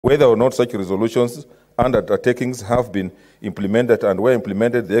whether or not such resolutions and undertakings have been implemented and were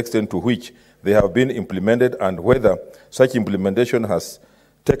implemented, the extent to which they have been implemented, and whether such implementation has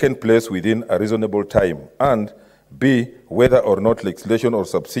taken place within a reasonable time, and B, whether or not legislation or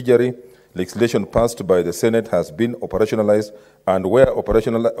subsidiary legislation passed by the Senate has been operationalized, and where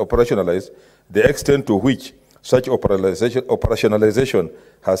operationalized, the extent to which such operationalization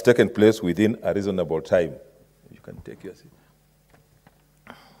has taken place within a reasonable time. You can take your seat.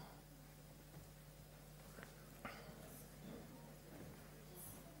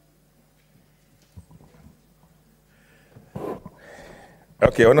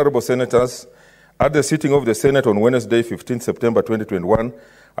 Okay, honorable senators, at the sitting of the Senate on Wednesday, 15 September 2021,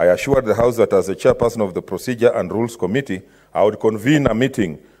 I assured the House that as the chairperson of the Procedure and Rules Committee, I would convene a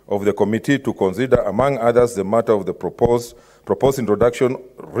meeting of the committee to consider, among others, the matter of the proposed reintroduction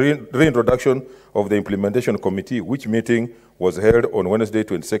of the Implementation Committee, which meeting was held on Wednesday,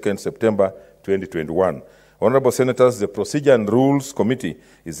 22nd September 2021. Honorable Senators, the Procedure and Rules Committee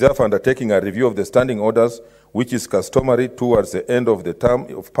is therefore undertaking a review of the standing orders, which is customary towards the end of the term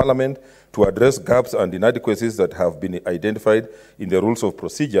of Parliament, to address gaps and inadequacies that have been identified in the rules of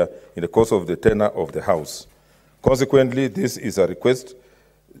procedure in the course of the tenure of the House. Consequently, this is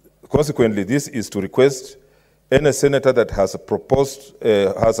to request any senator that has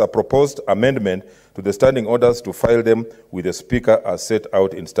a proposed amendment to the standing orders to file them with the Speaker as set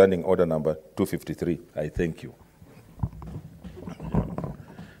out in Standing Order number 253. I thank you.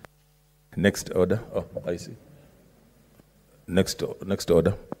 Next order. Oh, I see. Next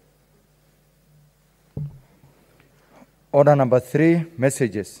order. Order number 3,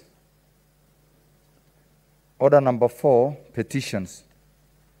 messages. Order number 4, petitions.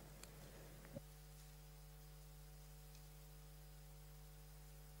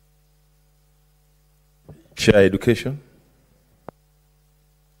 Chair, education.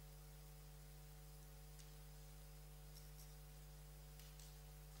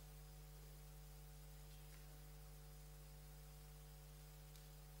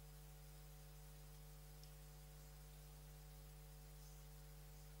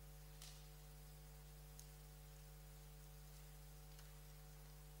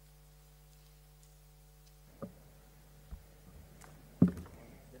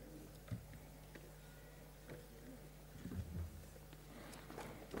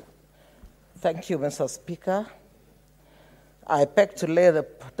 Thank you, Mr. Speaker. I beg to lay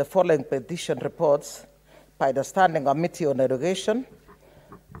the following petition reports by the Standing Committee on Education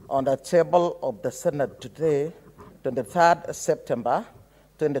on the table of the Senate today, 23rd September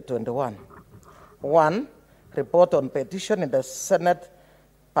 2021. 1. Report on petition in the Senate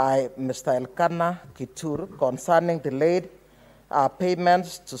by Mr. Elkanah Kitur concerning delayed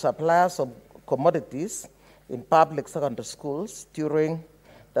payments to suppliers of commodities in public secondary schools during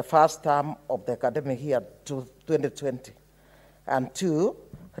the first term of the academic year 2020. And 2,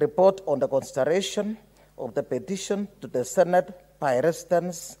 report on the consideration of the petition to the Senate by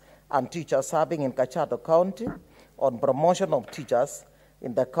residents and teachers serving in Kajiado County on promotion of teachers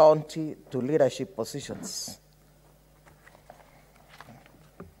in the county to leadership positions.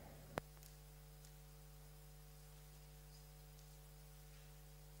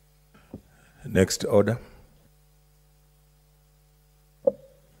 Next order.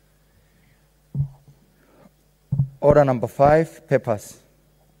 Order number 5, papers.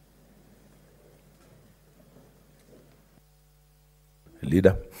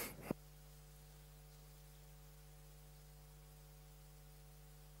 Leader.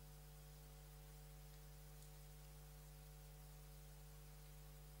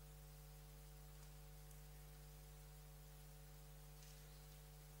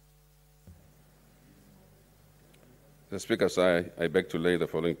 Mr. Speaker, sir, I beg to lay the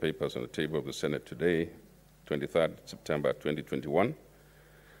following papers on the table of the Senate today, 23rd September 2021.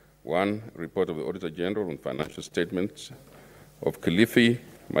 1. Report of the Auditor General on financial statements of Kilifi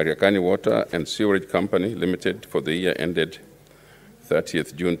Mariakani Water and Sewerage Company Limited for the year ended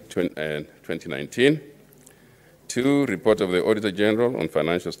 30th June 2019. 2. Report of the Auditor General on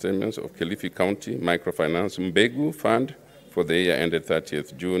financial statements of Kilifi County Microfinance Mbegu Fund for the year ended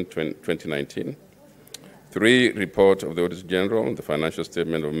 30th June 2019. 3. Report of the Auditor General on the financial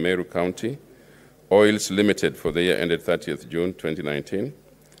statement of Meru County Oils Limited for the year ended 30th June 2019.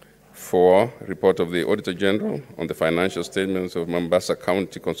 4. Report of the Auditor General on the financial statements of Mombasa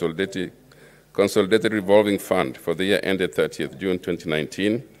County Consolidated Revolving Fund for the year ended 30th June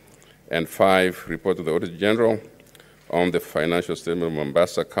 2019. And 5. Report of the Auditor General on the financial statement of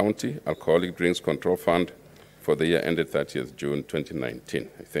Mombasa County Alcoholic Drinks Control Fund for the year ended 30th June 2019.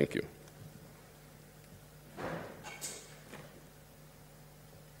 Thank you.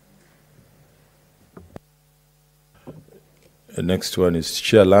 The next one is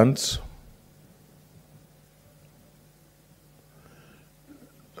Chair Lands.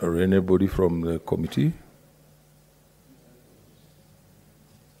 Or anybody from the committee?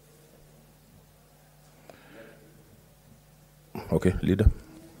 Okay, leader.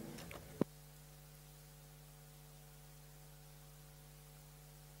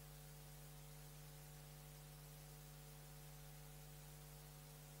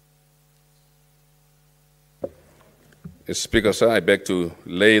 Mr. Speaker, sir, I beg to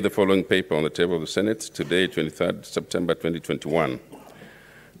lay the following paper on the table of the Senate today, 23rd September 2021.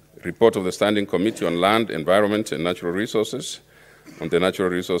 Report of the Standing Committee on Land, Environment and Natural Resources on the Natural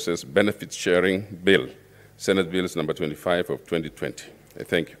Resources Benefit Sharing Bill, Senate Bills number 25 of 2020. I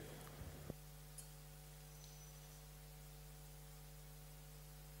thank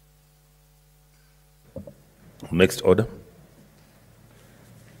you. Next order.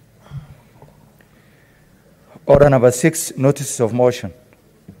 Order number 6, notices of motion.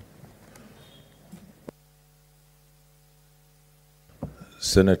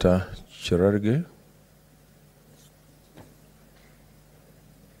 Senator Cherargei.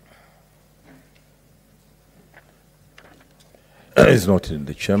 Is not in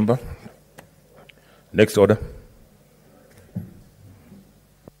the chamber. Next order.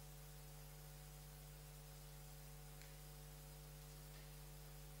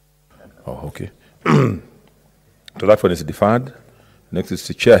 Oh, okay. So that one is deferred. Next is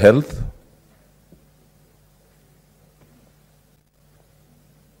the Chair Health.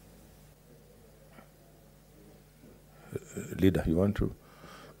 Leader, you want to?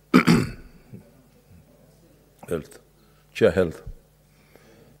 Health. Chair Health.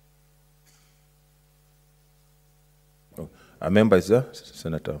 Oh, a member is there?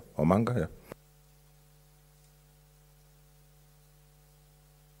 Senator Omanga, yeah.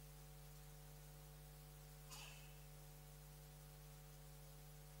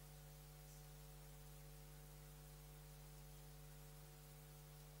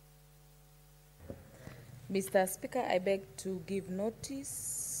 Mr. Speaker, I beg to give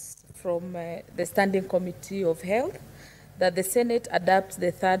notice from the Standing Committee of Health that the Senate adopts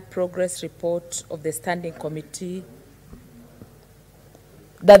the third progress report of the Standing Committee.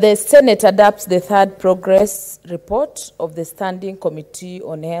 That the Senate adopts the third progress report of the Standing Committee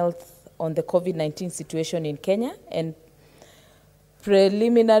on Health on the COVID-19 situation in Kenya and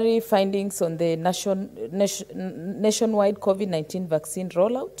preliminary findings on the nationwide COVID-19 vaccine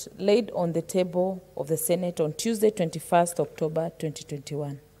rollout laid on the table of the Senate on Tuesday, 21st October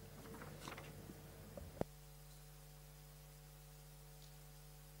 2021.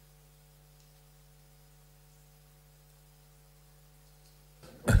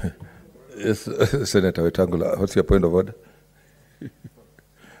 Yes, Senator Wetangula, what's your point of order?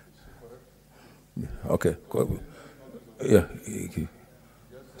 Okay. Yeah.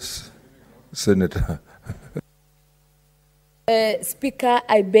 Senator. Speaker,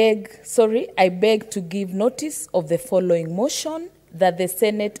 I beg to give notice of the following motion that the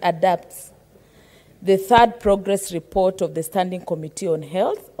Senate adopts the third progress report of the Standing Committee on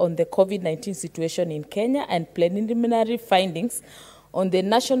Health on the COVID-19 situation in Kenya and preliminary findings on the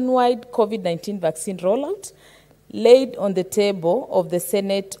nationwide COVID-19 vaccine rollout laid on the table of the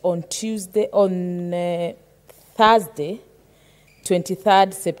Senate on Thursday,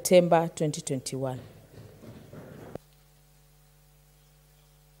 23rd September 2021.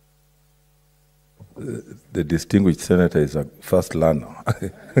 The distinguished senator is a first learner.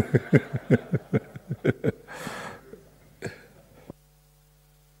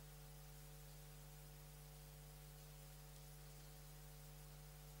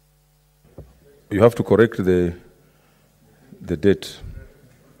 You have to correct the date.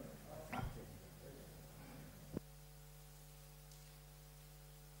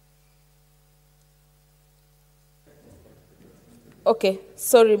 Okay,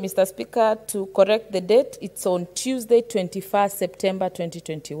 sorry, Mr. Speaker, to correct the date, it's on Tuesday, 21st September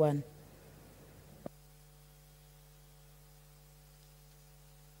 2021.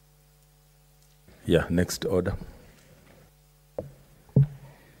 Yeah, next order.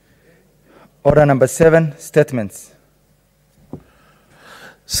 Order number 7, statements.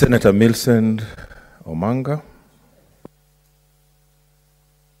 Senator Millicent Omanga.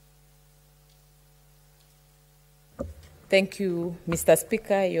 Thank you, Mr.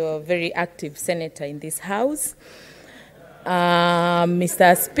 Speaker. You're a very active senator in this House.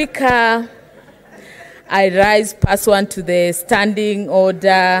 Mr. Speaker, I rise pursuant to the Standing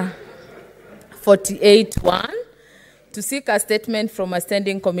Order 48-1 to seek a statement from a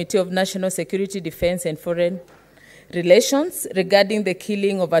Standing Committee of National Security, Defense and Foreign Relations regarding the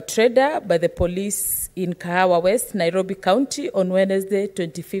killing of a trader by the police in Kahawa West, Nairobi County on Wednesday,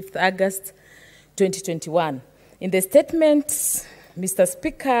 25th August 2021. In the statement, Mr.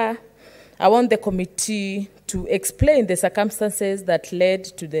 Speaker, I want the committee to explain the circumstances that led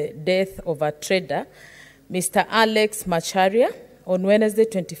to the death of a trader, Mr. Alex Macharia, on Wednesday,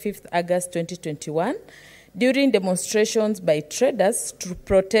 25th August 2021, during demonstrations by traders to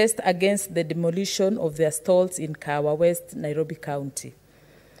protest against the demolition of their stalls in Kahawa West, Nairobi County.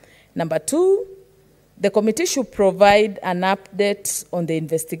 Number 2, the committee should provide an update on the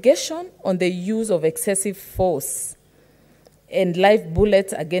investigation on the use of excessive force and live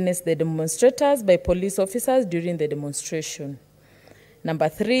bullets against the demonstrators by police officers during the demonstration. Number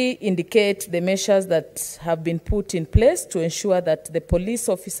 3, indicate the measures that have been put in place to ensure that the police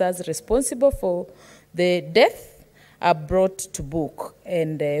officers responsible for the death are brought to book.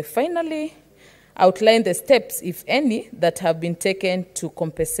 And finally, outline the steps, if any, that have been taken to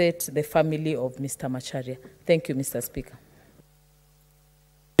compensate the family of Mr. Macharia. Thank you, Mr. Speaker.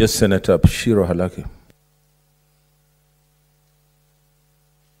 Yes, Senator Shiro Halaki.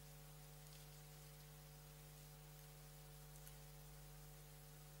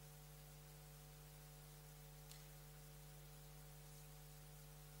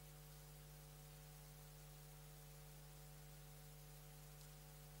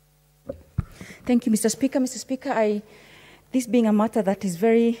 Thank you, Mr. Speaker. Mr. Speaker, this being a matter that is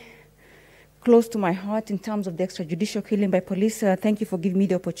very close to my heart in terms of the extrajudicial killing by police, thank you for giving me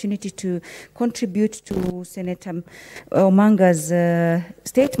the opportunity to contribute to Senator Omanga's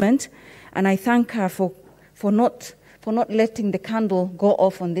statement, and I thank her for not letting the candle go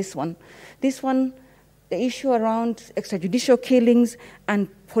off on this one. This one, the issue around extrajudicial killings and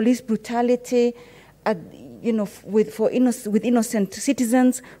police brutality, with innocent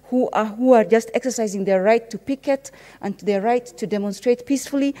citizens who are just exercising their right to picket and their right to demonstrate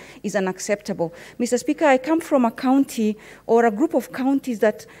peacefully is unacceptable. Mr. Speaker, I come from a county or a group of counties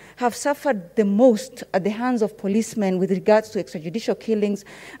that have suffered the most at the hands of policemen with regards to extrajudicial killings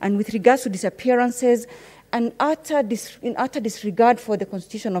and with regards to disappearances and in utter disregard for the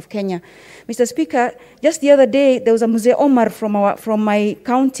Constitution of Kenya. Mr. Speaker, just the other day, there was a Mzee Omar from my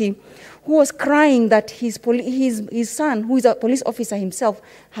county who was crying that his son, who is a police officer himself,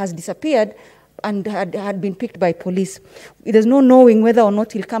 has disappeared and had been picked by police. There's no knowing whether or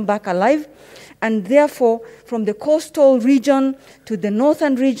not he'll come back alive. And therefore, from the coastal region to the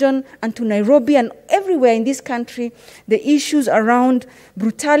northern region and to Nairobi and everywhere in this country, the issues around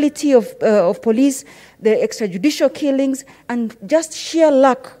brutality of police, the extrajudicial killings, and just sheer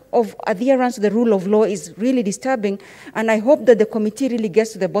lack of adherence to the rule of law is really disturbing. And I hope that the committee really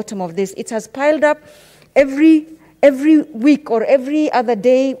gets to the bottom of this. It has piled up every week or every other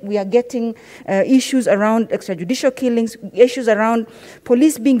day. We are getting issues around extrajudicial killings, issues around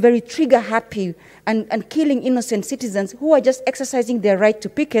police being very trigger happy and killing innocent citizens who are just exercising their right to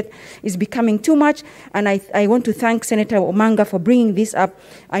picket is becoming too much. And I want to thank Senator Omanga for bringing this up.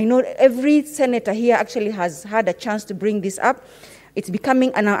 I know every senator here actually has had a chance to bring this up. It's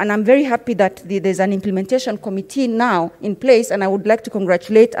becoming, and I'm very happy that there's an implementation committee now in place, and I would like to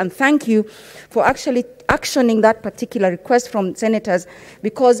congratulate and thank you for actually actioning that particular request from senators,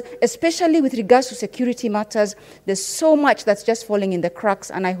 because especially with regards to security matters, there's so much that's just falling in the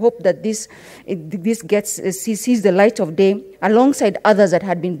cracks, and I hope that this sees the light of day alongside others that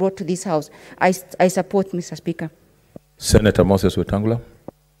had been brought to this House. I support, Mr. Speaker. Senator Moses Wetangula.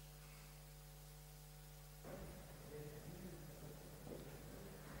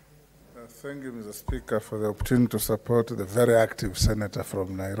 Thank you, Mr. Speaker, for the opportunity to support the very active senator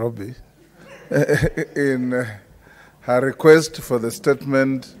from Nairobi in her request for the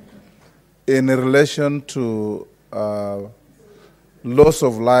statement in relation to loss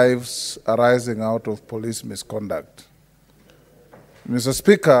of lives arising out of police misconduct. Mr.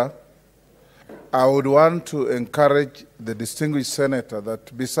 Speaker, I would want to encourage the distinguished senator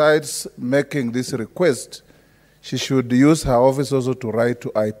that besides making this request, she should use her office also to write to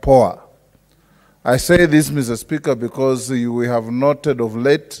IPOA. I say this, Mr. Speaker, because we have noted of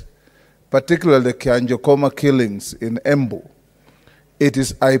late, particularly the Kianjokoma killings in Embu. It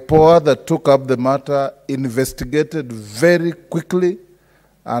is IPOA that took up the matter, investigated very quickly,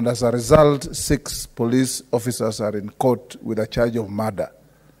 and as a result, 6 police officers are in court with a charge of murder.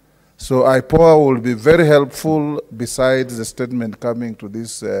 So IPOA will be very helpful besides the statement coming to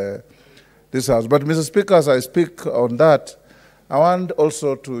this House. But, Mr. Speaker, as I speak on that, I want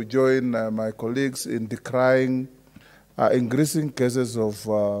also to join my colleagues in decrying increasing cases of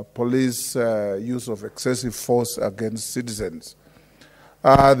police use of excessive force against citizens.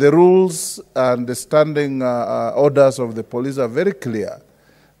 The rules and the standing orders of the police are very clear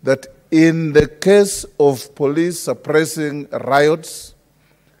that in the case of police suppressing riots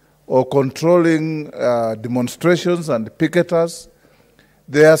or controlling demonstrations and picketers,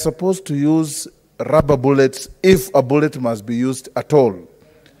 they are supposed to use rubber bullets if a bullet must be used at all.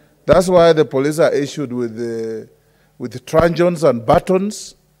 That's why the police are issued with the truncheons and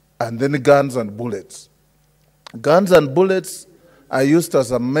batons, and then guns and bullets. Guns and bullets are used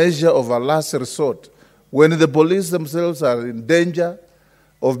as a measure of a last resort when the police themselves are in danger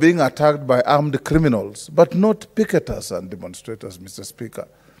of being attacked by armed criminals, but not picketers and demonstrators, Mr. Speaker.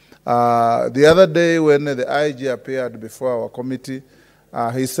 The other day when the IG appeared before our committee,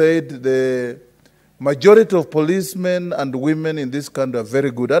 he said the majority of policemen and women in this country are very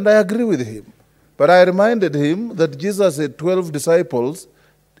good, and I agree with him. But I reminded him that Jesus had 12 disciples,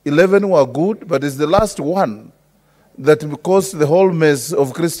 11 were good, but it's the last one that caused the whole mess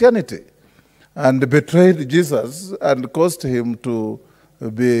of Christianity and betrayed Jesus and caused him to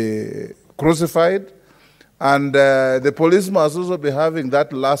be crucified. And the police must also be having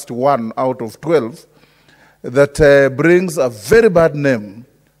that last one out of 12 that brings a very bad name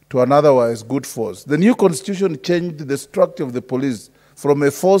to an otherwise good force. The new constitution changed the structure of the police from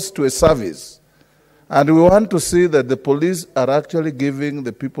a force to a service. And we want to see that the police are actually giving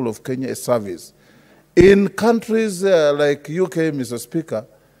the people of Kenya a service. In countries like UK, Mr. Speaker,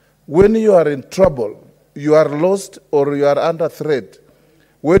 when you are in trouble, you are lost or you are under threat,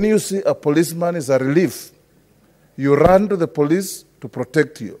 when you see a policeman is a relief, you run to the police to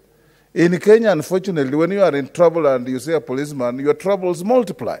protect you. In Kenya, unfortunately, when you are in trouble and you see a policeman, your troubles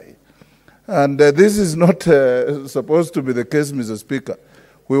multiply. And this is not supposed to be the case, Mr. Speaker.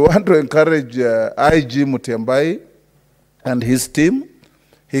 We want to encourage IG Mutembei and his team.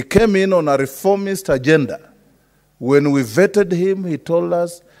 He came in on a reformist agenda. When we vetted him, he told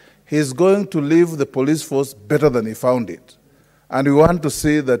us he's going to leave the police force better than he found it. And we want to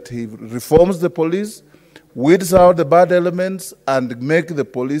see that he reforms the police, weeds out the bad elements, and make the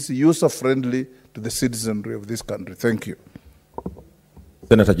police user-friendly to the citizenry of this country. Thank you.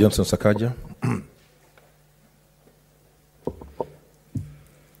 Senator Johnson Sakaja.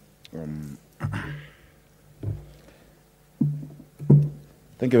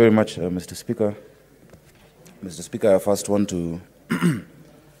 Thank you very much, Mr. Speaker. Mr. Speaker, I first want to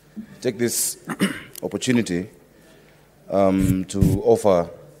take this opportunity to offer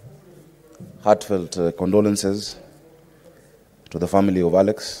heartfelt condolences to the family of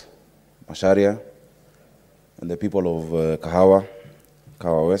Alex Masharia and the people of Kahawa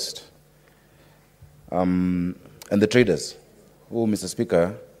West, and the traders who, Mr.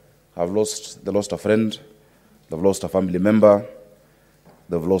 Speaker, have lost a friend, they've lost a family member,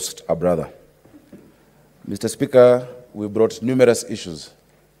 they've lost a brother. Mr. Speaker, we brought numerous issues,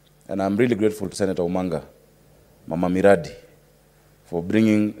 and I'm really grateful to Senator Umanga, Mama Miradi, for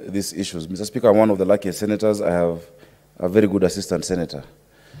bringing these issues. Mr. Speaker, I'm one of the luckiest senators. I have a very good assistant senator,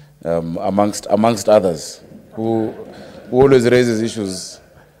 amongst others, who always raises issues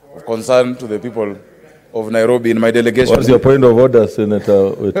of concern to the people of Nairobi in my delegation. What's your point of order,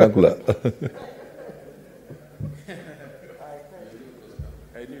 Senator Wetangula?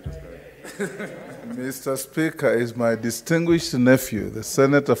 Mr. Speaker, is my distinguished nephew, the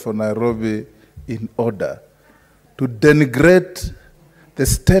senator for Nairobi, in order to denigrate the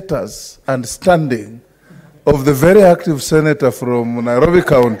status and standing of the very active senator from Nairobi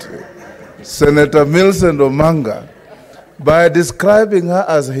County, Senator Millicent Omanga, by describing her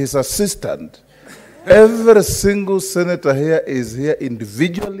as his assistant? Every single senator here is here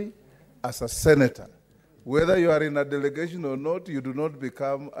individually as a senator. Whether you are in a delegation or not, you do not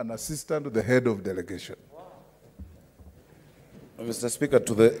become an assistant to the head of delegation. Mr. Speaker,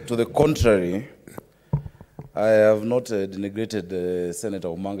 to the contrary, I have not denigrated Senator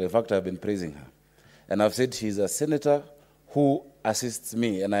Umanga. In fact, I've been praising her. And I've said she's a senator who assists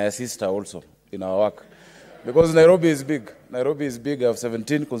me, and I assist her also in our work. Because Nairobi is big. Nairobi is big. I have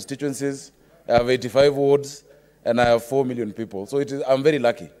 17 constituencies, I have 85 wards, and I have 4 million people. So I'm very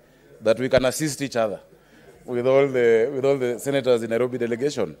lucky that we can assist each other with all the senators in Nairobi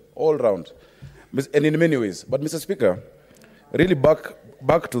delegation, all round, and in many ways. But Mr. Speaker, really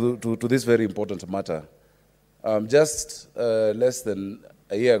back to this very important matter. Just less than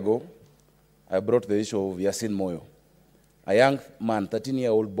a year ago, I brought the issue of Yasin Moyo, a young man,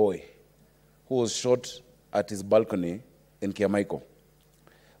 13-year-old boy, who was shot at his balcony in Kiamaiko.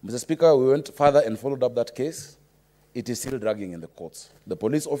 Mr. Speaker, we went further and followed up that case. It is still dragging in the courts. The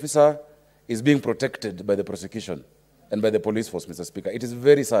police officer is being protected by the prosecution and by the police force, Mr. Speaker. It is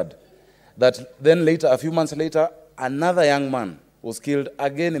very sad that then later, a few months later, another young man was killed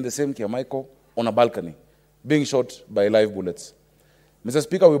again in the same Kiamaiko on a balcony, being shot by live bullets. Mr.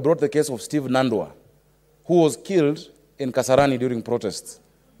 Speaker, we brought the case of Steve Nandwa, who was killed in Kasarani during protests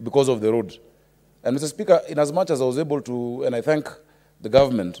because of the road. And Mr. Speaker, in as much as I was able to, and I thank the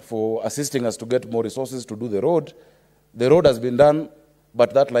government for assisting us to get more resources to do the road has been done,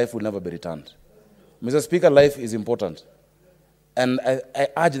 but that life will never be returned. Mr. Speaker, life is important. And I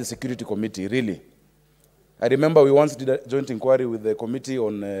urge the Security Committee, really. I remember we once did a joint inquiry with the Committee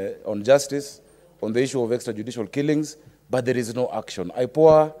on Justice on the issue of extrajudicial killings, but there is no action.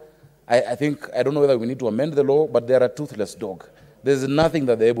 I think, I don't know whether we need to amend the law, but they're a toothless dog. There's nothing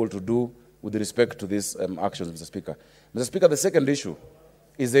that they're able to do with respect to these actions, Mr. Speaker. Mr. Speaker, the second issue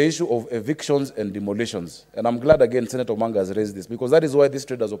is the issue of evictions and demolitions. And I'm glad, again, Senator Omanga has raised this, because that is why these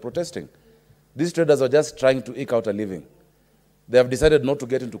traders are protesting. These traders are just trying to eke out a living. They have decided not to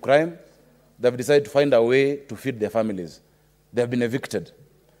get into crime. They have decided to find a way to feed their families. They have been evicted.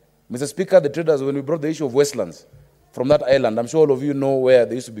 Mr. Speaker, the traders, when we brought the issue of Westlands from that island, I'm sure all of you know where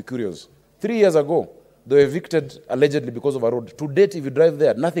they used to be curious. 3 years ago, they were evicted allegedly because of a road. To date, if you drive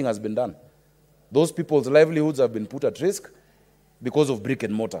there, nothing has been done. Those people's livelihoods have been put at risk because of brick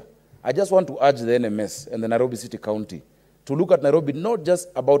and mortar. I just want to urge the NMS and the Nairobi City County to look at Nairobi not just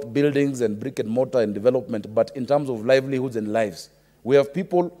about buildings and brick and mortar and development, but in terms of livelihoods and lives. We have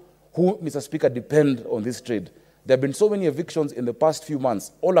people who, Mr. Speaker, depend on this trade. There have been so many evictions in the past few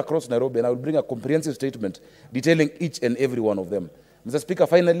months all across Nairobi, and I will bring a comprehensive statement detailing each and every one of them. Mr. Speaker,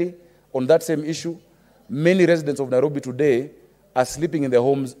 finally, on that same issue, many residents of Nairobi today are sleeping in their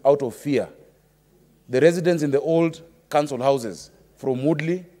homes out of fear. The residents in the old council houses from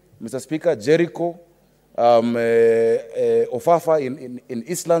Woodley, Mr. Speaker, Jericho, Ofafa in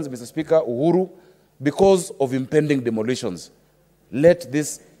Eastlands, Mr. Speaker, Uhuru, because of impending demolitions. Let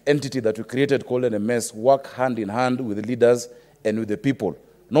this entity that we created called NMS work hand in hand with the leaders and with the people,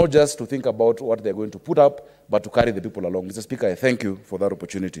 not just to think about what they're going to put up, but to carry the people along. Mr. Speaker, I thank you for that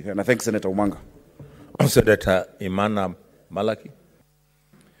opportunity, and I thank Senator Omanga. Senator Imana Malaki.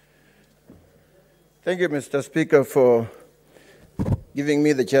 Thank you, Mr. Speaker, for giving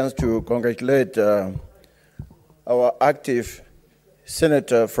me the chance to congratulate our active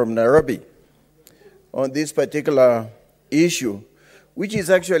senator from Nairobi on this particular issue, which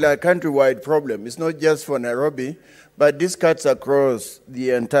is actually a countrywide problem. It's not just for Nairobi, but this cuts across the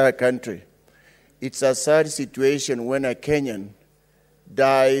entire country. It's a sad situation when a Kenyan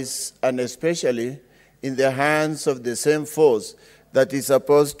dies, and especially in the hands of the same force that is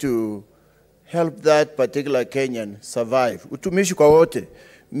supposed to help that particular Kenyan survive. Utumishi kwa wote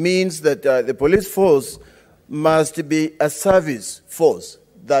means that the police force must be a service force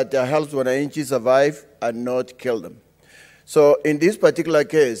that helps wananchi survive and not kill them. So in this particular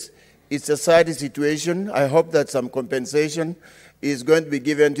case, it's a sad situation. I hope that some compensation is going to be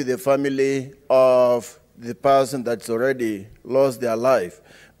given to the family of the person that's already lost their life,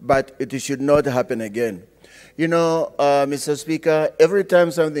 but it should not happen again. You know, Mr. Speaker, every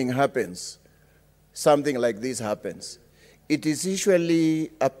time something happens, something like this happens, it is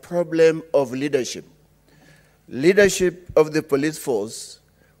usually a problem of leadership. Leadership of the police force,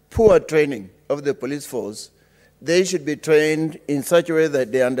 poor training of the police force. They should be trained in such a way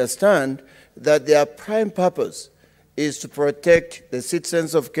that they understand that their prime purpose is to protect the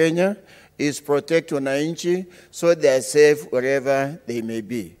citizens of Kenya, is protect wananchi, so they are safe wherever they may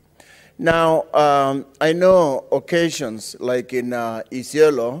be. Now, I know occasions like in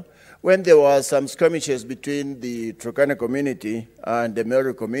Isiolo, when there were some skirmishes between the Turkana community and the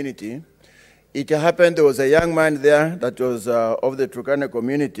Meru community, it happened there was a young man there that was of the Turkana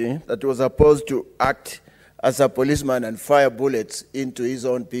community that was supposed to act as a policeman and fire bullets into his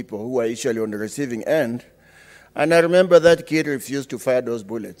own people who were usually on the receiving end. And I remember that kid refused to fire those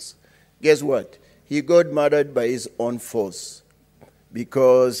bullets. Guess what? He got murdered by his own force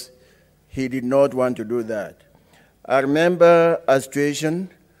because he did not want to do that. I remember a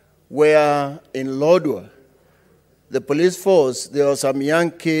situation where in Lodwar, the police force, there were some young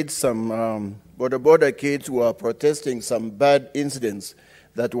kids, some border kids who were protesting some bad incidents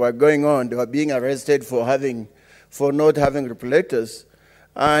that were going on. They were being arrested for not having reflectors.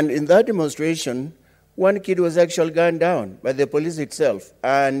 And in that demonstration, one kid was actually gunned down by the police itself.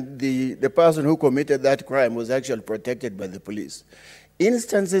 And the person who committed that crime was actually protected by the police.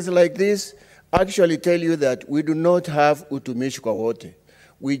 Instances like this actually tell you that we do not have utumishi kwa wote.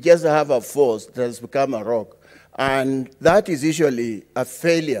 We just have a force that has become a rock. And that is usually a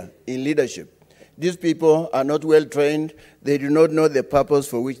failure in leadership. These people are not well trained. They do not know the purpose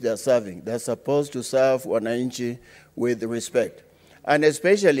for which they are serving. They're supposed to serve wananchi with respect. And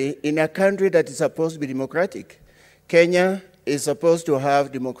especially in a country that is supposed to be democratic. Kenya is supposed to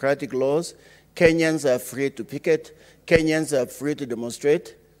have democratic laws. Kenyans are free to picket. Kenyans are free to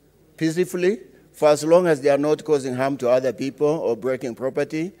demonstrate peacefully for as long as they are not causing harm to other people or breaking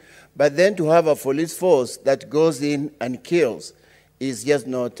property. But then to have a police force that goes in and kills is just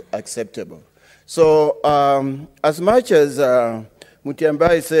not acceptable. So as much as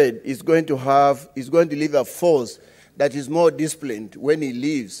Mutembei said he's going to leave a force that is more disciplined when he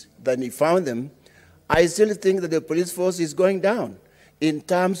leaves than he found them, I still think that the police force is going down in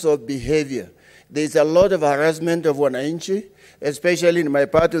terms of behavior. There's a lot of harassment of wananchi, especially in my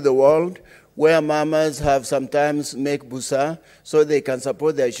part of the world, where mamas have sometimes make busa so they can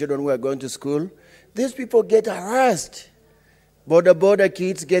support their children who are going to school. These people get harassed. Border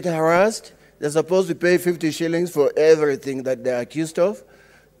kids get harassed. They're supposed to pay 50 shillings for everything that they're accused of.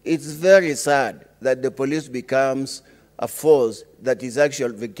 It's very sad that the police becomes a force that is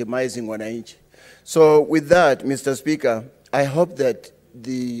actually victimizing wananchi. So with that, Mr. Speaker, I hope that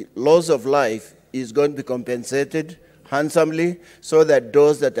the loss of life is going to be compensated handsomely so that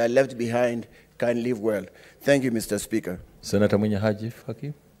those that are left behind can live well. Thank you, Mr. Speaker. Senator Mwenye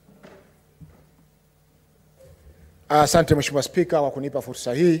Faki. Asante Mheshimiwa Spika kwa kunipa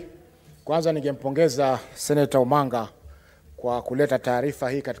fursa hii. Kwanza ningempongeza Senator Omanga kwa kuleta taarifa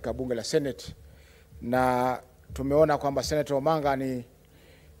hii katika bunge la Senate, na tumeona kwamba Senator Omanga ni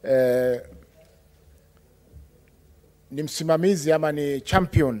msimamizi ama ni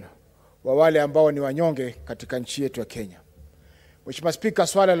champion wa wale ambao ni wanyonge katika nchi yetu ya Kenya. Mheshimiwa Spika,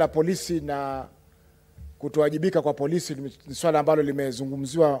 swala la polisi na kutowajibika kwa polisi ni swala ambalo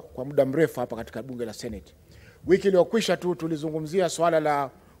limezungumziwa kwa muda mrefu hapa katika bunge la Senate. Wiki iliyokwisha tu tulizungumzia swala la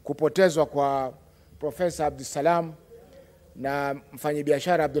kupotezwa kwa Profesa Abdisalam na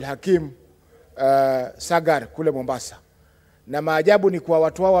mfanyabiashara Abdul Hakim Sagar kule Mombasa. Na maajabu ni kwa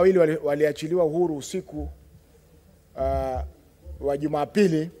watu hao wawili waliachiliwa uhuru usiku wa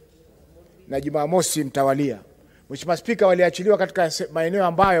Jumapili na Jumamosi mtawalia. Mheshimiwa Spika, waliachiliwa katika maeneo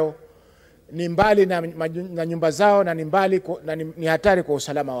ambayo ni mbali na nyumba zao na ni mbali na ni hatari kwa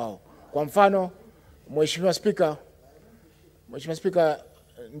usalama wao. Kwa mfano, Mheshimiwa Spika,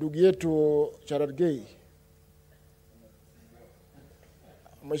 ndugu yetu Charargei,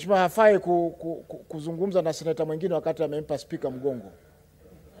 Mheshimiwa hafai kuzungumza na seneta mwingine wakati amempa spika mgongo.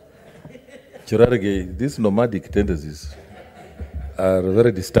 Charargei, these nomadic tendencies are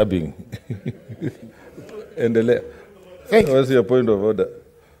very disturbing. Endelea. Thank you. What's your point of order?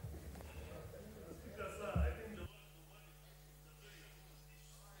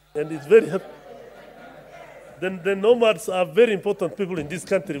 And it's very the nomads are very important people in this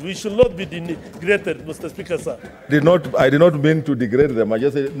country. We should not be degraded, Mr. Speaker, sir. I did not mean to degrade them. I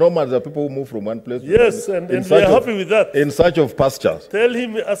just said nomads are people who move from one place to another. Yes, and we are happy with that. In search of pastures. Tell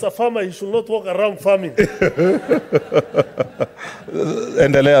him as a farmer he should not walk around farming.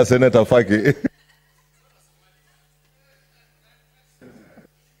 Endelea, Senator Faki.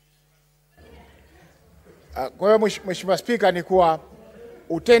 Kwa hiyo Mheshimiwa Spika, ni kuwa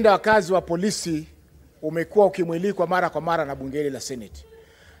utenda wa kazi wa polisi umekuwa ukimwilikwa mara kwa mara na bunge la Senate.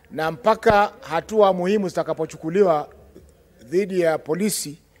 Na mpaka hatua muhimu zitakapochukuliwa dhidi ya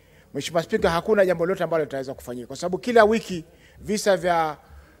polisi, Mheshimiwa Spika, hakuna jambo lolote ambalo litaweza kufanyika. Kwa sababu kila wiki visa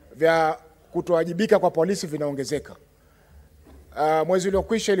vya kutowajibika kwa polisi vinaongezeka. Mwezi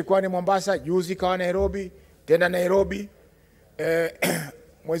uliokwisha ilikuwa ni Mombasa, juzi kawa Nairobi, tena Nairobi.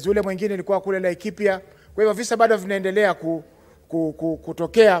 Mwezi ule mwingine ilikuwa kule Laikipia. Kwa hivyo visa bado vinaendelea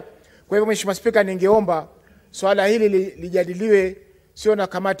kutokea. Kwa hivyo Mheshimiwa Spika, ningeomba swala hili lijadiliwe sio na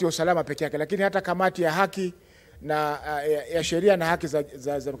kamati ya usalama peke yake, lakini hata kamati ya haki na ya sheria na haki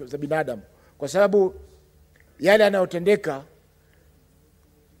za binadamu, kwa sababu yale yanayotendeka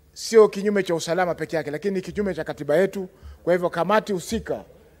sio kinyume cha usalama peke yake, lakini ni kinyume cha katiba yetu. Kwa hivyo kamati husika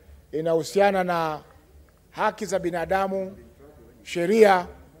inahusiana na haki za binadamu, sheria,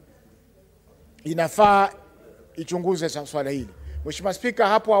 inafaa ichunguze swala hili. Mheshimiwa Spika,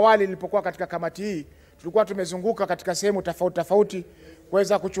 hapo awali nilipokuwa katika kamati hii, tulikuwa tumezunguka katika sehemu tofauti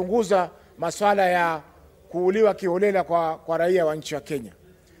kuweza kuchunguza masuala ya kuuliwa kiholela kwa raia wa nchi ya Kenya.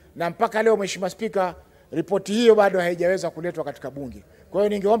 Na mpaka leo Mheshimiwa Spika, ripoti hiyo bado haijaweza kuletwa katika bunge. Kwa hiyo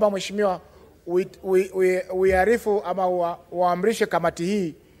ningeomba Mheshimiwa uiarifu ama uamrishe kamati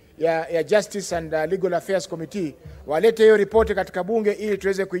hii ya Justice and Legal Affairs Committee walete hiyo ripoti katika bunge ili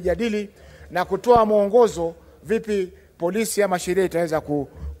tuweze kuijadili na kutoa mwongozo vipi polisi ama sheria itaweza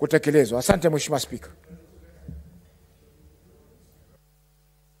kutekelezwa. Asante Mheshimiwa Spika.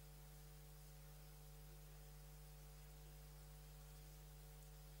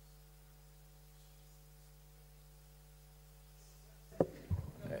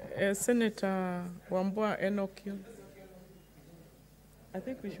 Senator Wambua Enoch. I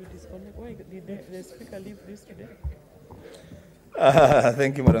think we should disconnect. Why did the speaker leave this today?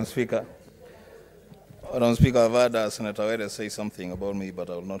 Thank you, Madam Speaker. Madam Speaker, I've heard Senator Were say something about me, but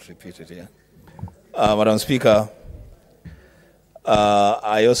I will not repeat it here. Madam Speaker,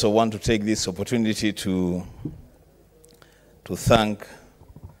 I also want to take this opportunity to thank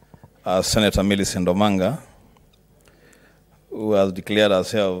Senator Millicent Omanga, who has declared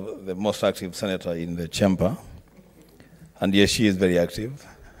herself the most active senator in the chamber. And yes, she is very active,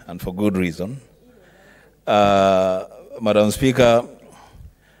 and for good reason. Madam Speaker,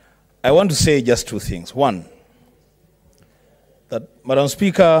 I want to say just two things. One, that, Madam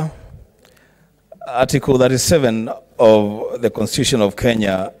Speaker, Article 37 of the Constitution of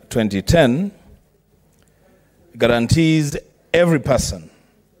Kenya 2010 guarantees every person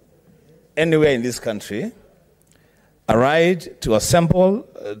anywhere in this country a right to assemble,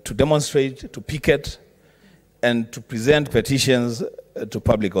 to demonstrate, to picket, and to present petitions to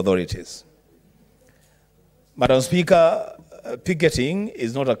public authorities. Madam Speaker, picketing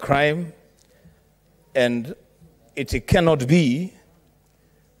is not a crime, and it cannot be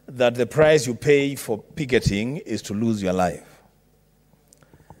that the price you pay for picketing is to lose your life.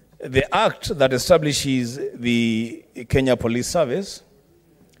 The act that establishes the Kenya Police Service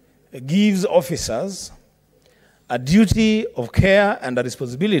gives officers a duty of care and a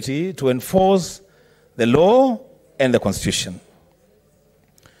responsibility to enforce the law and the Constitution.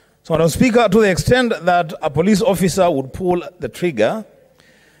 So, Madam Speaker, to the extent that a police officer would pull the trigger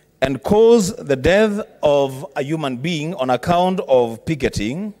and cause the death of a human being on account of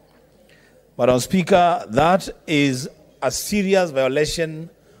picketing, Madam Speaker, that is a serious violation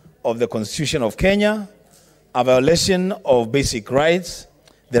of the Constitution of Kenya, a violation of basic rights,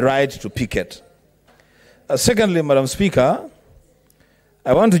 the right to picket. Secondly, Madam Speaker,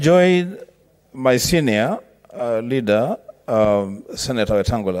 I want to join my senior leader, Senator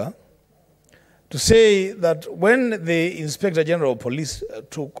Wetangula, to say that when the Inspector General of Police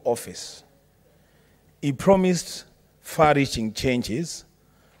took office, he promised far-reaching changes,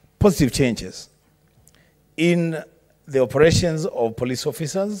 positive changes in the operations of police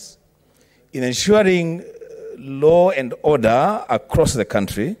officers, in ensuring law and order across the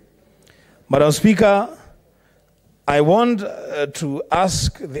country. Madam Speaker, I want to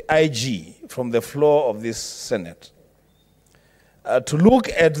ask the IG from the floor of this Senate to look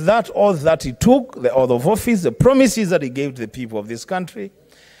at that oath that he took, the oath of office, the promises that he gave to the people of this country,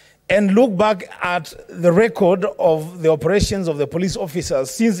 and look back at the record of the operations of the police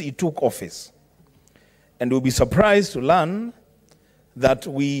officers since he took office. And we'll be surprised to learn that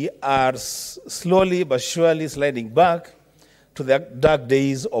we are slowly but surely sliding back to the dark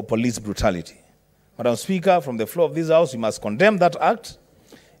days of police brutality. Madam Speaker, from the floor of this House, we must condemn that act,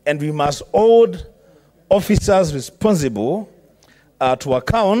 and we must hold officers responsible to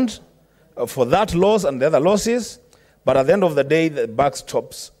account for that loss and the other losses, but at the end of the day, the buck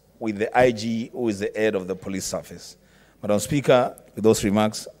stops with the IG, who is the head of the police service. Madam Speaker, with those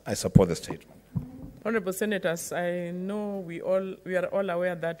remarks, I support the statement. Honorable Senators, I know we are all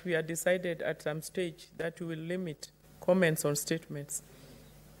aware that we have decided at some stage that we will limit comments on statements.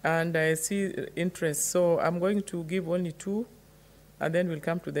 And I see interest, so I'm going to give only two, and then we'll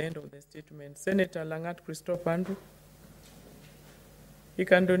come to the end of the statement. Senator Langat Christophe Andrew. He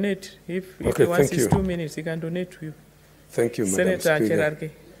can donate. If he wants his 2 minutes, he can donate to you. Thank you, Madam Senator Speaker.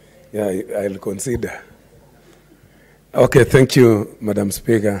 Cherargei. Yeah, I'll consider. Okay, thank you, Madam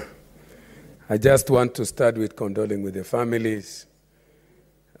Speaker. I just want to start with condoling with the families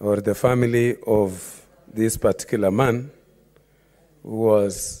or the family of this particular man who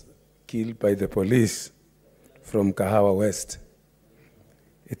was killed by the police from Kahawa West.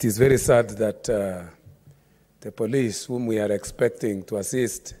 It is very sad that the police, whom we are expecting to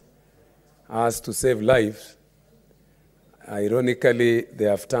assist us to save lives, ironically, they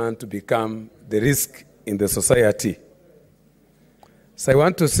have turned to become the risk in the society. So I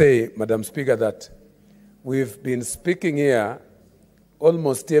want to say, Madam Speaker, that we've been speaking here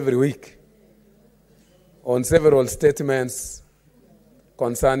almost every week on several statements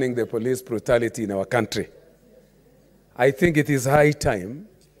concerning the police brutality in our country. I think it is high time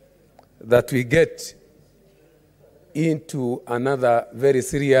that we get into another very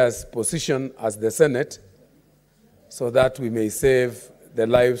serious position as the Senate so that we may save the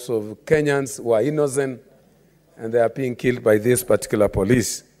lives of Kenyans who are innocent and they are being killed by this particular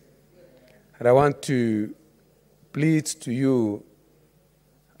police. And I want to plead to you,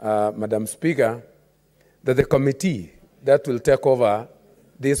 Madam Speaker, that the committee that will take over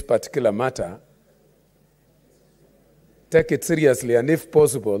this particular matter take it seriously, and if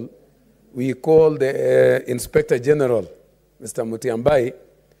possible, we call the Inspector General Mr. Mutembei,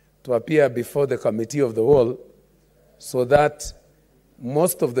 to appear before the Committee of the Whole so that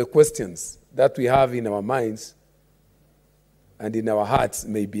most of the questions that we have in our minds and in our hearts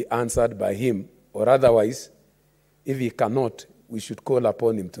may be answered by him, or otherwise, if he cannot, we should call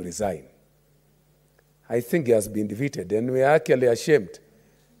upon him to resign. I think he has been defeated, and we are actually ashamed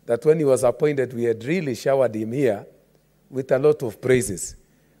that when he was appointed, we had really showered him here with a lot of praises.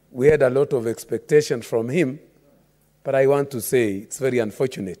 We had a lot of expectation from him, but I want to say it's very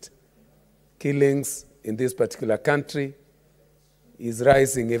unfortunate. Killings in this particular country is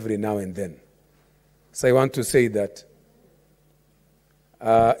rising every now and then. So I want to say that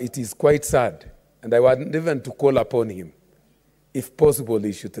it is quite sad, and I want even to call upon him, if possible,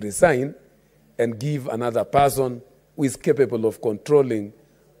 he should resign and give another person who is capable of controlling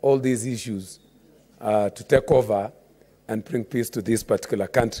all these issues to take over and bring peace to this particular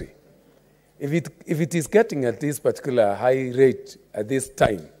country. If it is getting at this particular high rate at this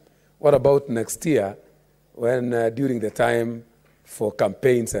time, what about next year when during the time for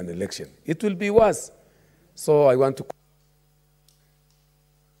campaigns and election? It will be worse. So I want to...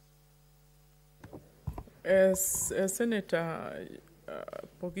 Senator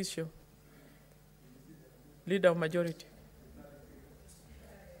Pogisho, Leader of Majority.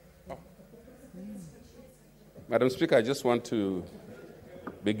 Madam Speaker, I just want to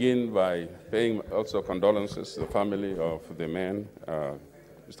begin by paying also condolences to the family of the man,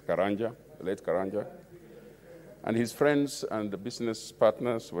 Mr. Karanja, the late Karanja, and his friends and the business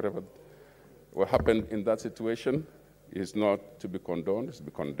partners, whatever what happened in that situation is not to be condoned, it's to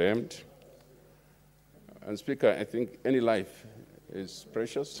be condemned. And Speaker, I think any life is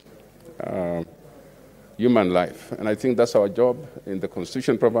precious, human life, and I think that's our job, and the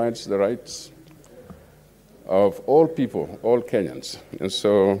Constitution provides the rights of all people, all Kenyans. And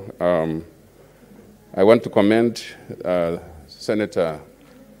so I want to commend Senator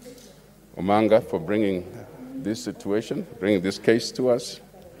Omanga for bringing this situation, bringing this case to us,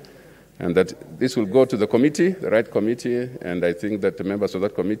 and that this will go to the committee, the right committee, and I think that the members of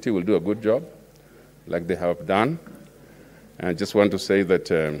that committee will do a good job, like they have done. And I just want to say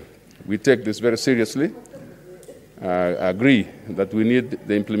that we take this very seriously. I agree that we need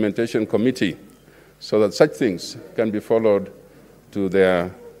the implementation committee so that such things can be followed to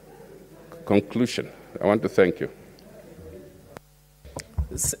their conclusion. I want to thank you.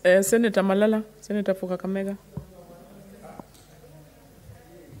 Senator Malala, Senator for Kakamega.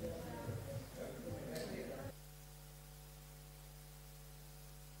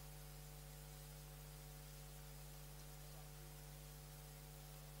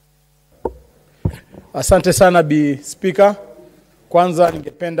 Asante sana Bi Speaker. Kwanza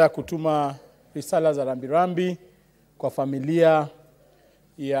ningependa kutuma risala za rambirambi kwa familia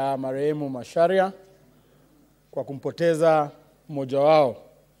ya marehemu Macharia kwa kumpoteza mmoja wao.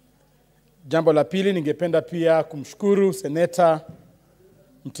 Jambo la pili, ningependa pia kumshukuru seneta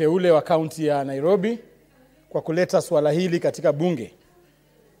mteule wa kaunti ya Nairobi kwa kuleta swala hili katika bunge.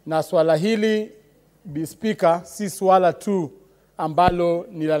 Na swala hili, Bi Speaker, si swala tu ambalo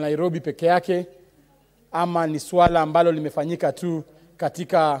ni la Nairobi peke yake, ama ni swala ambalo limefanyika tu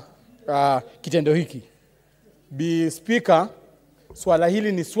katika kitendo hiki. Bi Speaker, swala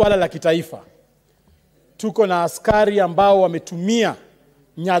hili ni swala la kitaifa. Tuko na askari ambao wametumia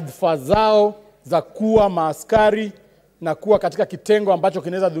nyadhifa zao za kuwa maaskari na kuwa katika kitengo ambacho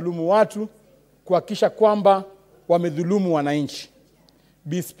kinaweza dhulumu watu, kuhakikisha kwamba wamedhulumu wananchi.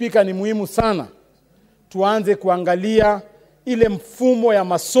 Bi Speaker, ni muhimu sana tuanze kuangalia ile mfumo ya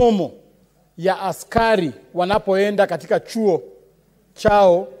masomo ya askari wanapoenda katika chuo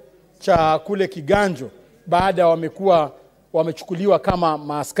chao cha kule Kiganjo baada wamechukuliwa kama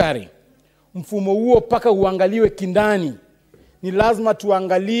maaskari. Mfumo huo paka uangaliwe kindani. Ni lazima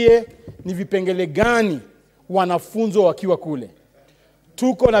tuangalie ni vipengele gani wanafunzo wakiwa kule.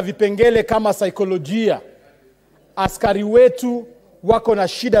 Tuko na vipengele kama saikolojia. Askari wetu wako na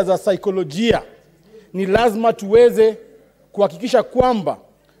shida za saikolojia. Ni lazima tuweze kuhakikisha kwamba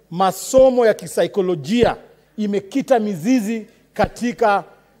masomo ya kisaikolojia imekita mizizi katika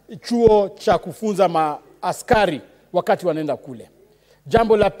chuo cha kufunza maaskari wakati wanaenda kule.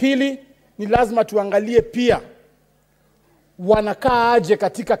 Jambo la pili, ni lazima tuangalie pia wanakaa aje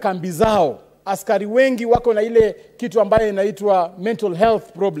katika kambi zao. Askari wengi wako na ile kitu ambayo inaitwa mental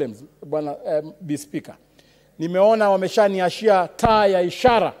health problems, bwana Bi Speaker. Nimeona wameshaniashia taa ya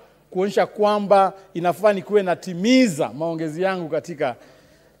ishara kuonyesha kwamba inafaa nikuwe natimiza maongezi yangu katika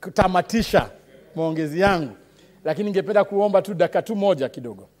kutamatisha maongezi yangu. Lakini ningependa kuomba tu dakika tu moja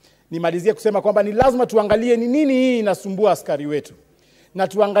kidogo. Nimalizie kusema kwamba ni lazima tuangalie ni nini hii inasumbua askari wetu. Na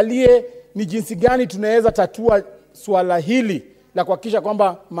tuangalie ni jinsi gani tunaweza tatua suala hili la kuhakikisha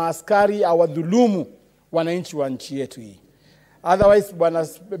kwamba maaskari hawadhulumu wananchi wa nchi yetu hii. Otherwise, Bwana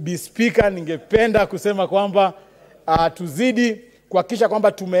Speaker, ningependa kusema kwamba tuzidi kuhakikisha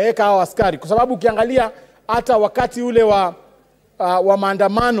kwamba tumeweka hao askari, kwa sababu ukiangalia hata wakati ule wa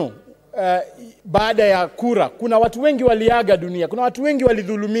maandamano baada ya kura, kuna watu wengi waliaga dunia, kuna watu wengi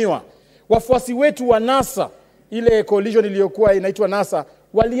walidhulumiwa. Wafuasi wetu wa NASA, ile coalition iliyokuwa inaitwa NASA,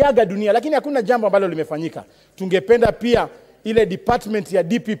 waliaga dunia, lakini hakuna jambo ambalo limefanyika. Tungependa pia ile department ya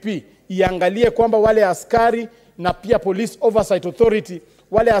DPP iangalie kwamba wale askari na pia Police Oversight Authority,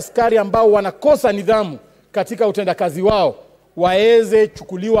 wale askari ambao wanakosa nidhamu katika utendakazi wao, waeze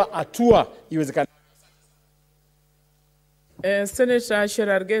chukuliwa hatua iwezekana. Senator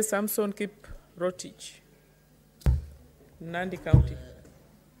Sherargei Samson Kiprotich, Nandi County.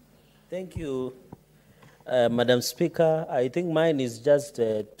 Thank you, Madam Speaker. I think mine is just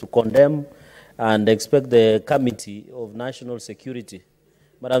to condemn and expect the Committee of National Security.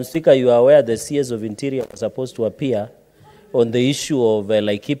 Madam Speaker, you are aware the CS of Interior was supposed to appear on the issue of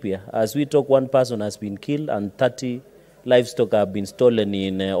Laikipia. As we talk, one person has been killed and 30 livestock have been stolen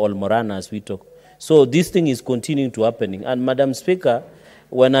in Olmorana as we talk. So this thing is continuing to happening. And Madam Speaker,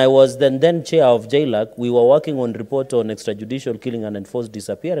 when I was then chair of JLAC, we were working on report on extrajudicial killing and enforced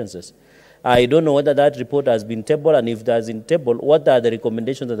disappearances. I don't know whether that report has been tabled, and if that's in table, what are the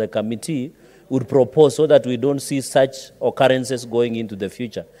recommendations that the committee would propose so that we don't see such occurrences going into the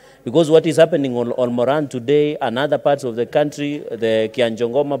future? Because what is happening on Olmoran today and other parts of the country, the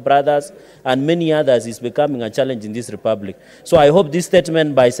Kianjongoma brothers and many others, is becoming a challenge in this republic. So I hope this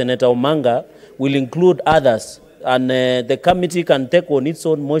statement by Senator Omanga will include others, and the committee can take on its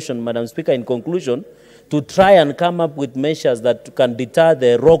own motion, Madam Speaker, in conclusion, to try and come up with measures that can deter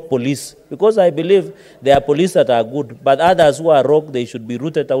the rogue police. Because I believe there are police that are good, but others who are rogue, they should be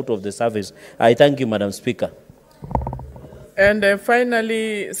rooted out of the service. I thank you, Madam Speaker. And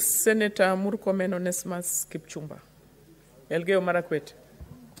finally, Senator Murkomen Onesmus Kipchumba, Elgeyo Marakwet.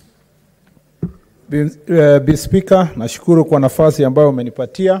 Bi Speaker, nashukuru kwa nafasi ambayo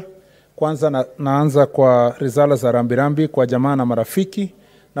umenipatia. Kwanza naanza kwa risala za rambirambi kwa jamaa na marafiki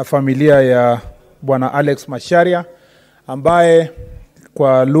na familia ya Bwana Alex Macharia, ambaye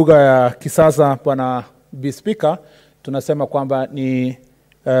kwa lugha ya kisasa, Bwana Bi Speaker, tunasema kwamba ni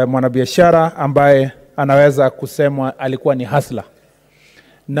mwanabiashara ambaye anaweza kusemwa alikuwa ni hustler.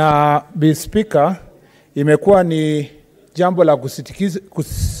 Na Bi Speaker, imekuwa ni jambo la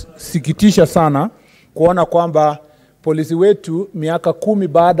kusikitisha sana kuona kwamba polisi wetu miaka 10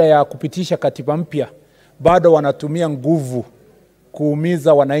 baada ya kupitisha katiba mpya bado wanatumia nguvu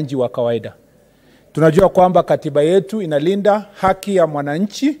kuumiza wananchi wa kawaida. Tunajua kwamba katiba yetu inalinda haki ya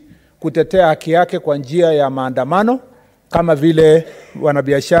mwananchi kutetea haki yake kwa njia ya maandamano, kama vile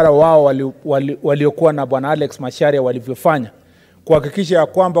wanabiashara wao waliokuwa na Bwana Alex Macharia walivyofanya, kuhakikisha ya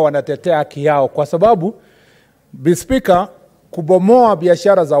kwamba wanatetea haki yao. Kwa sababu Bi Speaker, kubomoa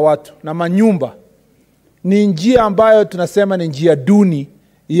biashara za watu na manyumba ni njia ambayo tunasema ni njia duni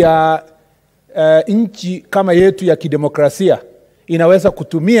ya nchi kama yetu ya kidemokrasia. Inaweza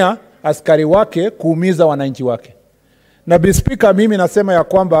kutumia askari wake kuumiza wananchi wake. Na Bi Speaker, mimi nasema ya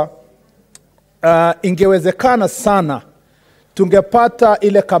kwamba ingewezekana sana tungepata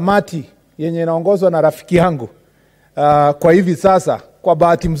ile kamati yenye inaongozwa na rafiki yangu kwa hivi sasa. Kwa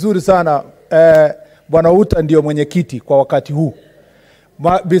bahati mzuri sana Bwana Uta ndio mwenyekiti kwa wakati huu.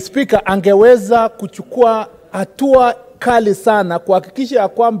 Bi Speaker, angeweza kuchukua hatua kali sana kuhakikisha ya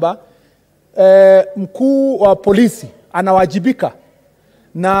kwamba mkuu wa polisi anawajibika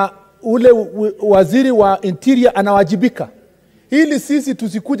na ule waziri wa Interior anawajibika, ili sisi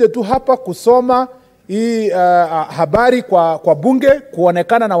tusikuje tu hapa kusoma hii habari kwa bunge,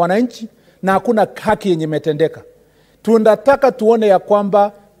 kuonekana na wananchi na hakuna haki yenye imetendeka. Tunataka tuone ya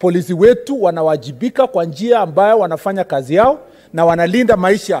kwamba polisi wetu wanawajibika kwa njia ambayo wanafanya kazi yao na wanalinda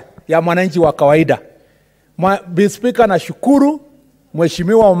maisha ya mwananchi wa kawaida. Bi Speaker, nashukuru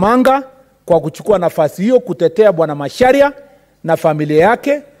Mheshimiwa Omanga kwa kuchukua nafasi hiyo kutetea Bwana Macharia na familia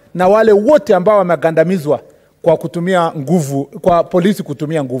yake na wale wote ambao wamegandamizwa kwa kutumia nguvu, kwa polisi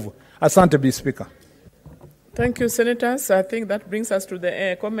kutumia nguvu. Asante Bi Speaker. Thank you, Senators. I think that brings us to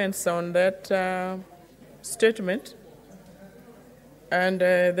the comments on that statement. And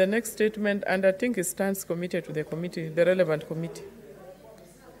the next statement, and I think it stands committed to the committee, the relevant committee.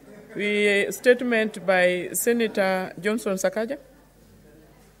 Statement by Senator Johnson Sakaja.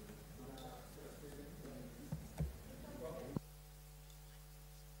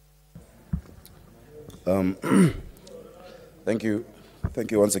 Thank you.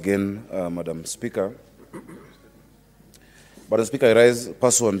 Thank you once again, Madam Speaker. Madam Speaker, I rise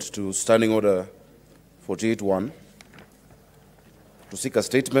pursuant to Standing Order 48.1 to seek a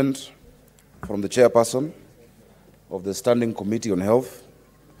statement from the chairperson of the Standing Committee on Health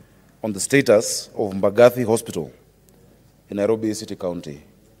on the status of Mbagathi Hospital in Nairobi City County.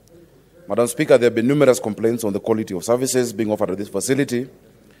 Madam Speaker, there have been numerous complaints on the quality of services being offered at this facility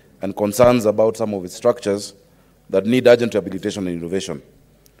and concerns about some of its structures that need urgent rehabilitation and innovation.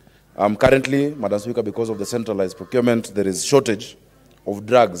 Currently, Madam Speaker, because of the centralized procurement, there is shortage of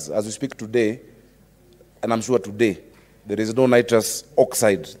drugs. As we speak today, and I'm sure today, there is no nitrous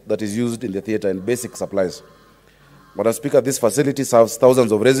oxide that is used in the theater in basic supplies. Madam Speaker, this facility serves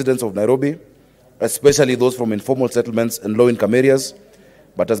thousands of residents of Nairobi, especially those from informal settlements and low-income areas,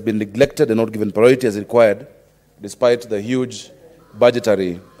 but has been neglected and not given priority as required, despite the huge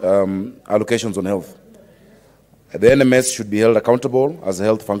budgetary allocations on health. The NMS should be held accountable as a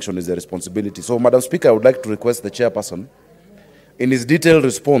health function is their responsibility. So, Madam Speaker, I would like to request the chairperson, in his detailed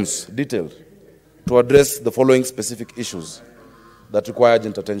response, to address the following specific issues that require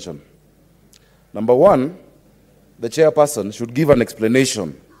urgent attention. Number one, the chairperson should give an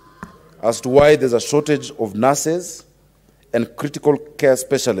explanation as to why there's a shortage of nurses and critical care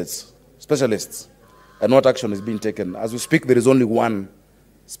specialists, and what action is being taken. As we speak, there is only one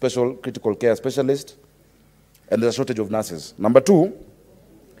special critical care specialist, and there's a shortage of nurses. Number two,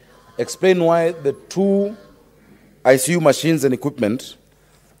 explain why the 2 ICU machines and equipment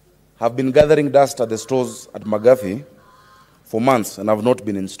have been gathering dust at the stores at Mbagathi for months and have not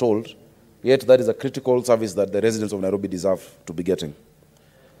been installed, yet that is a critical service that the residents of Nairobi deserve to be getting.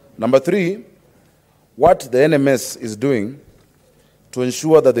 Number three, what the NMS is doing to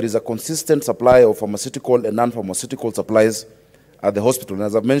ensure that there is a consistent supply of pharmaceutical and non-pharmaceutical supplies at the hospital. And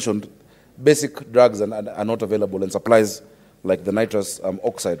as I've mentioned, basic drugs are not available, and supplies like the nitrous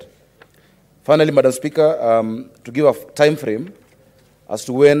oxide. Finally, Madam Speaker, to give a time frame as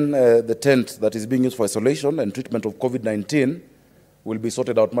to when the tent that is being used for isolation and treatment of COVID-19 will be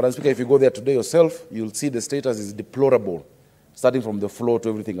sorted out. Madam Speaker, if you go there today yourself, you'll see the status is deplorable, starting from the floor to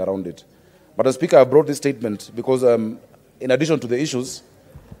everything around it. Madam Speaker, I brought this statement because in addition to the issues,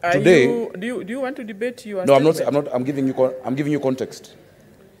 today... Do you want to debate your No, statement? I'm giving you context.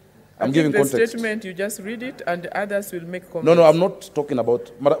 I'm giving the context. Statement, you just read it and others will make comments. No, I'm not talking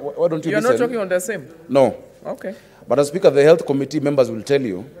about... Why don't you listen? You're not talking on the same? No. Okay. Madam Speaker, the Health Committee members will tell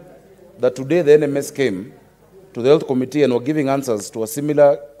you that today the NMS came to the Health Committee and were giving answers to a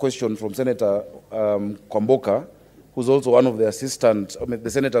similar question from Senator Kwamboka, who's also one of the the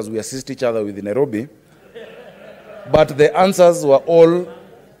senators we assist each other with in Nairobi. But the answers were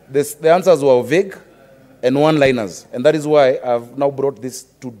vague and one-liners. And that is why I've now brought this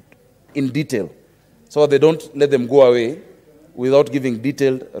in detail, so they don't let them go away without giving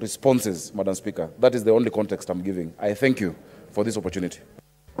detailed responses, Madam Speaker. That is the only context I'm giving. I thank you for this opportunity.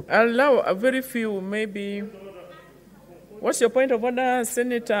 I'll allow a very few, maybe. What's your point of order,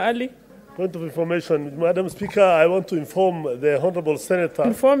 Senator Ali? Point of information. Madam Speaker, I want to inform the Honorable Senator.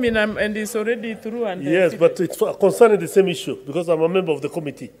 Inform him, and it's already through. And yes, but it's concerning the same issue, because I'm a member of the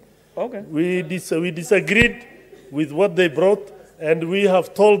committee. Okay. We disagreed with what they brought, and we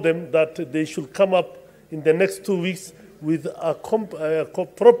have told them that they should come up in the next 2 weeks with a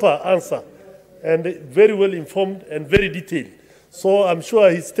proper answer, and very well informed and very detailed. So I'm sure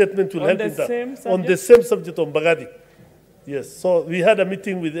his statement will help in that. On the same subject on Mbagathi. Yes, so we had a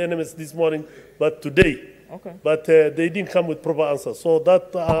meeting with NMS this morning, but today. Okay. But they didn't come with proper answers. So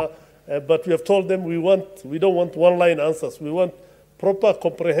that, but we have told them we don't want one-line answers. We want proper,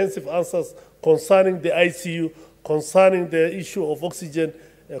 comprehensive answers concerning the ICU, concerning the issue of oxygen,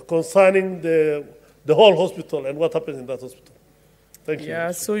 concerning the whole hospital and what happens in that hospital. Thank you.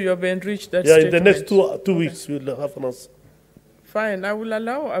 Yeah, so you have enriched that statement. statement. In the next two weeks, we'll have an answer. Fine, I will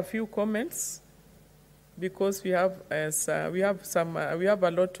allow a few comments because we have a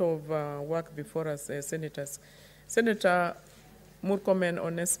lot of work before us, senators. Senator Murkomen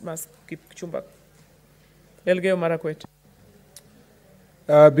Onesmus Kipchumba. Elgeyo Marakwet.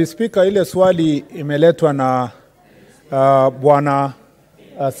 Speaker, ile swali imeletwa na Bwana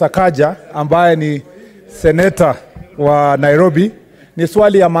Sakaja ambaye ni seneta wa Nairobi, ni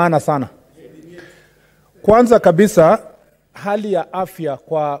swali ya maana sana. Kwanza kabisa, hali ya afya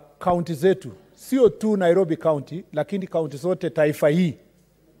kwa kaunti zetu, sio tu Nairobi County, lakini kaunti zote taifa hii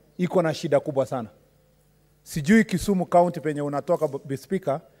iko na shida kubwa sana. Sijui Kisumu County penye unatoka,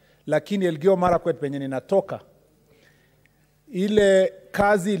 Speaker, lakini Elgeyo Marakwet penye ninatoka, ile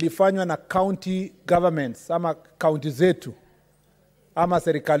kazi ilifanywa na county governments ama county zetu ama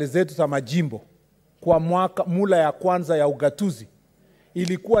serikali zetu za majimbo kwa mula ya kwanza ya ugatuzi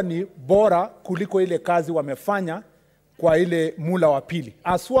ilikuwa ni bora kuliko ile kazi wamefanya kwa ile mula wa pili.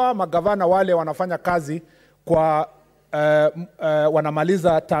 Aswa magavana wale wanafanya kazi kwa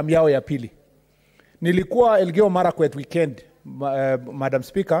wanamaliza term yao ya pili. Nilikuwa Elgeyo Marakwet weekend, Madam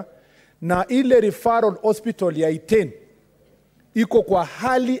Speaker, na ile referral hospital ya Iten iko kwa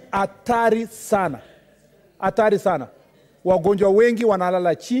hali hatari sana. Hatari sana. Wagonjwa wengi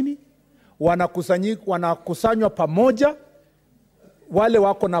wanalala chini, wanakusanywa pamoja, wale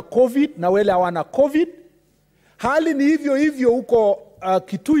wako na COVID na wale hawana COVID. Hali ni hivyo hivyo huko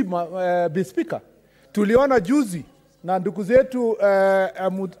Kitui, Speaker. Tuliona juzi na ndugu zetu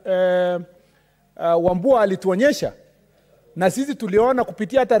Wambua alituonyesha, na sisi tuliona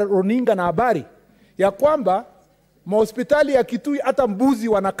kupitia hata runinga na habari ya kwamba mahospitali ya Kitui hata mbuzi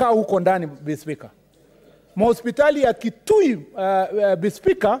wanakaa huko ndani, Speaker. Mahospitali ya Kitui,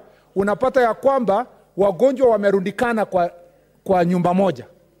 Speaker, unapata ya kwamba wagonjwa wamerundikana kwa nyumba moja.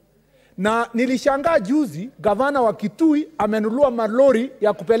 Na nilishangaa juzi gavana wa Kitui amenunua malori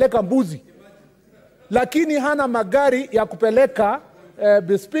ya kupeleka mbuzi, lakini hana magari ya kupeleka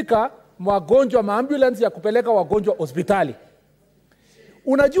Speaker, wagonjwa, maambulance ya kupeleka wagonjwa hospitali.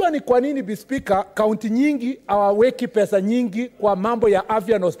 Unajua ni kwa nini, Speaker, kaunti nyingi hawaweki pesa nyingi kwa mambo ya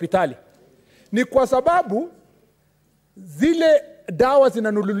afya na hospitali? Ni kwa sababu zile dawa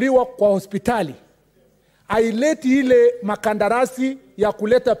zinanunuliwa kwa hospitali haileti ile makandarasi ya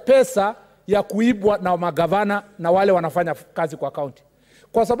kuleta pesa ya kuibwa na magavana na wale wanafanya kazi kwa kaunti.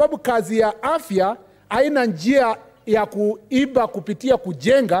 Kwa sababu kazi ya afya haina njia ya kuiba kupitia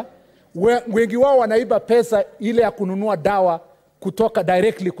kujenga. Wengi wao wanaiba pesa ile ya kununua dawa kutoka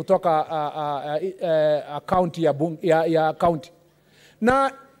directly kutoka account ya county.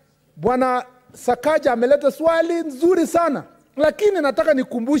 Na Bwana Sakaja ameleta swali nzuri sana, lakini nataka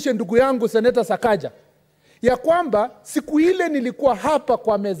nikumbushe ndugu yangu Seneta Sakaja ya kwamba siku ile nilikuwa hapa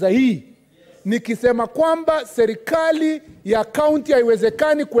kwa meza hii nikisema kwamba serikali ya county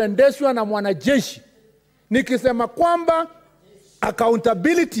haiwezekani kuendeshwa na mwanajeshi, nikisema kwamba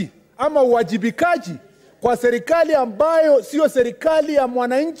accountability ama uwajibikaji kwa serikali ambayo sio serikali ya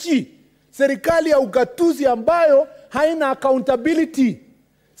mwananchi, serikali ya ugatuzi ambayo haina accountability,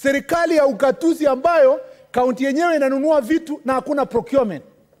 serikali ya ugatuzi ambayo kaunti yenyewe inanunua vitu na hakuna procurement.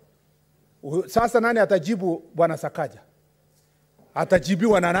 Sasa nani atajibu Bwana Sakaja?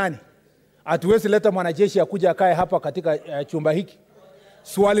 Atajibiwa na nani? Hatuwezi leta mwanajeshi akuja akae hapa katika chumba hiki.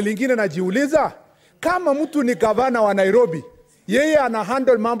 Swali lingine najiuliza, kama mtu ni gavana wa Nairobi, yeye ana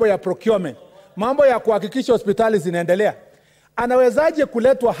handle mambo ya procurement, mambo ya kuhakikisha hospitali zinaendelea, anawezaje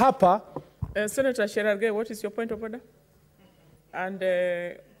kuletwa hapa? Senator Sherargei, what is your point of order? And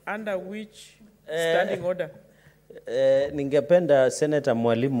under which standing order? Ningependa Senator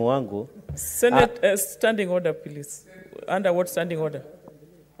mwalimu wangu. Standing order, please. Under what standing order?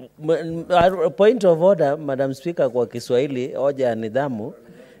 Point of order, Madam Speaker, kwa Kiswahili, hoja ya nidhamu.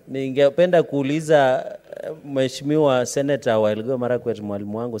 Ningependa kuuliza Mheshimiwa Senator wa Elgeyo Marakwet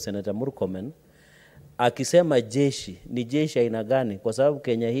mwalimu wangu Senator Murkomen, akisema jeshi, ni jeshi aina gani? Kwa sababu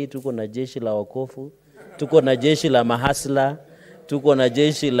Kenya hii tuko na jeshi la wakofu, tuko na jeshi la mahasla, tuko na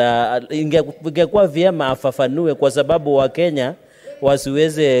jeshi la... Ingekuwa vyema afafanue kwa sababu wa Kenya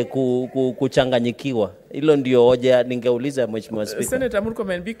wasiweze kuchanganyikiwa. Hilo ndio hoja ningeuliza Mheshimiwa Speaker. Senator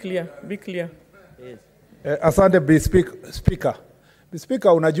Murkomen, be clear, be clear. Yes. Asante Speaker.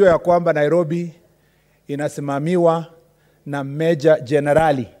 Speaker, unajua ya kwamba Nairobi inasimamiwa na Meja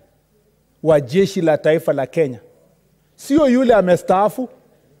Generali wa jeshi la taifa la Kenya. Sio yule amestaafu,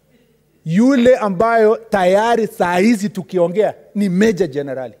 yule ambayo tayari saa hizi tukiongea ni Meja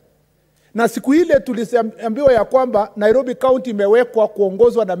Generali. Na siku ile tuliambiwa ya kwamba Nairobi County imewekwa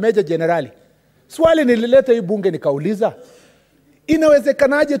kuongozwa na Meja Generali. Swali nilileta hii bunge nikauliza,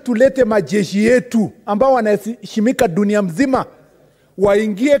 inawezekanaje tulete majeshi yetu ambao wanaheshimika dunia mzima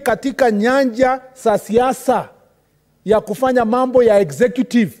waingie katika nyanja za siasa ya kufanya mambo ya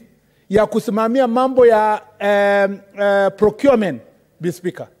executive, ya kusimamia mambo ya procurement,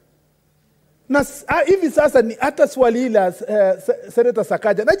 Speaker? Na hivi sasa ni hata swali hili Senator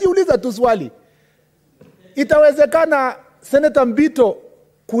Sakaja, najiuliza tu swali, itawezekana Senator Mbito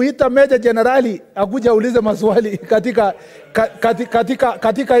kuita Meja Generali akuja ulize maswali katika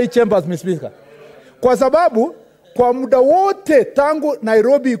hii chambers, Mr. Speaker? Kwa sababu kwa muda wote tangu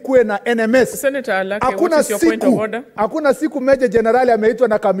Nairobi ikuwe na NMS, Senator Alake, what is your point of order? Hakuna siku Meja Generali ameitwa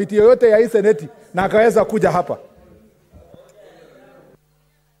na kamiti yoyote ya hii seneti na akaweza kuja hapa.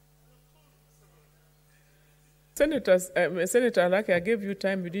 Senator Alake, I gave you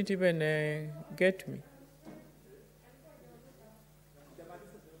time, you didn't even get me.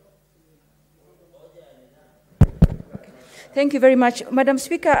 Thank you very much. Madam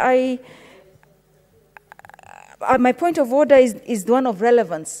Speaker, my point of order is one of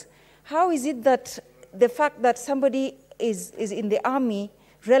relevance. How is it that the fact that somebody is in the army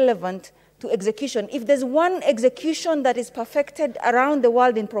relevant to execution? If there's one execution that is perfected around the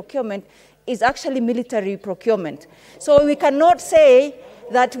world in procurement, is actually military procurement. So we cannot say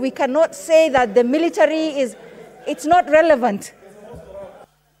that the military it's not relevant.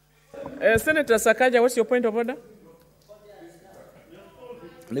 Senator Sakaja, what's your point of order?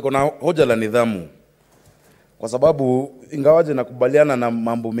 Niko na hoja la nidhamu. Kwa sababu ingawaje nakubaliana na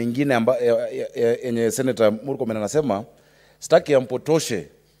mambo mengine yenye Senator Murkomen anasema, sitaki ampotoshe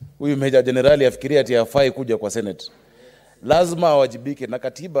huyu Meja Generali afikiria ati hafai kuja kwa Senate. Lazima awajibike, na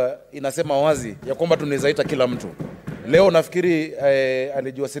katiba inasema wazi ya kwamba tunawezaita kila mtu. Leo nafikiri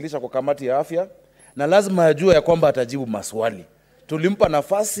alijiwasilisha kwa kamati ya afya, na lazima ajue ya kwamba atajibu maswali. Tulimpa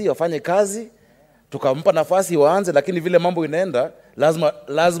nafasi afanye kazi, tukampa nafasi waanze, lakini vile mambo inaenda,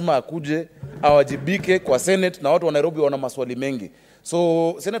 lazima akuje awajibike kwa Senate, na watu wa Nairobi wana maswali mengi.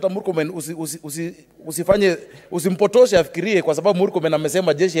 So Senator Murkomen usimpotoshe afikirie kwa sababu Murkomen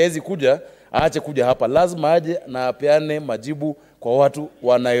amesema jeshi haiwezi kuja, aache kuja hapa. Lazima aje na apeane majibu kwa watu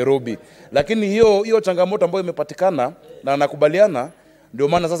wa Nairobi. Lakini hiyo changamoto ambayo imepatikana, na nakubaliana, ndio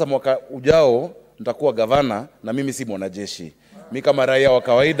maana sasa mwaka ujao nitakuwa gavana na mimi si mwanajeshi. Mimi kama raia wa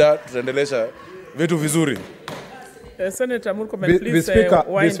kawaida tutaendelesha vitu vizuri. Senator Murkomen, please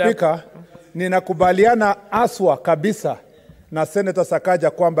wind up. Ninakubaliana aswa kabisa na Senator Sakaja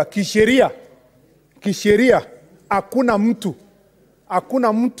kwamba kisheria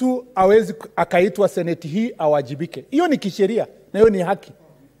hakuna mtu hawezi akaitwa seneti hii awajibike. Hiyo ni kisheria na hiyo ni haki.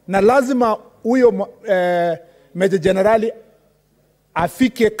 Na lazima huyo Meja Generali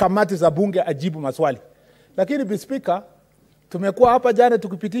afike kamati za bunge ajibu maswali. Lakini Mr. Speaker, tumekuwa hapa jana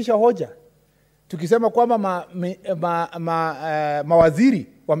tukipitisha hoja tukisema kwamba mawaziri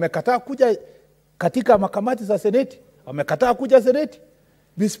wamekataa kuja katika makamati za seneti, wamekataa kuja seneti.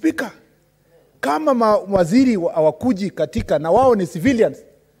 Mr. Speaker, kama mawaziri hawakuji katika, na wao ni civilians,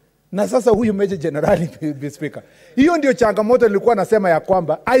 na sasa huyu Meja Generali, Mr. Speaker, hiyo ndio changamoto nilikuwa nasema ya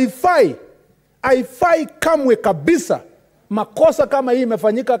kwamba haifai kamwe kabisa makosa kama hii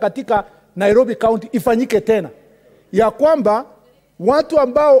imefanyika katika Nairobi County ifanyike tena, ya kwamba watu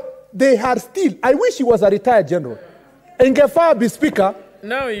ambao they are still, I wish he was a retired general. Ingefaa, Mr. Speaker,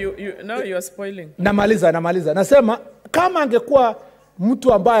 now you are spoiling. Namaliza. Nasema kama angekuwa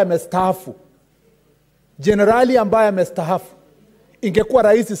mtu ambaye amestaafu, generali ambaye amestaafu, ingekuwa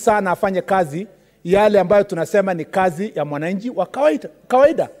rahisi sana afanye kazi yale ambayo tunasema ni kazi ya mwananchi wa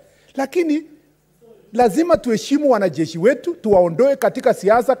kawaida. Lakini lazima tuheshimu wanajeshi wetu, tuwaondoe katika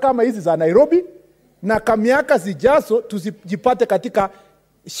siasa kama hizi za Nairobi, na kwa miaka zijazo tusijipate katika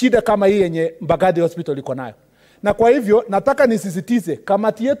shida kama hii yenye Mbagathi Hospital iko nayo. Na kwa hivyo nataka nisisitize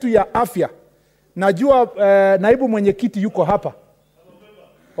kamati yetu ya afya. Najua naibu mwenyekiti yuko hapa.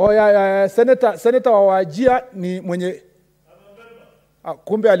 Senator wa Wajia ni mwenye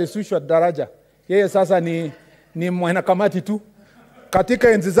kumbe alisushwa daraja. Yeye sasa ni mwanakamati tu. Katika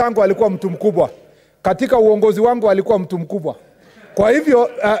enzi zangu alikuwa mtu mkubwa. Katika uongozi wangu alikuwa mtu mkubwa. Kwa hivyo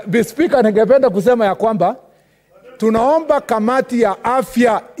Mr. Speaker, ningependa kusema ya kwamba tunaomba kamati ya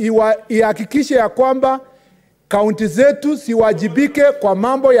afya ihakikishe ya kwamba kaunti zetu siwajibike kwa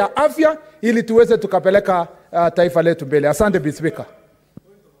mambo ya afya ili tuweze tukapeleka taifa letu mbele. Asante Mr. Speaker.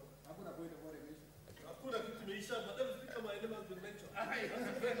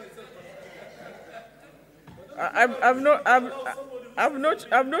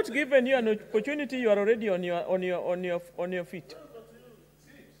 I've not given you an opportunity. You are already on your feet.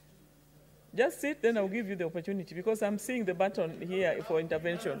 Just sit, then I'll give you the opportunity because I'm seeing the button here for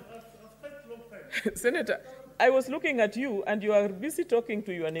intervention. Senator, I was looking at you and you are busy talking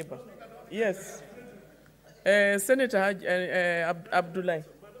to your neighbor. Yes. Senator Abdullahi.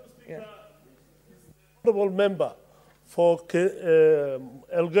 Yeah. Honorable member for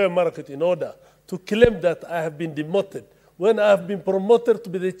Elgeyo Marakwet in order to claim that I have been demoted when I have been promoted to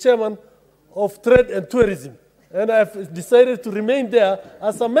be the chairman of Trade and Tourism. And I have decided to remain there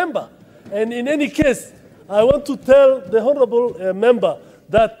as a member. And in any case, I want to tell the honorable member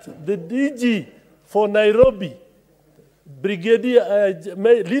that the DG for Nairobi, Brigadier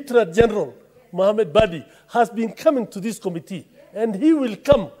Lieutenant General Mohammed Badi, has been coming to this committee. And he will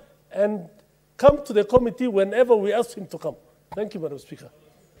come to the committee whenever we ask him to come. Thank you, Madam Speaker.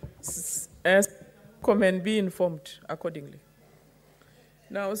 Comment be informed accordingly.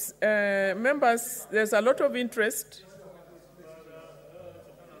 Now, members, there's a lot of interest.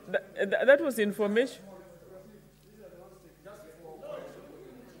 That was information.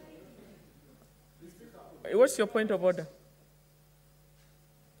 What's your point of order?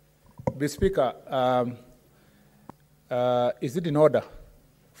 Mr. Speaker, is it in order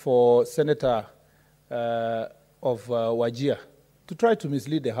for Senator of Wajir to try to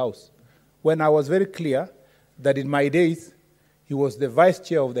mislead the House when I was very clear that in my days he was the vice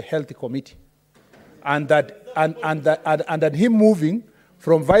chair of the Health Committee, and that him moving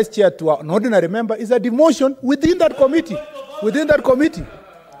from vice chair to an ordinary member is a demotion within that committee.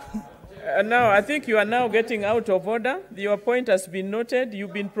 Now, I think you are now getting out of order. Your point has been noted.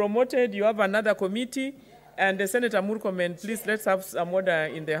 You've been promoted. You have another committee. And Senator Murkomen, please let's have some order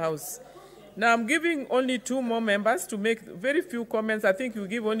in the House. Now, I'm giving only 2 more members to make very few comments. I think you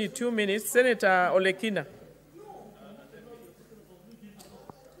give only 2 minutes. Senator Olekina.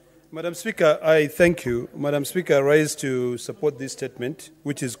 Madam Speaker, I thank you. Madam Speaker, I rise to support this statement,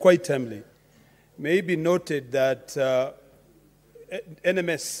 which is quite timely. May it be noted that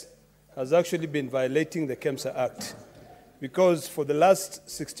NMS has actually been violating the KEMSA Act because for the last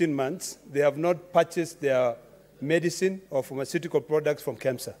 16 months, they have not purchased their medicine or pharmaceutical products from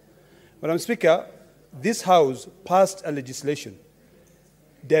KEMSA. Madam Speaker, this House passed a legislation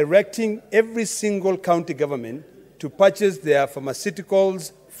directing every single county government to purchase their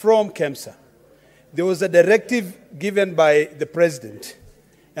pharmaceuticals from KEMSA. There was a directive given by the President,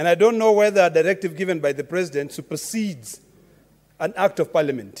 and I don't know whether a directive given by the President supersedes an act of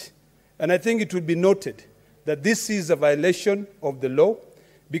Parliament. And I think it would be noted that this is a violation of the law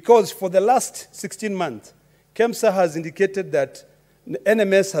because for the last 16 months, KEMSA has indicated that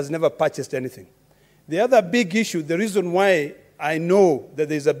NMS has never purchased anything. The other big issue, the reason why I know that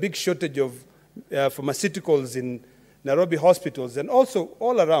there's a big shortage of pharmaceuticals in Nairobi hospitals and also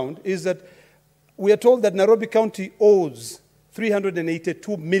all around is that we are told that Nairobi County owes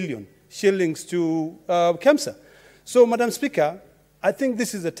 382 million shillings to KEMSA. So, Madam Speaker, I think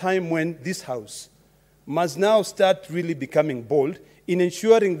this is a time when this House must now start really becoming bold in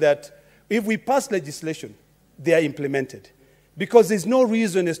ensuring that if we pass legislation, they are implemented. Because there's no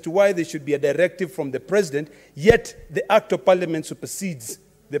reason as to why there should be a directive from the President, yet the Act of Parliament supersedes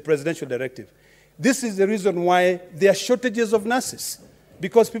the presidential directive. This is the reason why there are shortages of nurses,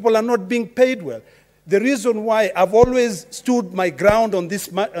 because people are not being paid well. The reason why I've always stood my ground on this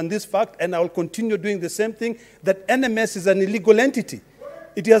fact, and I will continue doing the same thing, that NMS is an illegal entity.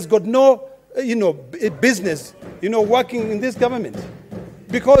 It has got no, business, working in this government.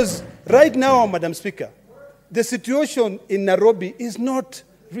 Because right now, Madam Speaker, the situation in Nairobi is not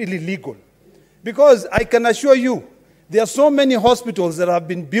really legal. Because I can assure you, there are so many hospitals that have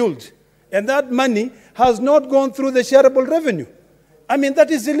been built, and that money has not gone through the shareable revenue. I mean, that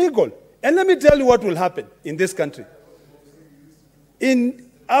is illegal. And let me tell you what will happen in this country.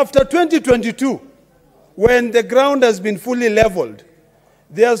 After 2022, when the ground has been fully leveled,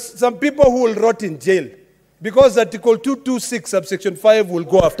 there's some people who will rot in jail because Article 226, subsection 5 will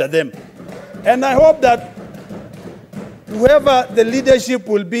go after them. And I hope that whoever the leadership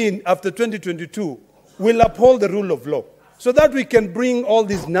will be in after 2022 will uphold the rule of law so that we can bring all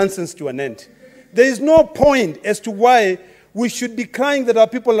this nonsense to an end. There is no point as to why we should be crying that our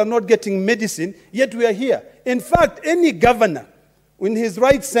people are not getting medicine, yet we are here. In fact, any governor, in his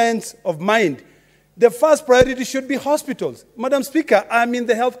right sense of mind, the first priority should be hospitals. Madam Speaker, I'm in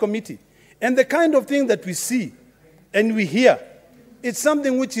the Health Committee, and the kind of thing that we see and we hear, it's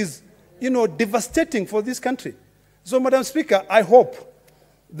something which is, devastating for this country. So, Madam Speaker, I hope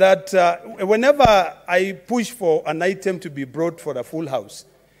that whenever I push for an item to be brought for a full House,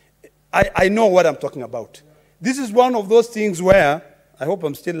 I know what I'm talking about. This is one of those things where, I hope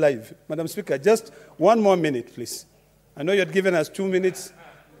I'm still live. Madam Speaker, just 1 more minute, please. I know you had given us 2 minutes.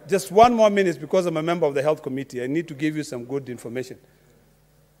 Just 1 more minute because I'm a member of the Health Committee. I need to give you some good information.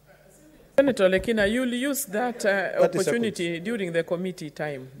 Senator Lekina, you'll use that opportunity during the committee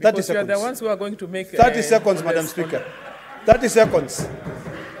time. Because you are the ones who are going to make... 30 seconds, Madam Speaker. 30 seconds.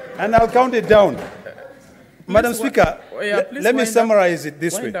 And I'll count it down. Madam Speaker, let me summarize it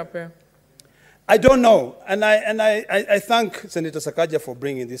this way. I don't know, and I thank Senator Sakaja for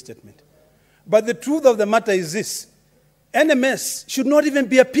bringing this statement. But the truth of the matter is this. NMS should not even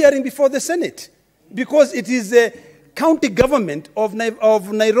be appearing before the Senate because it is the county government of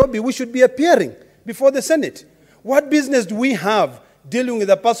Nairobi who should be appearing before the Senate. What business do we have dealing with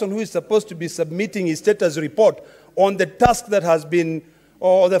a person who is supposed to be submitting his status report on the task that has been,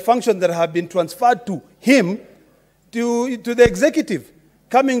 or the function that have been transferred to him, to the executive,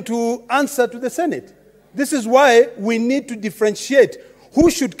 coming to answer to the Senate? This is why we need to differentiate who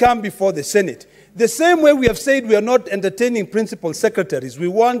should come before the Senate. The same way we have said we are not entertaining principal secretaries. We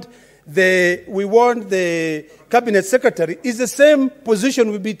want the cabinet secretary is the same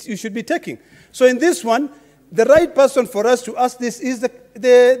position you should be taking. So in this one, the right person for us to ask this is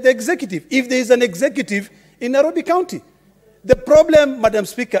the executive. If there is an executive, in Nairobi County. The problem, Madam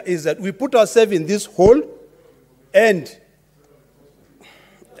Speaker, is that we put ourselves in this hole, and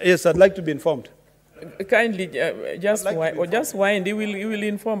yes, I'd like to be informed. Kindly, just wind. He will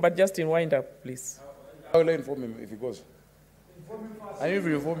inform, but just in wind up, please. I will inform him if he goes. I need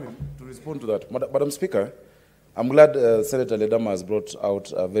to inform him to respond to that. Madam Speaker, I'm glad Senator Ledama has brought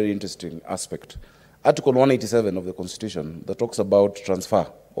out a very interesting aspect. Article 187 of the Constitution that talks about transfer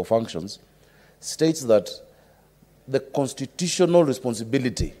of functions states that the constitutional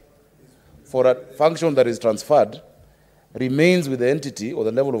responsibility for a function that is transferred remains with the entity or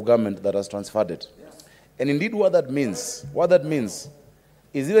the level of government that has transferred it. And indeed what that means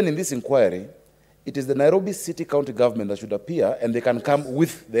is even in this inquiry, it is the Nairobi City County government that should appear, and they can come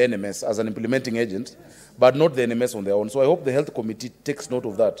with the NMS as an implementing agent, but not the NMS on their own. So I hope the Health Committee takes note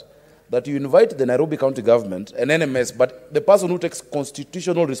of that you invite the Nairobi County government and NMS, but the person who takes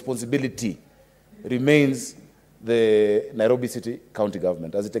constitutional responsibility remains the Nairobi City County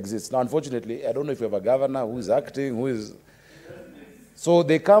government as it exists. Now, unfortunately, I don't know if we have a governor who is acting, who is... So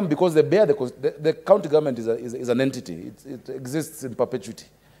they come because they bear the county government is an entity. It exists in perpetuity.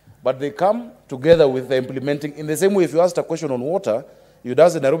 But they come together with the implementing. In the same way, if you asked a question on water, you'd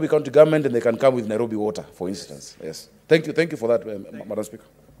ask the Nairobi County government and they can come with Nairobi Water, for instance. Yes. Thank you for that, Madam Speaker.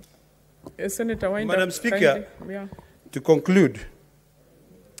 Senator Winder. Madam Speaker, to conclude,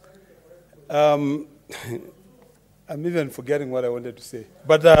 I'm even forgetting what I wanted to say.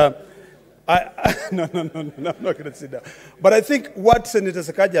 But no, I'm not going to say that. But I think what Senator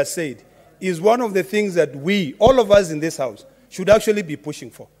Sakaja said is one of the things that we, all of us in this House, should actually be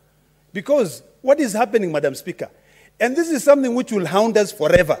pushing for. Because what is happening, Madam Speaker, and this is something which will hound us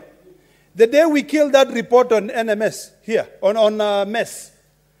forever. The day we killed that report on NMS here, on MES,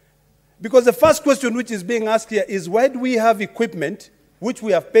 because the first question which is being asked here is why do we have equipment which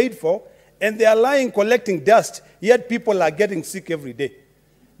we have paid for and they are lying collecting dust, yet people are getting sick every day?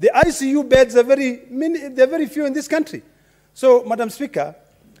 The ICU beds are very few in this country. So, Madam Speaker,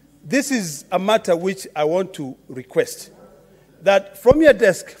 this is a matter which I want to request that from your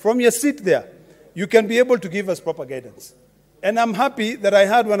desk, from your seat there, you can be able to give us proper guidance. And I'm happy that I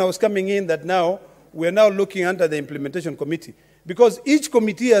heard when I was coming in that now we're now looking under the implementation committee, because each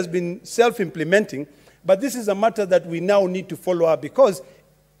committee has been self-implementing, but this is a matter that we now need to follow up, because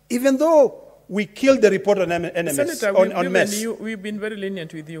even though we killed the report on NMS, Senator, on MES. We've been very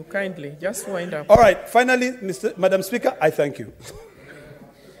lenient with you. Kindly, just wind up. All right. Finally, Madam Speaker, I thank you.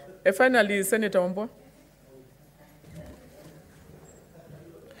 Finally, Senator Ombo.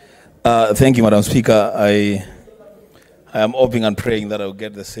 Thank you, Madam Speaker. I am hoping and praying that I'll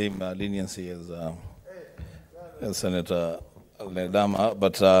get the same leniency as Senator Ledama.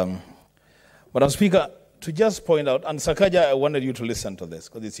 But, Madam Speaker, to just point out, and Sakaja, I wanted you to listen to this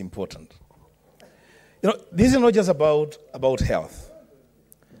because it's important. You know, this is not just about health.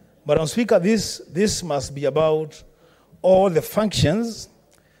 Madam Speaker, this must be about all the functions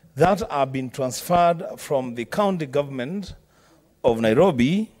that are being transferred from the county government of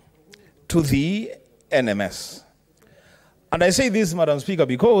Nairobi to the NMS. And I say this, Madam Speaker,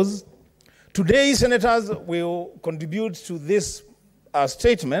 because today senators will contribute to this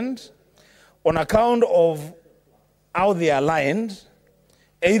statement on account of how they are aligned,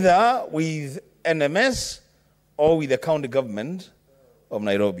 either with NMS or with the county government of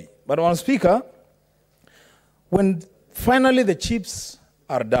Nairobi. But, Madam Speaker, when finally the chips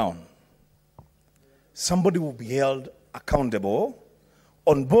are down, somebody will be held accountable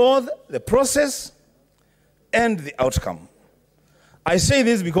on both the process and the outcome. I say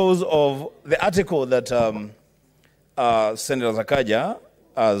this because of the article that Senator Sakaja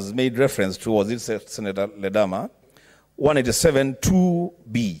has made reference to, was it Senator Ledama, 187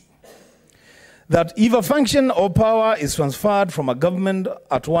 2B. That if a function or power is transferred from a government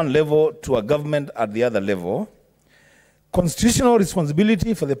at one level to a government at the other level, constitutional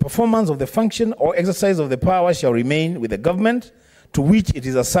responsibility for the performance of the function or exercise of the power shall remain with the government to which it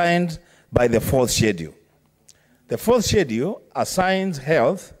is assigned by the fourth schedule. The fourth schedule assigns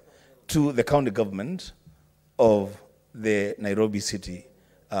health to the county government of the Nairobi City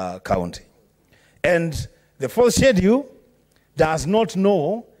County. And the fourth schedule does not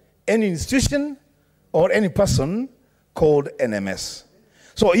know any institution or any person called NMS.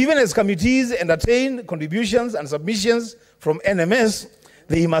 So even as committees entertain contributions and submissions from NMS,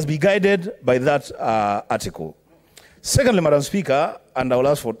 they must be guided by that article. Secondly, Madam Speaker, and I will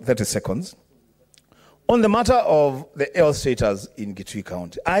ask for 30 seconds, on the matter of the health status in Kitui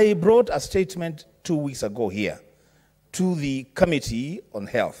County, I brought a statement 2 weeks ago here to the Committee on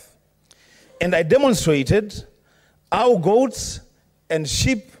Health, and I demonstrated how goats and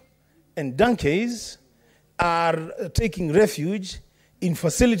sheep and donkeys are taking refuge in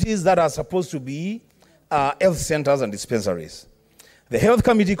facilities that are supposed to be health centers and dispensaries. The Health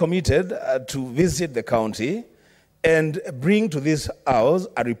Committee committed to visit the county and bring to this House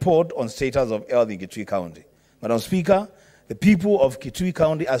a report on status of health in Kitui County. Madam Speaker, the people of Kitui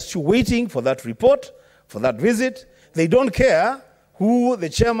County are still waiting for that report, for that visit. They don't care who the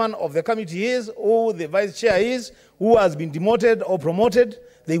chairman of the committee is, who the vice chair is, who has been demoted or promoted.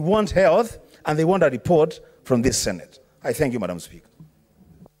 They want health, and they want a report from this Senate. I thank you, Madam Speaker.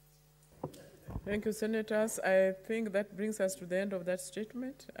 Thank you, Senators. I think that brings us to the end of that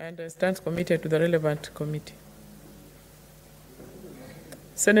statement, and I stand committed to the relevant committee.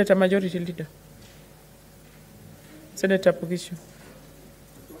 Senator Majority Leader. Senator Pugisho.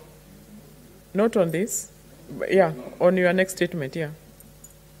 Not on this, but yeah, on your next statement, yeah.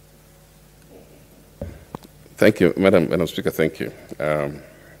 Thank you, Madam Speaker, thank you. I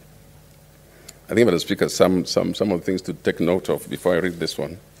think, Madam Speaker, some of the things to take note of before I read this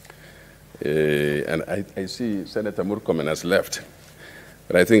one. And I see Senator Murkomen has left,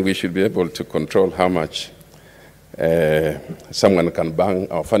 but I think we should be able to control how much someone can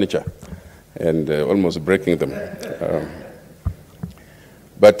bang our furniture and almost breaking them.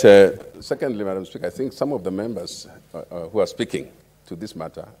 But secondly, Madam Speaker, I think some of the members who are speaking to this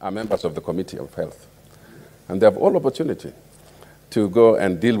matter are members of the Committee of Health, and they have all opportunity to go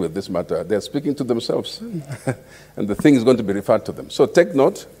and deal with this matter. They're speaking to themselves, and the thing is going to be referred to them. So take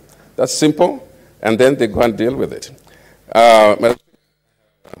note, that's simple, and then they go and deal with it. Madam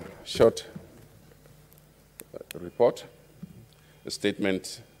Speaker, short report, a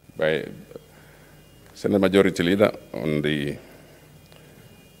statement by Senate Majority Leader on the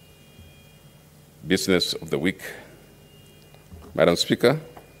business of the week. Madam Speaker,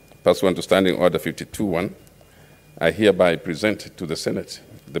 pursuant to Standing Order 52.1, I hereby present to the Senate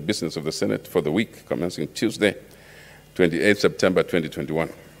the business of the Senate for the week commencing Tuesday, 28 September 2021.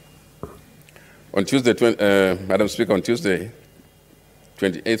 On Tuesday, Madam Speaker, on Tuesday,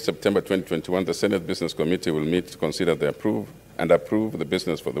 28 September 2021, the Senate Business Committee will meet to consider the approve the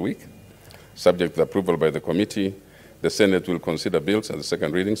business for the week. Subject to approval by the committee, the Senate will consider bills at the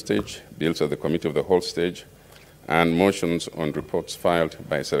second reading stage, bills at the Committee of the Whole stage, and motions on reports filed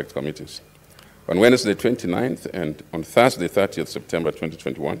by select committees. On Wednesday, 29th, and on Thursday, 30th September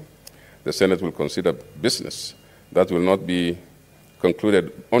 2021, the Senate will consider business that will not be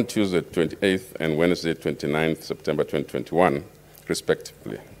concluded on Tuesday, 28th, and Wednesday, 29th September 2021,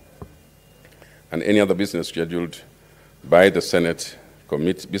 respectively, and any other business scheduled by the Senate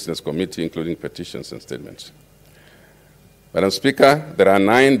Business Committee, including petitions and statements. Madam Speaker, there are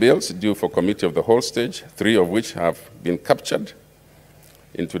 9 bills due for Committee of the Whole stage, 3 of which have been captured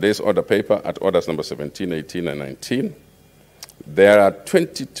in today's order paper at orders number 17, 18, and 19. There are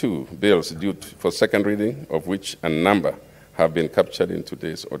 22 bills due for second reading, of which a number have been captured in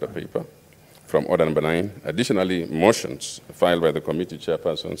today's order paper from order number 9. Additionally, motions filed by the committee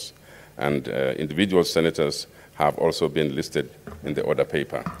chairpersons and individual senators have also been listed in the order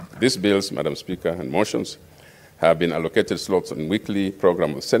paper. These bills, Madam Speaker, and motions have been allocated slots in weekly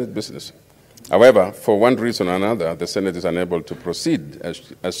program of Senate business. However, for one reason or another, the Senate is unable to proceed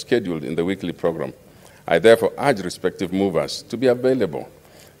as scheduled in the weekly program. I therefore urge respective movers to be available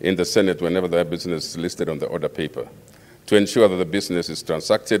in the Senate whenever their business is listed on the order paper, to ensure that the business is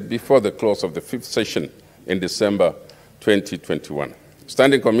transacted before the close of the 5th session in December 2021.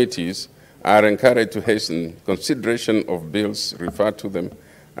 Standing committees are encouraged to hasten consideration of bills, refer to them,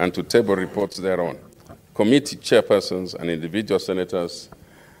 and to table reports thereon. Committee chairpersons and individual senators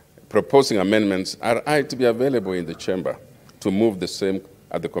proposing amendments are to be available in the chamber to move the same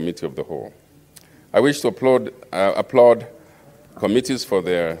at the Committee of the Whole. I wish to applaud committees for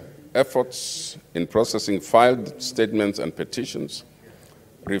their efforts in processing filed statements and petitions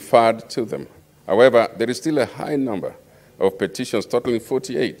referred to them. However, there is still a high number of petitions, totaling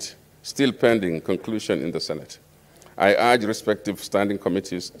 48, still pending conclusion in the Senate. I urge respective standing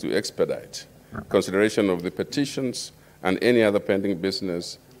committees to expedite consideration of the petitions and any other pending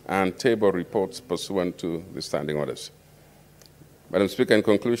business and table reports pursuant to the standing orders. Madam Speaker, in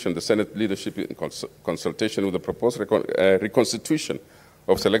conclusion, the Senate leadership, in consultation with the proposed reconstitution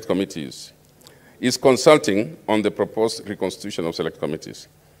of select committees, is consulting on the proposed reconstitution of select committees.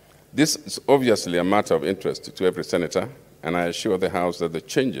 This is obviously a matter of interest to every senator, and I assure the House that the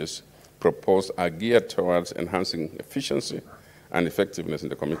changes proposed are geared towards enhancing efficiency and effectiveness in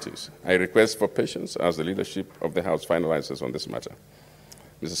the committees. I request for patience as the leadership of the House finalizes on this matter.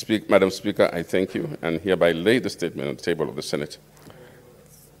 Madam Speaker, I thank you and hereby lay the statement on the table of the Senate.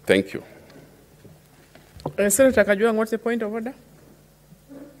 Thank you. Senator Kajuang, what's the point of order?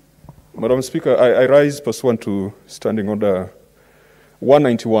 Madam Speaker, I rise pursuant to Standing Order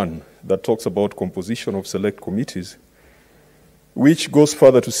 191 that talks about composition of select committees, which goes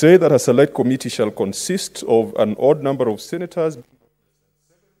further to say that a select committee shall consist of an odd number of senators,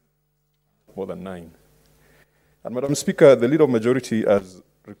 more than 9. And Madam Speaker, the Leader of Majority has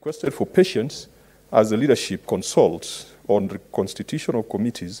requested for patience as the leadership consults on the constitution of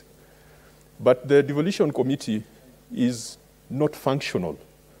committees, but the devolution committee is not functional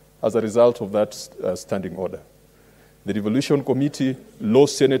as a result of that standing order. The devolution committee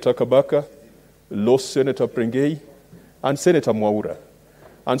lost Senator Kabaka, lost Senator Prengei, and Senator Mwaura.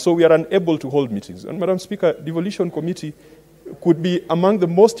 And so we are unable to hold meetings. And Madam Speaker, devolution committee could be among the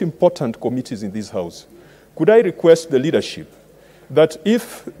most important committees in this House. Could I request the leadership that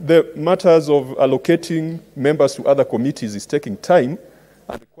if the matters of allocating members to other committees is taking time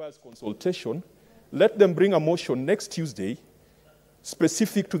and requires consultation, let them bring a motion next Tuesday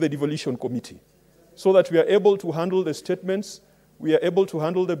specific to the devolution committee, so that we are able to handle the statements, we are able to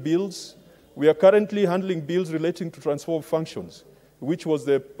handle the bills. We are currently handling bills relating to transfer of functions, which was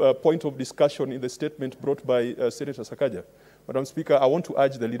the point of discussion in the statement brought by Senator Sakaja. Madam Speaker, I want to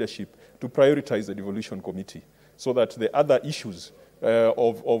urge the leadership to prioritize the devolution committee so that the other issues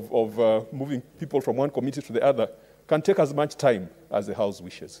of moving people from one committee to the other can take as much time as the House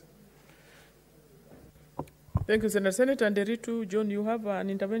wishes. Thank you, Senator. Senator Nderitu, John, you have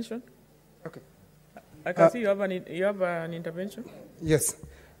an intervention? Okay. I can see you have an intervention. Yes.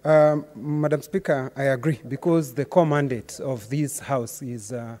 Madam Speaker, I agree, because the core mandate of this House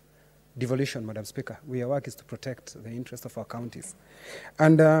is devolution, Madam Speaker. Our work is to protect the interests of our counties.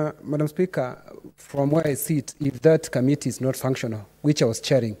 And, Madam Speaker, from where I sit, if that committee is not functional, which I was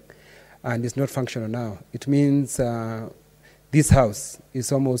chairing, and is not functional now, it means this House is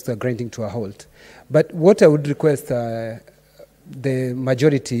almost grinding to a halt. But what I would request the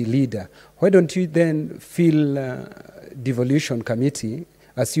majority leader, why don't you then fill devolution committee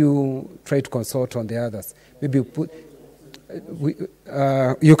as you try to consult on the others? Maybe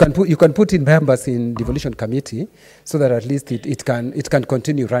you can put in members in devolution committee so that at least it can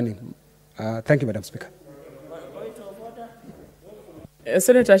continue running. Thank you, Madam Speaker.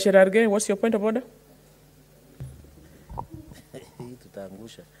 Senator Sherargei, what's your point of order?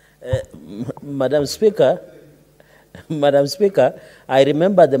 Madam Speaker, I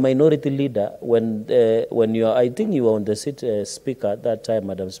remember the minority leader when I think you were on the seat, Speaker, at that time,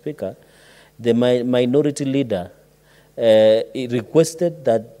 Madam Speaker. The minority leader requested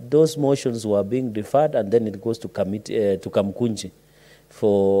that those motions were being deferred and then it goes to committee to Kamkunji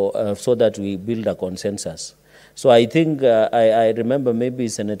so that we build a consensus. So I think I remember maybe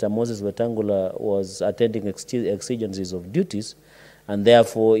Senator Moses Wetangula was attending exigencies of duties, and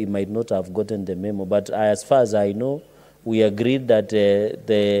therefore he might not have gotten the memo. But as far as I know, we agreed that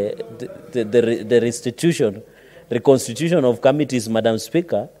the reconstitution of committees, Madam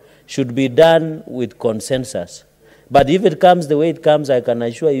Speaker, should be done with consensus. But if it comes the way it comes, I can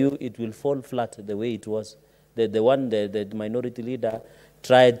assure you it will fall flat the way it was. The minority leader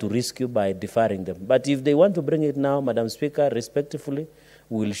tried to rescue by deferring them. But if they want to bring it now, Madam Speaker, respectfully,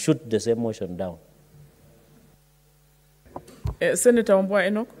 we will shoot the same motion down. Senator Wambua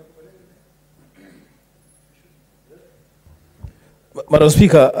Enoch. Madam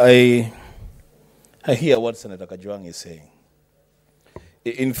Speaker, I hear what Senator Kajwang is saying.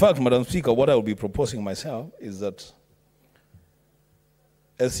 In fact, Madam Speaker, what I will be proposing myself is that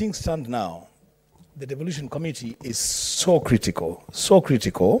as things stand now, the devolution committee is so critical.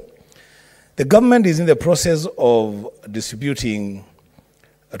 The government is in the process of distributing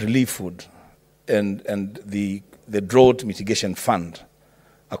relief food and the drought mitigation fund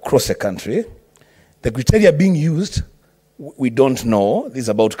across the country. The criteria being used, we don't know. This is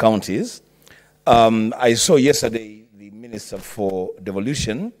about counties. I saw yesterday the Minister for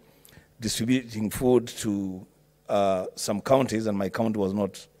Devolution distributing food to some counties, and my county was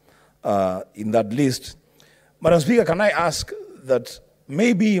not in that list. Madam Speaker, can I ask that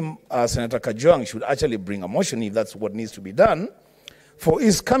maybe Senator Kajwang should actually bring a motion, if that's what needs to be done, for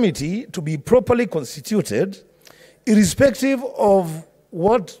his committee to be properly constituted, irrespective of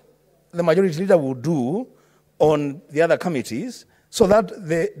what the majority leader will do on the other committees, so that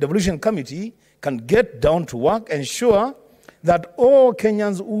the devolution committee can get down to work, ensure that all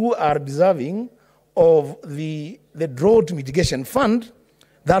Kenyans who are deserving of the drought mitigation fund,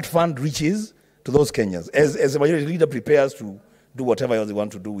 that fund reaches to those Kenyans, as the majority leader prepares to do whatever else they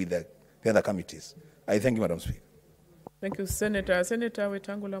want to do with the other committees. I thank you, Madam Speaker. Thank you, Senator. Senator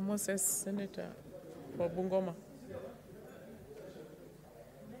Wetangula Moses, Senator for Bungoma.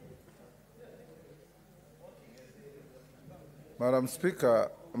 Madam Speaker,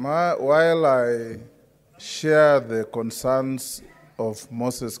 While I share the concerns of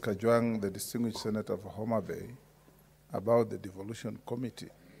Moses Kajwang, the distinguished senator for Homa Bay, about the devolution committee,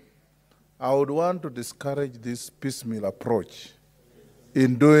 I would want to discourage this piecemeal approach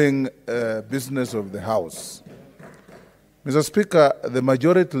in doing business of the House. Mr. Speaker, the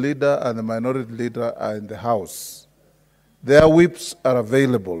majority leader and the minority leader are in the House. Their whips are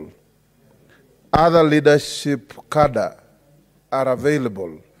available. Other leadership cadre are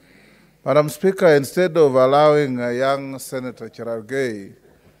available. Madam Speaker, instead of allowing a young Senator Cherargei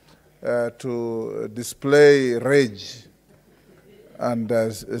to display rage and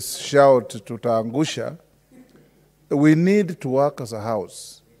shout to Taangusha, we need to work as a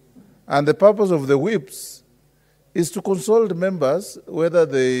House. And the purpose of the whips is to consult members whether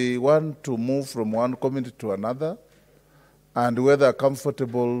they want to move from one committee to another and whether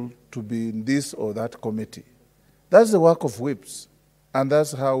comfortable to be in this or that committee. That's the work of whips. And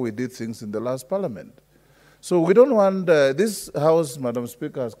that's how we did things in the last parliament. So we don't want, this House, Madam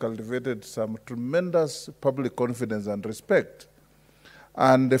Speaker, has cultivated some tremendous public confidence and respect.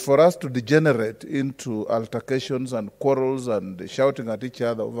 And for us to degenerate into altercations and quarrels and shouting at each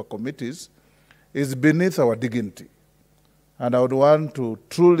other over committees is beneath our dignity. And I would want to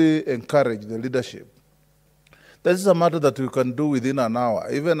truly encourage the leadership. This is a matter that we can do within an hour,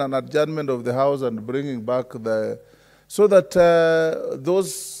 even an adjournment of the House and bringing back so that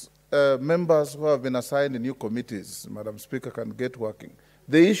those members who have been assigned in new committees, Madam Speaker, can get working.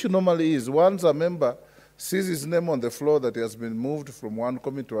 The issue normally is once a member sees his name on the floor that he has been moved from one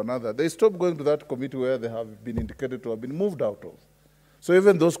committee to another, they stop going to that committee where they have been indicated to have been moved out of. So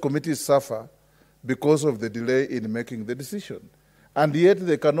even those committees suffer because of the delay in making the decision. And yet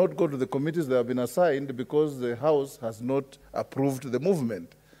they cannot go to the committees they have been assigned because the House has not approved the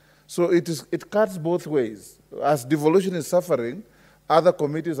movement. So it cuts both ways. As devolution is suffering, other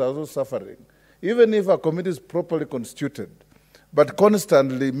committees are also suffering. Even if a committee is properly constituted, but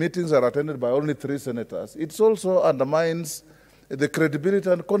constantly meetings are attended by only 3 senators, it also undermines the credibility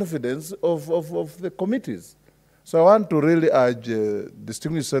and confidence of the committees. So I want to really urge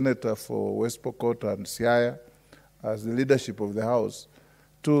distinguished Senator for West Pokot and Siaya, as the leadership of the House,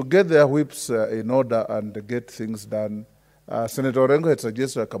 to get their whips in order and get things done. Senator Orengo had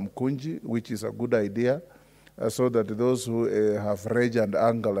suggested a Kamkunji, which is a good idea, so that those who have rage and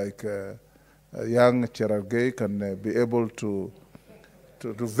anger like young Cherargei can be able to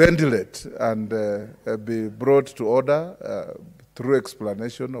ventilate and be brought to order through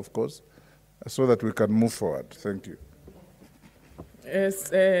explanation, of course, so that we can move forward. Thank you.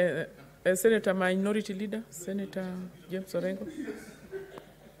 As Senator Minority Leader, Senator James Orengo.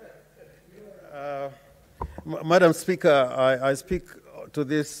 Madam Speaker, I speak to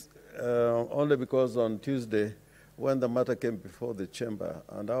this only because on Tuesday, when the matter came before the chamber,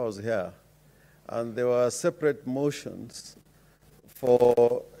 and I was here, and there were separate motions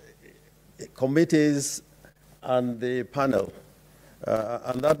for committees and the panel.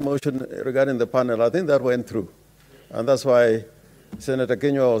 And that motion regarding the panel, I think that went through. And that's why Senator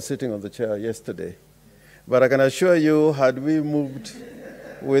Kenywa was sitting on the chair yesterday. But I can assure you, had we moved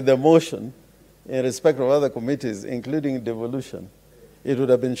with the motion in respect of other committees, including devolution, it would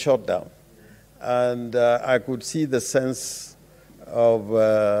have been shot down. And I could see the sense of,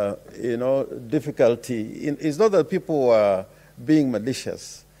 difficulty. It's not that people were being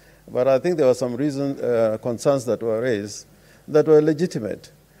malicious, but I think there were some concerns that were raised that were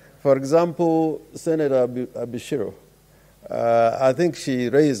legitimate. For example, Senator Abishiro, I think she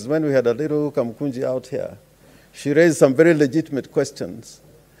raised, when we had a little Kamkunji out here, she raised some very legitimate questions,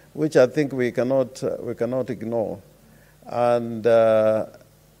 which I think we cannot ignore. And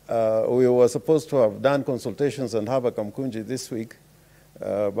we were supposed to have done consultations and have a Kamkunji this week,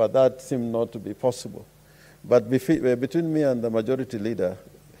 but that seemed not to be possible. But between me and the majority leader,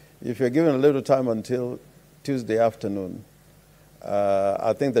 if you're given a little time until Tuesday afternoon,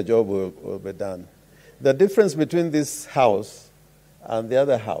 I think the job will be done. The difference between this House and the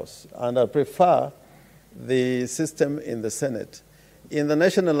other House, and I prefer the system in the Senate. In the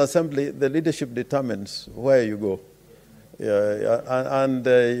National Assembly, the leadership determines where you go.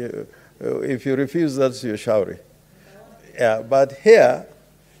 If you refuse, that's your showry. But here,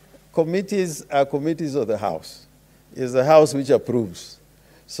 committees are committees of the House. It's the House which approves.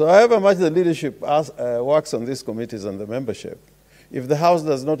 So however much the leadership works on these committees and the membership, if the House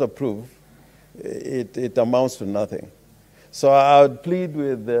does not approve, it amounts to nothing. So I would plead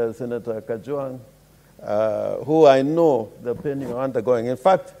with Senator Kajwang, who I know the pain you're undergoing. In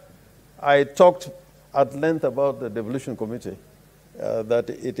fact, I talked at length about the devolution committee, that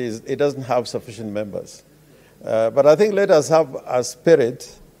it doesn't have sufficient members. But I think let us have a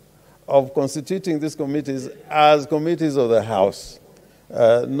spirit of constituting these committees as committees of the House,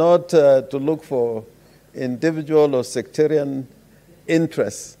 not to look for individual or sectarian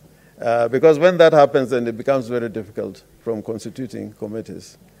interests, because when that happens, then it becomes very difficult from constituting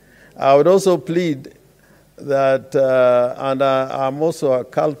committees. I would also plead that, and I'm also a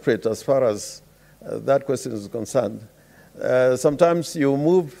culprit as far as that question is concerned, sometimes you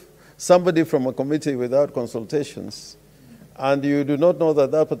move somebody from a committee without consultations, and you do not know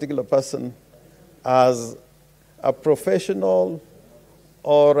that that particular person has a professional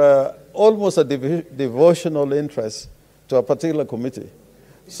or almost a devotional interest to a particular committee.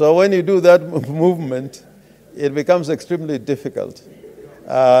 So when you do that movement, it becomes extremely difficult.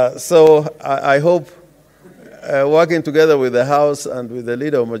 So I hope working together with the House and with the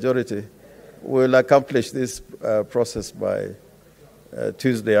leader of majority will accomplish this process by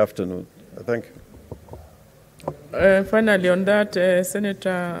Tuesday afternoon. Thank you. Finally, on that,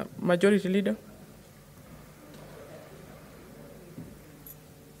 Senator Majority Leader.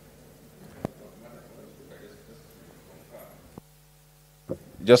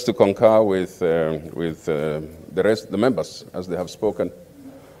 Just to concur with the rest, the members, as they have spoken,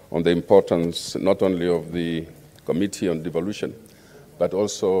 on the importance not only of the Committee on Devolution, but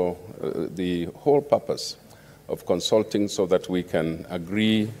also the whole purpose of consulting so that we can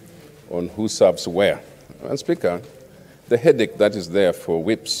agree on who serves where. And Speaker, the headache that is there for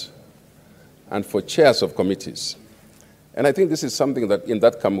whips and for chairs of committees, and I think this is something that in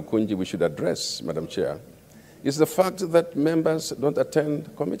that Kamukunji we should address, Madam Chair, is the fact that members don't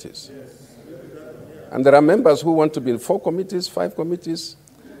attend committees. And there are members who want to be in 4 committees, 5 committees,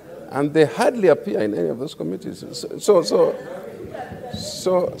 and they hardly appear in any of those committees. So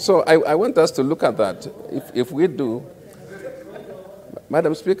I want us to look at that. If we do,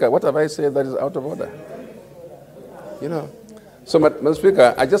 Madam Speaker, what have I said that is out of order? You know. So, Madam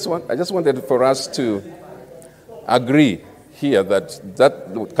Speaker, I just wanted for us to agree here that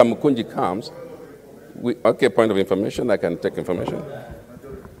Kamukunji comes. Okay, point of information, I can take information.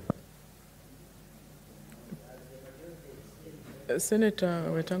 Senator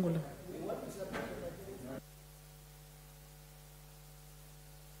Wetangula.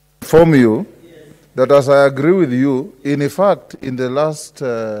 Inform you that as I agree with you, in fact, in the last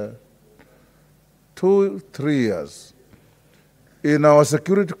 2-3 years, in our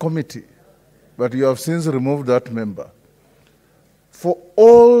security committee, but you have since removed that member, for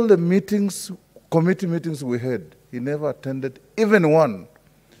all the meetings, committee meetings we had, he never attended even one.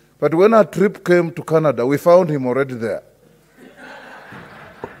 But when our trip came to Canada, we found him already there.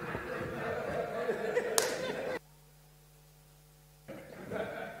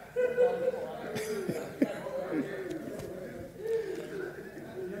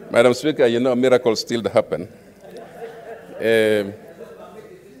 Madam Speaker, you know, miracles still happen. And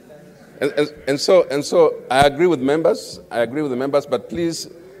so I agree with members. But please,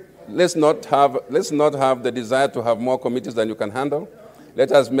 let's not have the desire to have more committees than you can handle.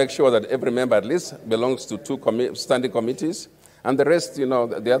 Let us make sure that every member at least belongs to 2 standing committees, and the rest, you know,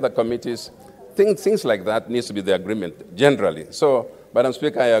 the other committees, things like that needs to be the agreement generally. So, Madam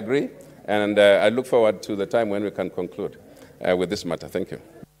Speaker, I agree, and I look forward to the time when we can conclude with this matter. Thank you.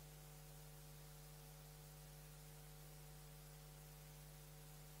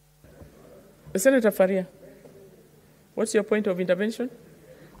 Senator Faria, what's your point of intervention?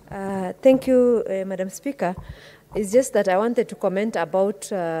 Thank you, Madam Speaker. It's just that I wanted to comment about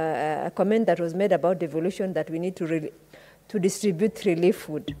a comment that was made about devolution, that we need to distribute relief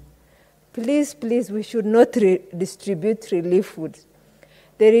food. Please, we should not distribute relief food.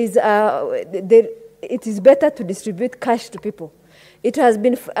 It is better to distribute cash to people. It has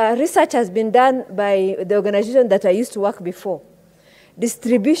been, research has been done by the organization that I used to work before.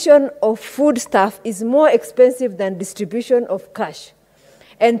 Distribution of food stuff is more expensive than distribution of cash.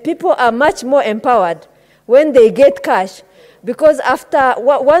 And people are much more empowered when they get cash, because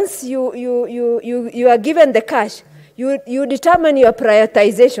once you are given the cash, you determine your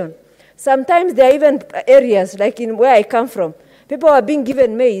prioritization. Sometimes there are even areas, like in where I come from, people are being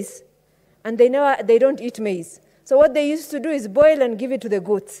given maize, and they don't eat maize. So what they used to do is boil and give it to the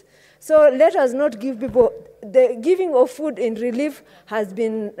goats. So let us not give people. The giving of food in relief has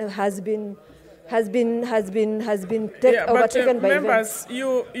been overtaken by members,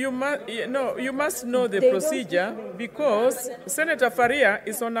 you must know the procedure, because Senator Faria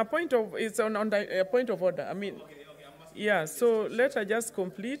is on a point of a point of order. I mean, yeah. So let her just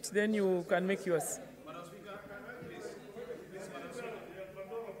complete, then you can make yours.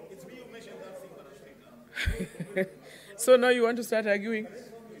 So now you want to start arguing,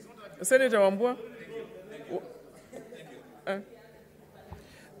 Senator Wambua?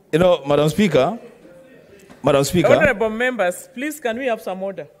 You know, Madam Speaker. Honorable members, please, can we have some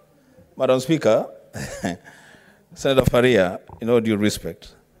order? Madam Speaker, Senator Faria, in all due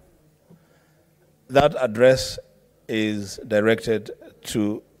respect, that address is directed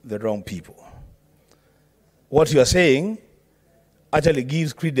to the wrong people. What you are saying actually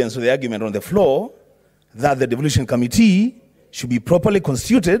gives credence to the argument on the floor that the devolution committee should be properly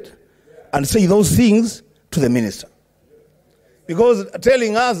constituted and say those things to the minister. Because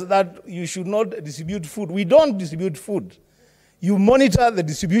telling us that you should not distribute food, we don't distribute food. You monitor the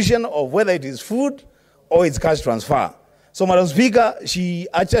distribution of whether it is food or it's cash transfer. So, Madam Speaker, she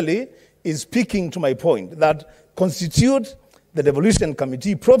actually is speaking to my point that constitute the devolution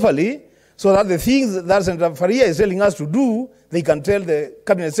committee properly so that the things that Senator Faria is telling us to do, they can tell the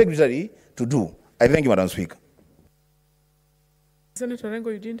Cabinet Secretary to do. I thank you, Madam Speaker. Senator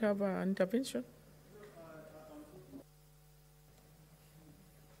Rengo, you didn't have an intervention?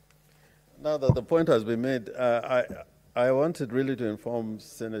 Now that the point has been made, I wanted really to inform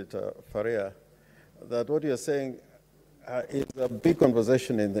Senator Faria that what you're saying is a big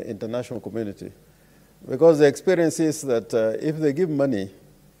conversation in the international community. Because the experience is that if they give money,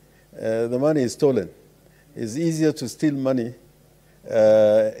 the money is stolen. It's easier to steal money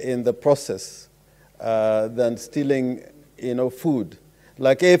in the process than stealing, food.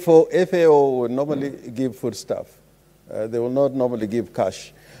 Like FAO would normally give food stuff. They will not normally give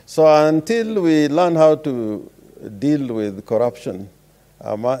cash. So until we learn how to deal with corruption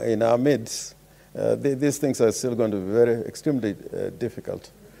in our midst, these things are still going to be extremely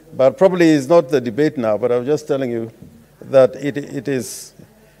difficult. But probably it's not the debate now, but I'm just telling you that it is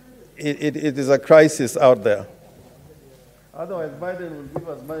a crisis out there. Otherwise, Biden will give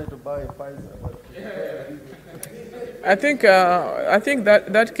us money to buy Pfizer. I think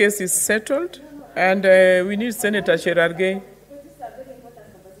that case is settled, and we need Senator Cherargei.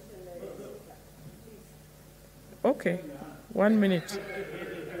 Okay, 1 minute.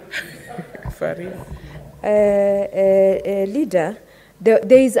 Faria. Leader,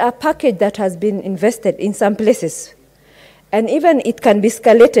 there is a package that has been invested in some places. And even it can be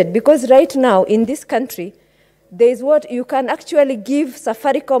escalated because right now in this country, there is what you can actually give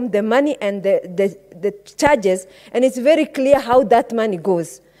Safaricom the money and the charges, and it's very clear how that money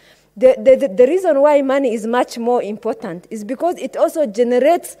goes. The reason why money is much more important is because it also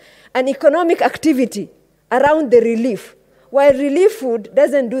generates an economic activity around the relief, while relief food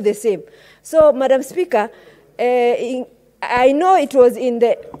doesn't do the same. So, Madam Speaker, I know it was in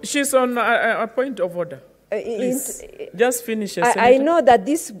the... She's on a point of order. Just finish. I know that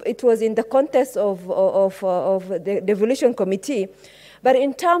it was in the context of the devolution committee, but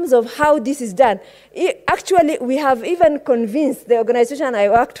in terms of how this is done, actually we have even convinced the organization I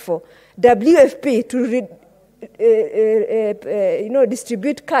worked for, WFP, to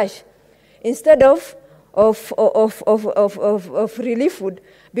distribute cash instead of relief food,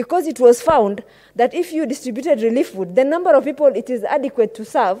 because it was found that if you distributed relief food, the number of people it is adequate to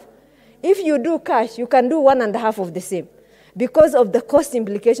serve. If you do cash, you can do 1.5 of the same because of the cost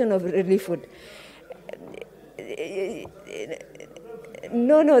implication of relief food.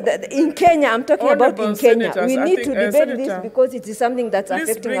 No, in Kenya, I'm talking about in Kenya. We need to debate this because it is something that's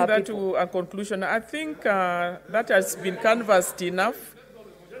affecting our people. Please bring that to a conclusion. I think that has been canvassed enough.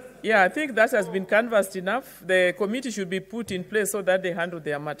 Yeah, I think that has been canvassed enough. The committee should be put in place so that they handle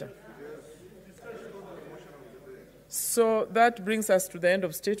their matter. So that brings us to the end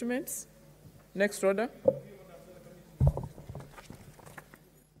of statements. Next order.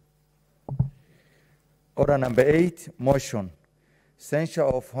 Order number 8, motion. Censure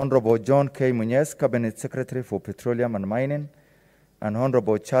of Honorable John K. Muñez, Cabinet Secretary for Petroleum and Mining, and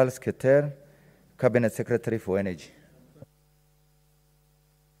Honorable Charles Keter, Cabinet Secretary for Energy.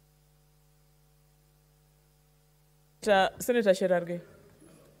 Senator Cherargei.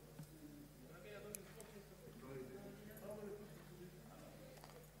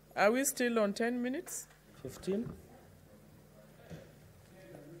 Are we still on 10 minutes? 15?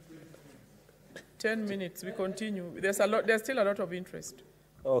 10 minutes, we continue. There's still a lot of interest.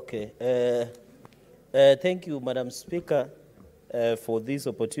 Okay. Thank you, Madam Speaker, for this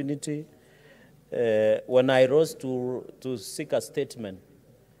opportunity. When I rose to seek a statement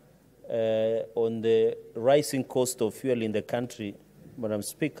on the rising cost of fuel in the country, Madam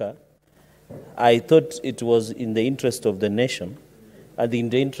Speaker, I thought it was in the interest of the nation and in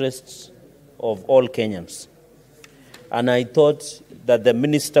the interests of all Kenyans. And I thought that the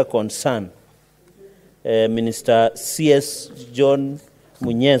minister concerned, Minister C.S. John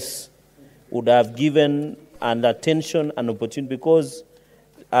Muñez, would have given an attention and opportunity because,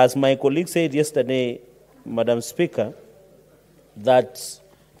 as my colleague said yesterday, Madam Speaker, that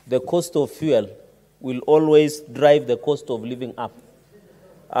the cost of fuel will always drive the cost of living up.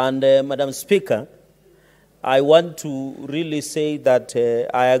 And Madam Speaker, I want to really say that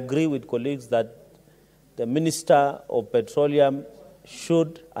I agree with colleagues that the Minister of Petroleum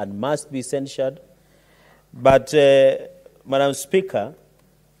should and must be censured. But, Madam Speaker,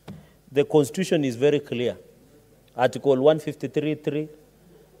 the Constitution is very clear. Article 153.3,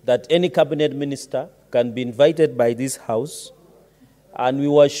 that any cabinet minister can be invited by this House. And we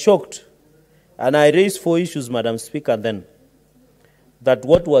were shocked. And I raised 4 issues, Madam Speaker, then. That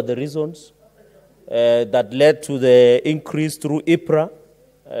what were the reasons that led to the increase through IPRA,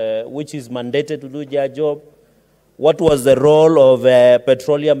 which is mandated to do their job? What was the role of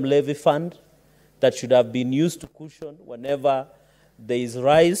petroleum levy fund that should have been used to cushion whenever there is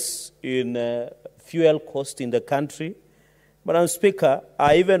rise in fuel cost in the country? Madam Speaker,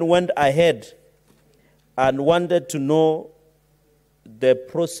 I even went ahead and wanted to know the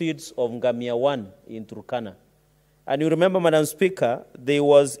proceeds of Ngamia 1 in Turkana. And you remember, Madam Speaker, there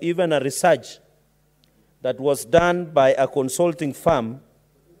was even a research that was done by a consulting firm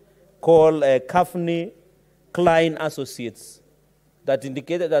called Kafni Klein Associates that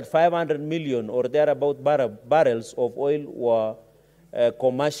indicated that 500 million or thereabout barrels of oil were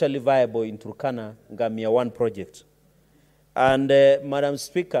commercially viable in Turkana Ngamia 1 project. And Madam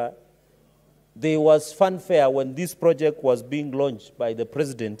Speaker, there was fanfare when this project was being launched by the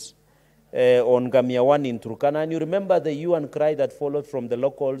President on Ngamia 1 in Turkana. And you remember the hue and cry that followed from the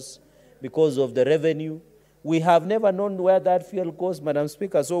locals because of the revenue. We have never known where that fuel goes, Madam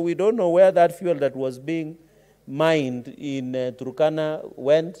Speaker, so we don't know where that fuel that was being mined in Turkana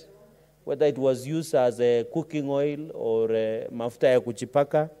went, whether it was used as a cooking oil or mafuta ya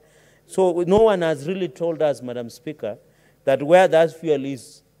kuchipaka. So no one has really told us, Madam Speaker, that where that fuel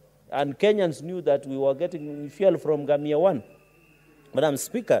is. And Kenyans knew that we were getting fuel from Ngamia 1, Madam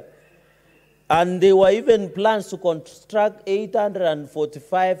Speaker. And there were even plans to construct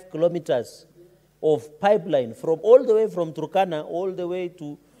 845 kilometers of pipeline from all the way from Turkana all the way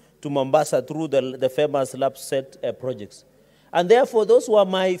to Mombasa through the famous LAPSET projects. And therefore, those were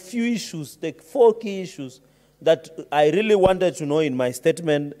my few issues, the 4 key issues that I really wanted to know in my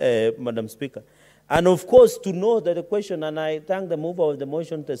statement, Madam Speaker. And of course, to know that the question, and I thank the mover of the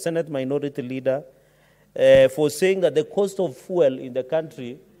motion, the Senate Minority Leader, for saying that the cost of fuel in the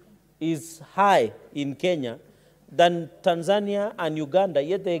country is high in Kenya than Tanzania and Uganda,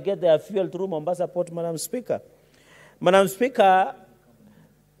 yet they get their fuel through Mombasa Port, Madam Speaker. Madam Speaker,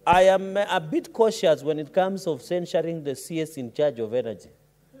 I am a bit cautious when it comes of censuring the CS in charge of energy,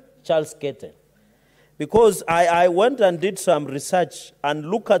 Charles Keter, because I went and did some research and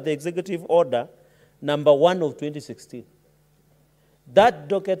look at the executive order number 1 of 2016. That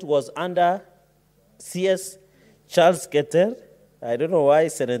docket was under CS Charles Keter. I don't know why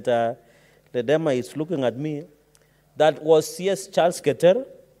Senator Ledema is looking at me. That was CS Charles Keter.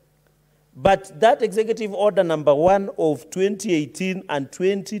 But that executive order number 1 of 2018 and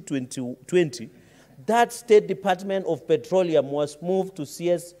 2020, that State Department of Petroleum was moved to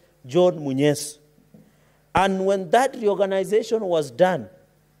CS John Munyes. And when that reorganization was done,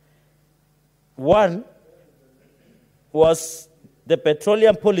 one was the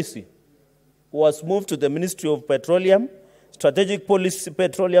petroleum policy was moved to the Ministry of Petroleum, strategic policy,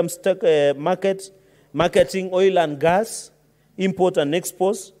 petroleum stock marketing oil and gas, import and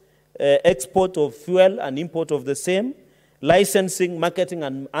exports, export of fuel and import of the same, licensing, marketing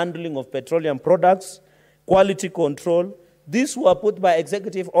and handling of petroleum products, quality control. These were put by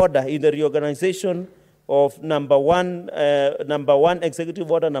executive order in the reorganization of number one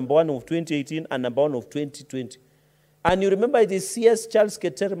executive order number 1 of 2018 and number 1 of 2020. And you remember it is CS Charles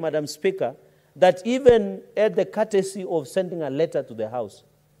Keter, Madam Speaker, that even had the courtesy of sending a letter to the House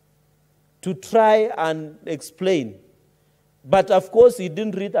to try and explain. But of course, he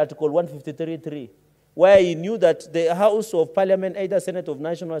didn't read Article 153.3, where he knew that the House of Parliament, either Senate of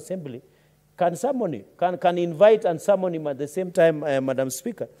National Assembly, can summon him, can invite and summon him at the same time, Madam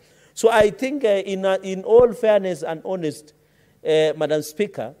Speaker. So I think in all fairness and honest, Madam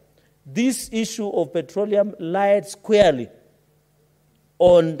Speaker, this issue of petroleum lied squarely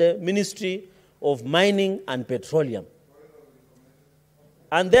on the Ministry of Mining and Petroleum.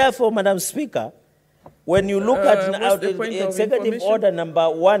 And therefore, Madam Speaker, when you look at the executive order number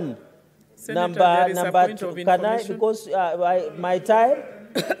 1, Senator, number 2, can I, because my time?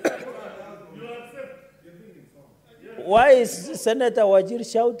 Why is Senator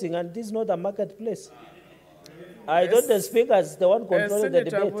Wajir shouting and this is not a marketplace? I thought the speaker is the one controlling the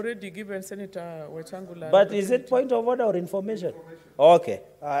debate. Senator, I've already given Senator Wetangula. But is it point of order or information? Okay.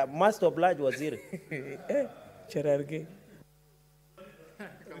 Must oblige Waziri.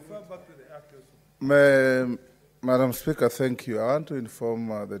 Madam Speaker, thank you. I want to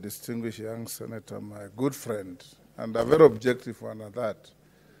inform the distinguished young senator, my good friend, and a very objective one at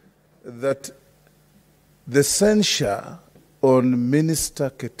that the censure on Minister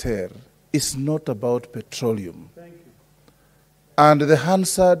Keter is not about petroleum. Thank you. And the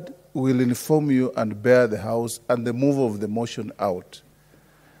Hansard will inform you and bear the House and the move of the motion out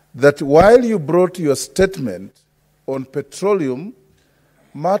that while you brought your statement on petroleum,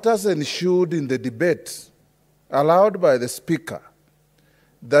 matters ensued in the debate allowed by the Speaker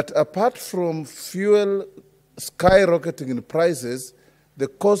that apart from fuel skyrocketing in prices, the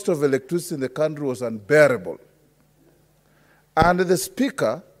cost of electricity in the country was unbearable. And the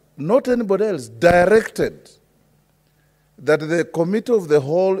Speaker, not anybody else, directed that the Committee of the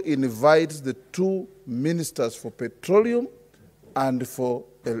Whole invites the two ministers for petroleum and for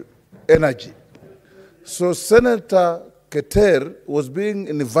energy. So Senator Keter was being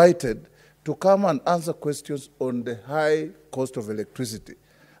invited to come and answer questions on the high cost of electricity.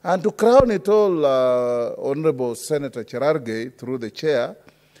 And to crown it all, Honorable Senator Cherargei, through the chair,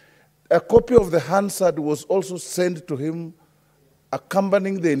 a copy of the Hansard was also sent to him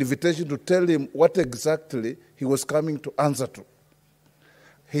accompanying the invitation to tell him what exactly he was coming to answer to.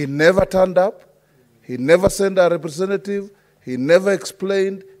 He never turned up, he never sent a representative, he never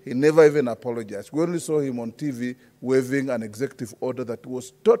explained, he never even apologized. We only saw him on TV waving an executive order that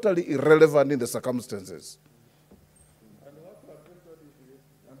was totally irrelevant in the circumstances.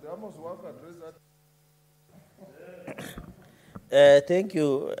 Thank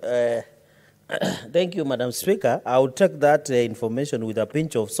you. Thank you, Madam Speaker. I will take that information with a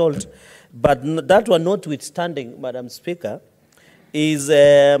pinch of salt. But that one notwithstanding, Madam Speaker, is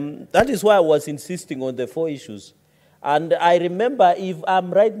that is why I was insisting on the 4 issues. And I remember, if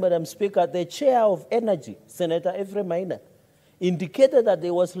I'm right, Madam Speaker, the chair of energy, Senator Ephraim Maina, indicated that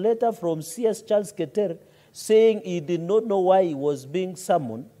there was a letter from CS Charles Keter saying he did not know why he was being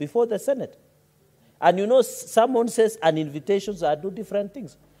summoned before the Senate. And you know, someone says an invitations are 2 different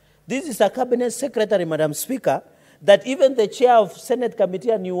things. This is a cabinet secretary, Madam Speaker, that even the chair of Senate committee,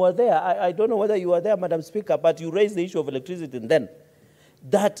 and you were there, I don't know whether you were there, Madam Speaker, but you raised the issue of electricity then,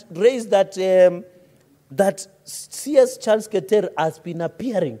 that raised that that CS Charles Keter has been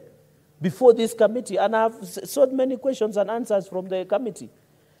appearing before this committee, and I've sought many questions and answers from the committee.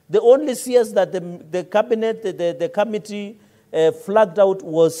 The only CS that the cabinet, the committee flagged out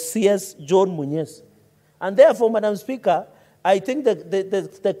was CS John Munyes. And therefore, Madam Speaker, I think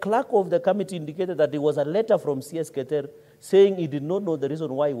the clerk of the committee indicated that there was a letter from CS Keter saying he did not know the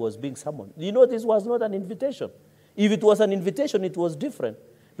reason why he was being summoned. You know, this was not an invitation. If it was an invitation, it was different.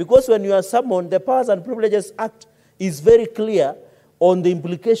 Because when you are summoned, the Powers and Privileges Act is very clear on the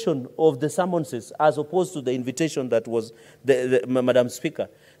implication of the summonses as opposed to the invitation that was Madam Speaker.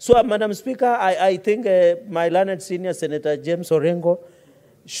 So, Madam Speaker, I think my learned senior Senator James Orengo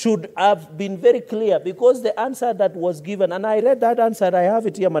should have been very clear, because the answer that was given, and I read that answer, I have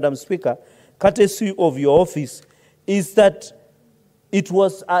it here, Madam Speaker, courtesy of your office, is that it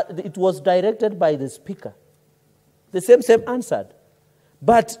was directed by the Speaker. The same answered.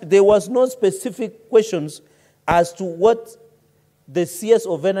 But there was no specific questions as to what the CS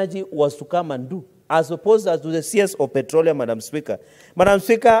of energy was to come and do, as opposed to the CS of petroleum, Madam Speaker. Madam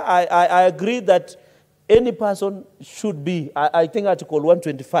Speaker, I agree that any person should be, I think Article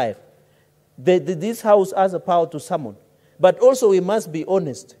 125, this House has a power to summon. But also we must be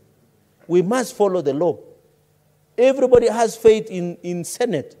honest. We must follow the law. Everybody has faith in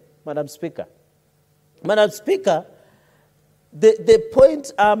Senate, Madam Speaker. Madam Speaker, the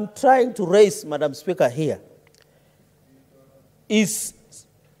point I'm trying to raise, Madam Speaker, here is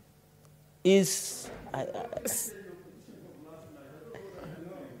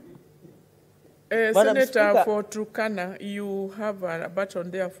Senator, Speaker, for Turkana, you have a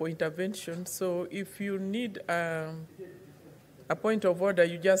button there for intervention. So if you need a point of order,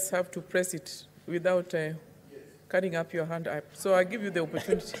 you just have to press it without cutting up your hand up. So I give you the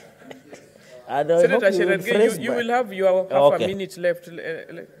opportunity. Senator Cherargei, you will have your half a minute left.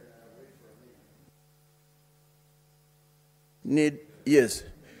 Yes.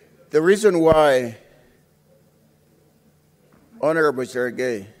 The reason why, Honorable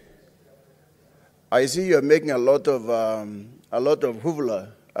Cherargei, I see you're making a lot of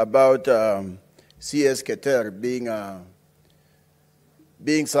hoopla about CS Keter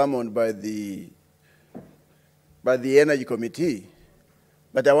being summoned by the Energy Committee.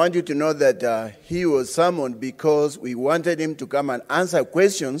 But I want you to know that he was summoned because we wanted him to come and answer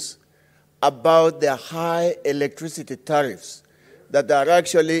questions about the high electricity tariffs that are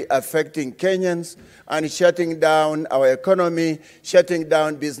actually affecting Kenyans and shutting down our economy, shutting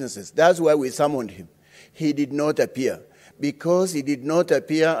down businesses. That's why we summoned him. He did not appear. Because he did not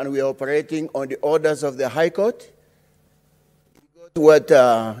appear and we are operating on the orders of the High Court, he got what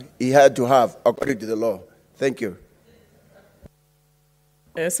he had to have according to the law. Thank you.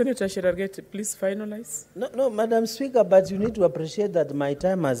 Senator Shirargeti, please finalize. No, Madam Speaker, but you need to appreciate that my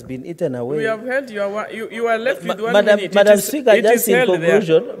time has been eaten away. We have heard you are left with 1 Madam, minute. Madam Speaker, just in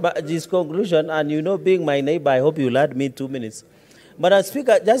conclusion, and you know, being my neighbor, I hope you'll add me 2 minutes. Madam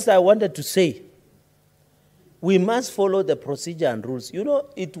Speaker, just I wanted to say, we must follow the procedure and rules. You know,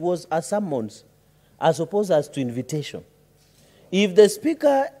 it was a summons as opposed as to invitation. If the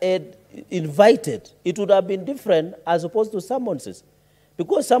Speaker had invited, it would have been different as opposed to summonses.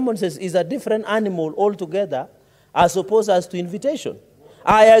 Because summonses is a different animal altogether as opposed as to invitation.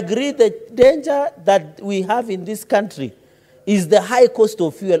 I agree the danger that we have in this country is the high cost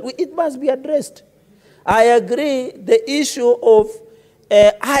of fuel. It must be addressed. I agree the issue of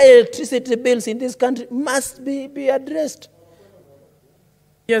high electricity bills in this country must be addressed.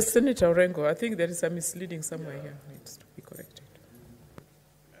 Yes, Senator Orengo, I think there is a misleading somewhere here. It needs to be corrected.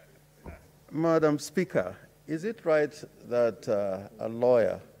 Madam Speaker, is it right that a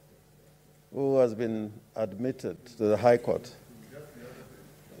lawyer who has been admitted to the High Court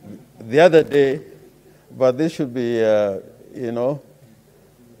the other day, but this should be,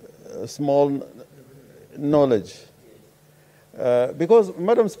 small knowledge, because,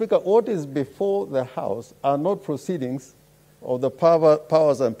 Madam Speaker, what is before the House are not proceedings of the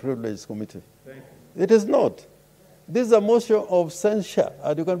Powers and Privileges Committee. It is not. This is a motion of censure,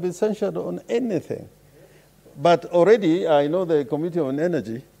 and you can be censured on anything. But already, I know the Committee on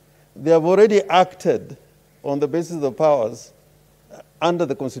Energy, they have already acted on the basis of the powers under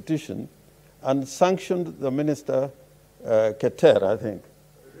the Constitution and sanctioned the Minister, Keter, I think.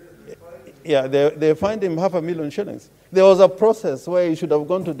 Yeah, they fined him 500,000 shillings. There was a process where he should have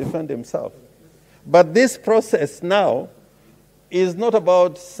gone to defend himself. But this process now is not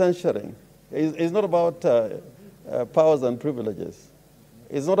about censuring. It's not about powers and privileges.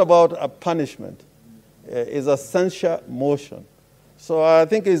 It's not about a punishment. It's a censure motion. So I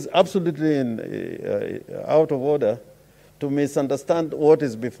think it's absolutely out of order to misunderstand what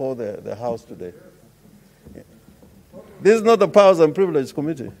is before the House today. This is not the Powers and Privileges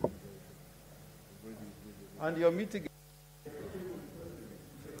Committee. And your meeting...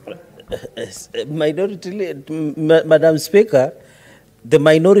 Madam Speaker, the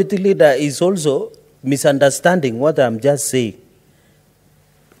minority leader is also misunderstanding what I'm just saying.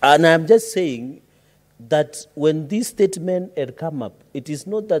 And I'm just saying that when this statement had come up, it is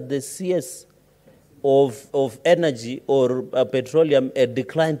not that the CS of energy or petroleum had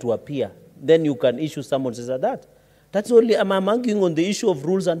declined to appear. Then you can issue summonses at that. That's only, I'm arguing on the issue of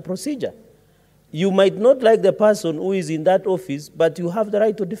rules and procedure. You might not like the person who is in that office, but you have the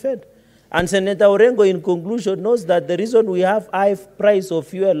right to defend. And Senator Orengo, in conclusion, knows that the reason we have high price of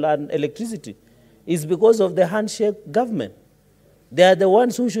fuel and electricity is because of the handshake government. They are the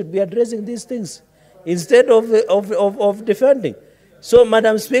ones who should be addressing these things instead of defending. So,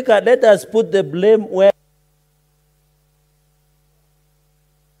 Madam Speaker, let us put the blame where...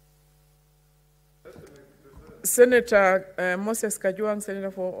 Senator Moses Kajuang,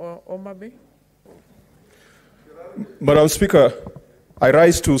 Senator for Omabay. Madam Speaker, I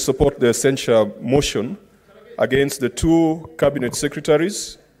rise to support the censure motion against the 2 cabinet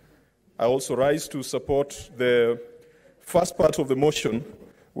secretaries. I also rise to support the first part of the motion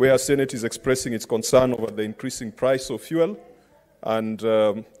where Senate is expressing its concern over the increasing price of fuel and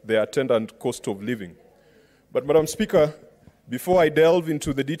the attendant cost of living. But, Madam Speaker, before I delve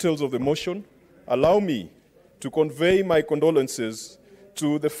into the details of the motion, allow me to convey my condolences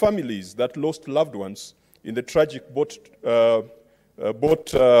to the families that lost loved ones in the tragic boat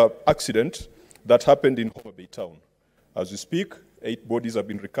accident that happened in Homa Bay town. As we speak, 8 bodies have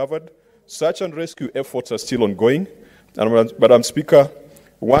been recovered. Search and rescue efforts are still ongoing. And, Madam Speaker,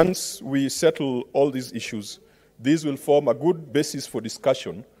 once we settle all these issues, these will form a good basis for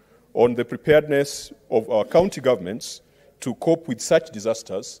discussion on the preparedness of our county governments to cope with such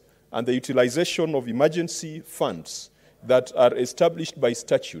disasters and the utilization of emergency funds that are established by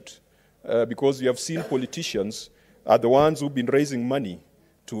statute, because we have seen politicians are the ones who've been raising money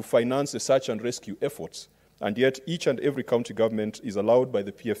to finance the search and rescue efforts, and yet each and every county government is allowed by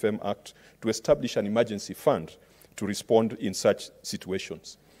the PFM Act to establish an emergency fund to respond in such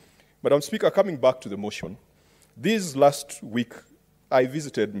situations. Madam Speaker, coming back to the motion, this last week I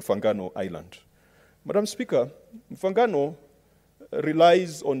visited Mfangano Island. Madam Speaker, Mfangano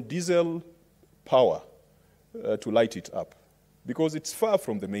relies on diesel power to light it up. because it's far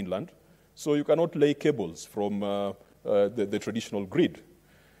from the mainland, so you cannot lay cables from the traditional grid.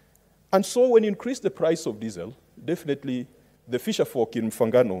 And so when you increase the price of diesel, definitely the fisher folk in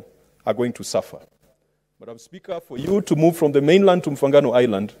Mfangano are going to suffer. Madam Speaker, for you to move from the mainland to Mfangano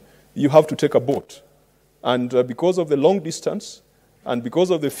Island, you have to take a boat. And because of the long distance, and because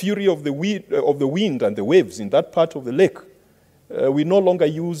of the fury of the wind and the waves in that part of the lake, we no longer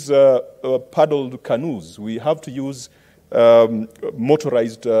use paddled canoes. We have to use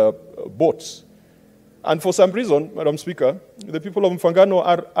motorized boats. And for some reason, Madam Speaker, the people of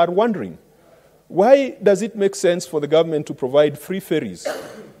Mfangano are wondering, why does it make sense for the government to provide free ferries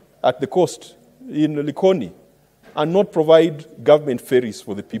at the coast in Likoni and not provide government ferries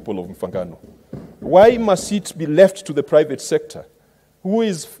for the people of Mfangano? Why must it be left to the private sector, who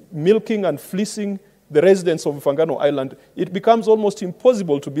is milking and fleecing the residents of Mfangano Island? It becomes almost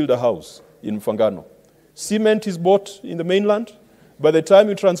impossible to build a house in Mfangano. Cement is bought in the mainland. By the time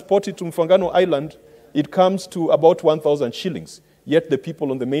you transport it to Mfangano Island, it comes to about 1,000 shillings. Yet the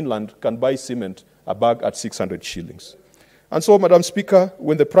people on the mainland can buy cement, a bag at 600 shillings. And so, Madam Speaker,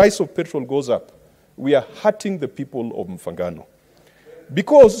 when the price of petrol goes up, we are hurting the people of Mfangano.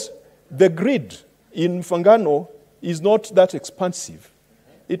 Because the grid in Mfangano is not that expansive.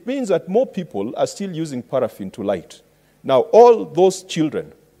 It means that more people are still using paraffin to light. Now, all those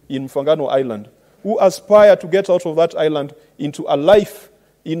children in Mfangano Island who aspire to get out of that island into a life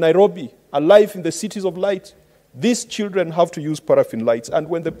in Nairobi, a life in the cities of light, these children have to use paraffin lights. And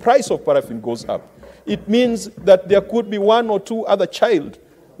when the price of paraffin goes up, it means that there could be one or two other child,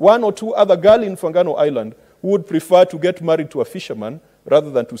 one or two other girl in Mfangano Island who would prefer to get married to a fisherman rather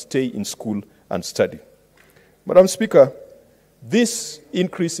than to stay in school and study. Madam Speaker, this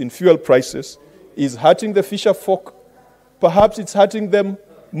increase in fuel prices is hurting the fisher folk. Perhaps it's hurting them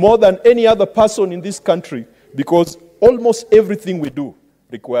more than any other person in this country, because almost everything we do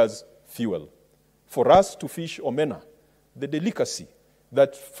requires fuel. For us to fish omena, the delicacy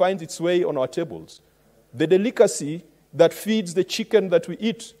that finds its way on our tables, the delicacy that feeds the chicken that we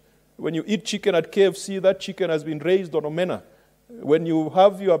eat. When you eat chicken at KFC, that chicken has been raised on omena. When you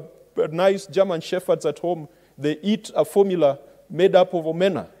have your nice German shepherds at home, they eat a formula made up of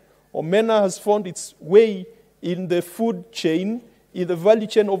omena. Omena has found its way in the food chain, in the value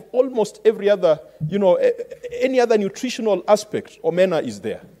chain of almost every other, any other nutritional aspect. Omena is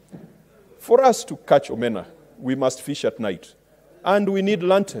there. For us to catch omena, we must fish at night. And we need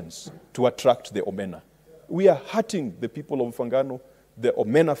lanterns to attract the omena. We are hurting the people of Mfangano, the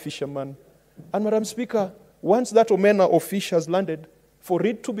omena fishermen. And Madam Speaker, once that omena or fish has landed, for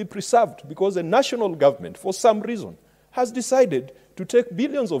it to be preserved, because the national government, for some reason, has decided to take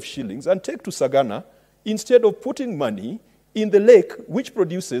billions of shillings and take to Sagana instead of putting money in the lake, which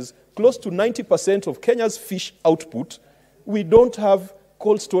produces close to 90% of Kenya's fish output, we don't have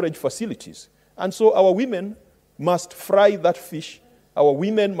cold storage facilities. And so our women must fry that fish. Our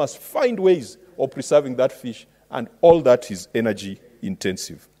women must find ways of preserving that fish, and all that is energy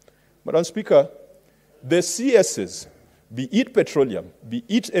intensive. Madam Speaker, the CSs, be it petroleum, be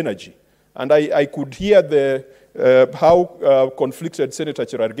it energy, and I could hear how conflicted Senator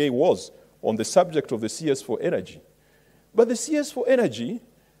Cherargei was on the subject of the CS for energy. But the CS for energy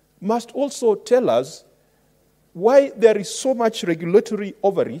must also tell us why there is so much regulatory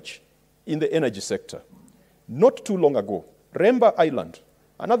overreach in the energy sector. Not too long ago, Remba Island,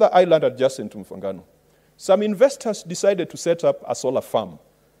 another island adjacent to Mfangano, some investors decided to set up a solar farm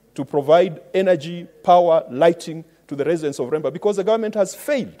to provide energy, power, lighting to the residents of Remba because the government has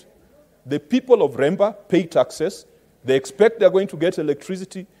failed. The people of Remba pay taxes. They expect they're going to get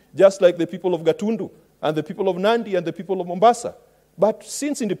electricity just like the people of Gatundu and the people of Nandi and the people of Mombasa. But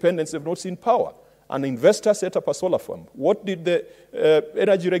since independence, they've not seen power. An investor set up a solar farm. What did the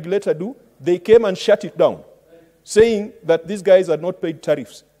energy regulator do? They came and shut it down, saying that these guys had not paid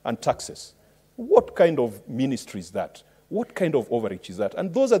tariffs and taxes. What kind of ministry is that? What kind of overreach is that?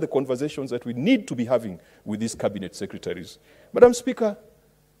 And those are the conversations that we need to be having with these cabinet secretaries. Madam Speaker,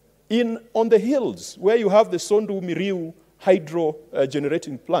 on the hills where you have the Sondu Miriu hydro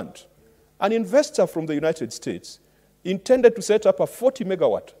generating plant, an investor from the United States intended to set up a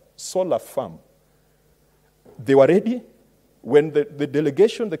 40-megawatt solar farm. They were ready. When the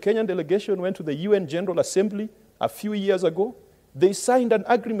delegation, the Kenyan delegation, went to the UN General Assembly a few years ago, they signed an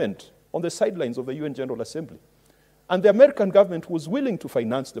agreement on the sidelines of the UN General Assembly. And the American government was willing to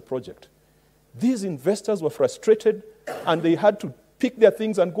finance the project. These investors were frustrated, and they had to pick their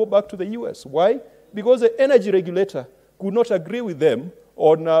things and go back to the US. Why? Because the energy regulator could not agree with them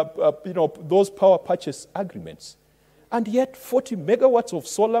on those power purchase agreements. And yet 40 megawatts of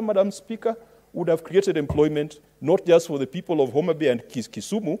solar, Madam Speaker, would have created employment not just for the people of Homa Bay and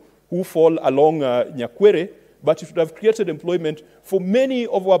Kisumu who fall along Nyakwere, but it would have created employment for many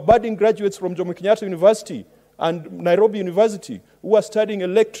of our budding graduates from Jomo Kenyatta University and Nairobi University who are studying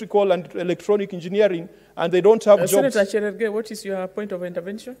electrical and electronic engineering, and they don't have jobs. Senator Cherargei, what is your point of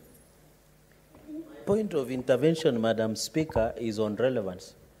intervention? Point of intervention, Madam Speaker, is on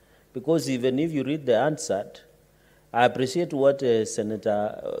relevance. Because even if you read the answer, I appreciate what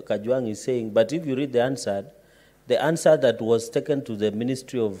Senator Kajwang is saying, but if you read the answer that was taken to the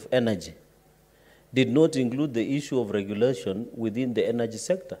Ministry of Energy did not include the issue of regulation within the energy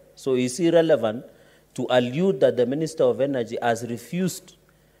sector. So it's irrelevant to allude that the Minister of Energy has refused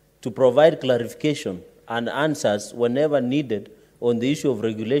to provide clarification and answers whenever needed on the issue of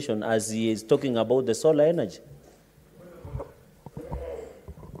regulation, as he is talking about the solar energy.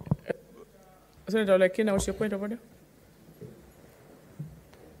 Senator Olekina, what's your point of order?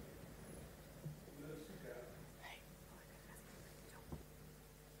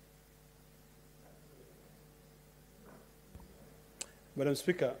 Madam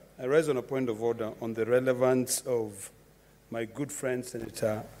Speaker, I rise on a point of order on the relevance of my good friend,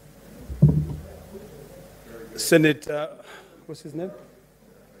 Senator, what's his name?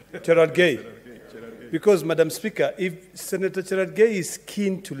 Cherargei. Because, Madam Speaker, if Senator Cherargei is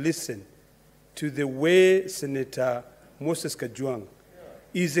keen to listen to the way Senator Moses Kajwang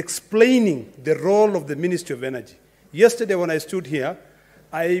is explaining the role of the Ministry of Energy. Yesterday when I stood here,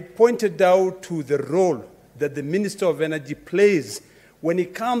 I pointed out to the role that the Minister of Energy plays when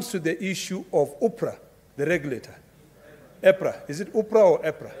it comes to the issue of UPRA, the regulator. EPRA. Is it UPRA or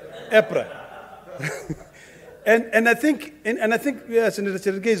EPRA? EPRA. and I think Senator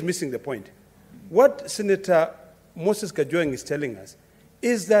Cherargei is missing the point. What Senator Moses Kajwang is telling us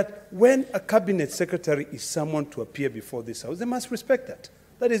is that when a cabinet secretary is summoned to appear before this House, they must respect that.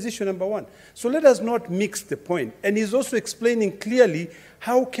 That is issue number one. So let us not mix the point. And he's also explaining clearly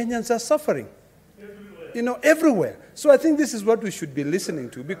how Kenyans are suffering. Everywhere. So I think this is what we should be listening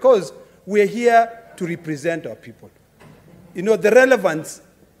to, because we're here to represent our people. The relevance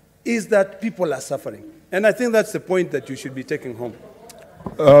is that people are suffering. And I think that's the point that you should be taking home.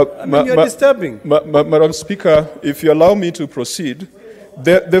 You're disturbing. Madam Speaker, if you allow me to proceed,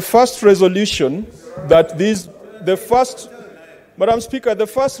 the first resolution that Madam Speaker, the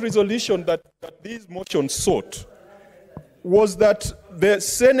first resolution that these motions sought was that the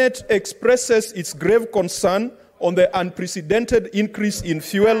Senate expresses its grave concern on the unprecedented increase in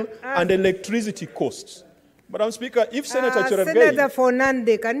fuel and electricity costs. Madam Speaker, if Senator Cherargei... Senator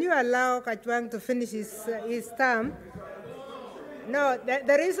Fernande, can you allow Kajwang to finish his term? No,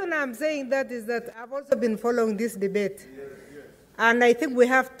 the reason I'm saying that is that I've also been following this debate. And I think we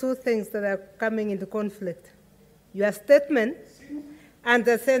have two things that are coming into conflict. Your statement and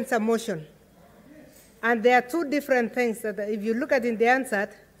the censor motion. And there are two different things that, if you look at in the answer,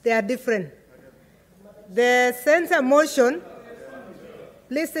 they are different. The censor motion,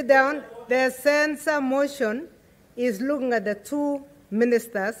 please sit down. The censor motion is looking at the two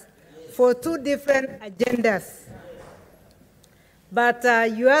ministers for two different agendas. But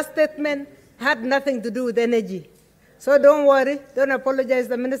your statement had nothing to do with energy. So don't worry, don't apologize to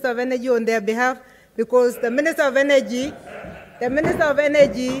the Minister of Energy on their behalf, because the Minister of Energy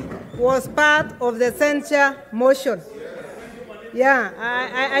was part of the censure motion. Yeah,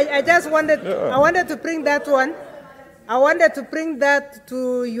 I just wanted, I wanted to bring that one. I wanted to bring that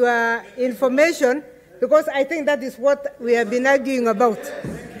to your information, because I think that is what we have been arguing about.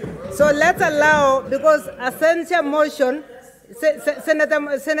 So let's allow, because a censure motion, Senator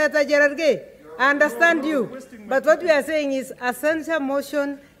Cherargei, I understand you, but what we are saying is a censure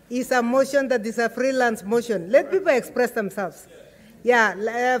motion is a motion that is a freelance motion. Let people express themselves.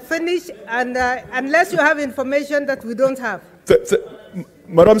 Yeah, finish, and unless you have information that we don't have.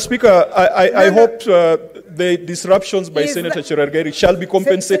 Madam Speaker, I hope the disruptions by Senator Cherargei shall be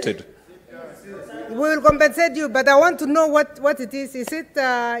compensated. We will compensate you, but I want to know what it is. Is it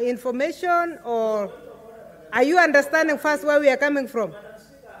information, or are you understanding first where we are coming from?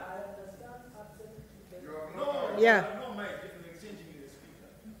 Yeah.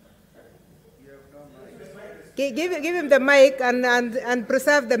 Give him the mic and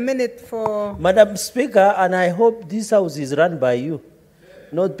preserve the minute for... Madam Speaker, and I hope this House is run by you,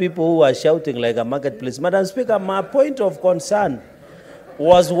 not people who are shouting like a marketplace. Madam Speaker, my point of concern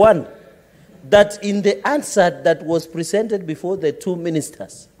was one, that in the answer that was presented before the two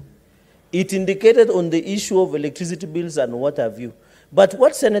ministers, it indicated on the issue of electricity bills and what have you. But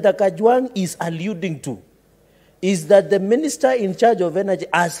what Senator Kajwang is alluding to is that the minister in charge of energy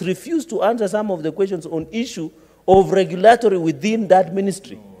has refused to answer some of the questions on issue of regulatory within that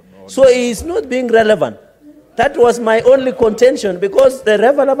ministry. So he is not being relevant. That was my only contention, because the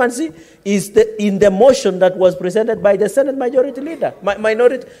relevancy is in the motion that was presented by the Senate Majority Leader,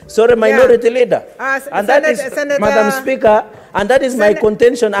 Minority Leader. And that is, Madam Speaker, and that is my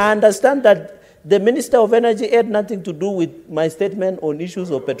contention. I understand that the Minister of Energy had nothing to do with my statement on issues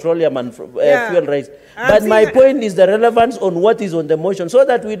of petroleum and fuel rates. But my point is the relevance on what is on the motion, so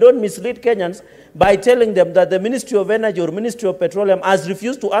that we don't mislead Kenyans by telling them that the Ministry of Energy or Ministry of Petroleum has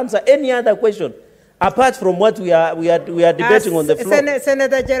refused to answer any other question apart from what we are debating on the floor.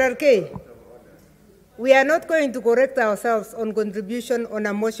 Senator Gerard K., we are not going to correct ourselves on contribution on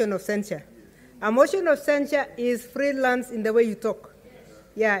a motion of censure. A motion of censure is freelance in the way you talk.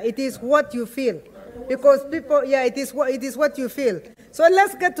 Yeah, it is what you feel. Because people, it is what you feel. So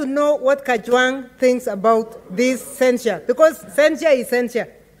let's get to know what Kajwang thinks about this censure. Because censure is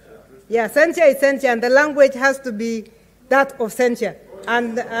censure. Yeah, censure is censure, and the language has to be that of censure.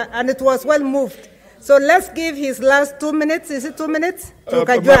 And it was well moved. So let's give his last 2 minutes. Is it 2 minutes? To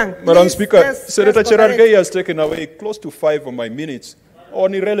Kajwang. Madam Speaker, Senator Gerard K has taken away close to 5 of my minutes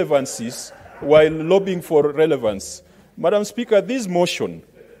on irrelevancies while lobbying for relevance. Madam Speaker, this motion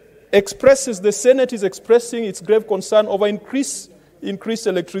expresses, the Senate is expressing its grave concern over increased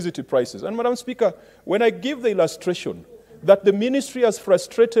electricity prices. And Madam Speaker, when I give the illustration that the ministry has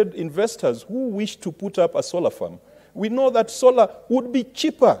frustrated investors who wish to put up a solar farm, we know that solar would be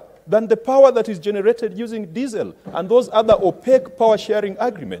cheaper than the power that is generated using diesel and those other opaque power sharing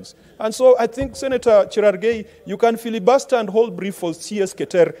agreements. And so I think, Senator Cherargei, you can filibuster and hold brief for CS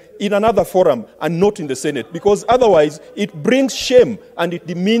Keter in another forum and not in the Senate, because otherwise it brings shame and it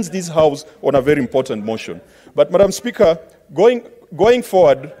demeans this House on a very important motion. But Madam Speaker, going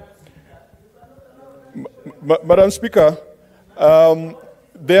forward, Madam Speaker,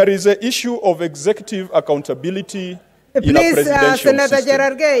 there is an issue of executive accountability in a presidential Senator system.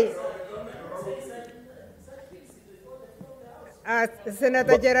 Gerard Gay.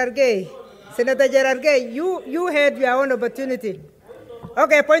 Senator Gerard Gay, you had your own opportunity.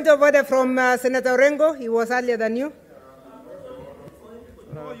 Okay, point of order from Senator Orengo. He was earlier than you.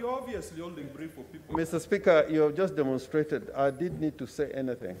 No, you're obviously holding brief for people. Mr. Speaker, you have just demonstrated I did need to say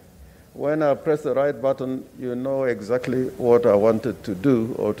anything. When I press the right button, you know exactly what I wanted to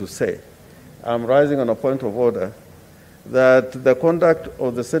do or to say. I'm rising on a point of order that the conduct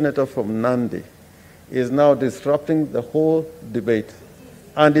of the senator from Nandi is now disrupting the whole debate,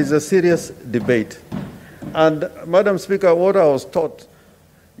 and is a serious debate. And Madam Speaker, what I was taught,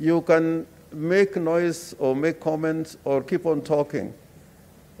 you can make noise or make comments or keep on talking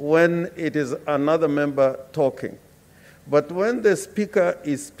when it is another member talking. But when the speaker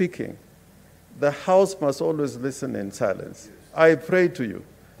is speaking, the House must always listen in silence. I pray to you.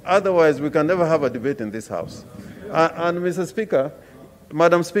 Otherwise, we can never have a debate in this House. And Mr. Speaker,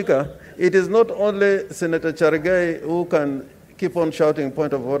 Madam Speaker, it is not only Senator Charigai who can keep on shouting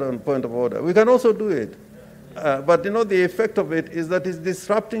point of order and point of order. We can also do it. But you know, the effect of it is that it's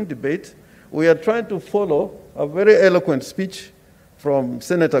disrupting debate. We are trying to follow a very eloquent speech from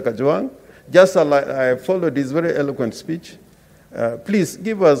Senator Kajwang, just like I followed his very eloquent speech. Please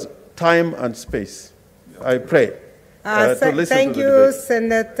give us time and space, I pray, to listen thank to you, the debate.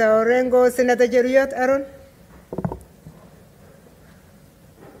 Senator Orengo. Senator Jeruyot Aaron.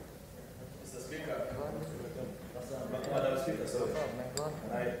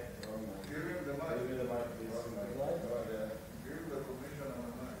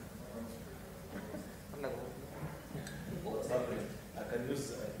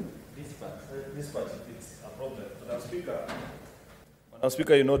 Madam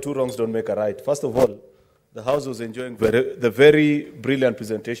Speaker, you know 2 wrongs don't make a right. First of all, the House was enjoying the very brilliant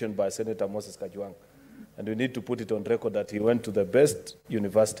presentation by Senator Moses Kajwang. And we need to put it on record that he went to the best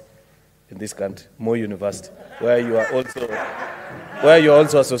university in this country, Moi University, where you are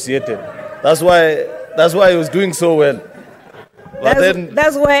also associated. That's why he was doing so well. But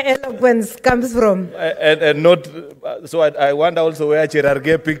That's where eloquence comes from. And not, so I wonder also where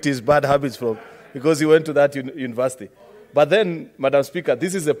Cherargei picked his bad habits from, because he went to that university. But then, Madam Speaker,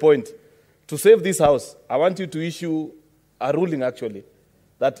 this is the point. To save this House, I want you to issue a ruling, actually,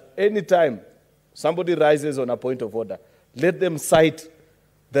 that any time somebody rises on a point of order, let them cite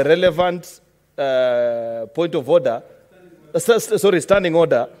the relevant point of order, standing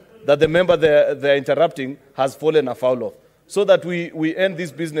order, that the member they're interrupting has fallen afoul of, so that we end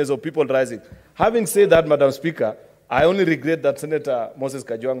this business of people rising. Having said that, Madam Speaker, I only regret that Senator Moses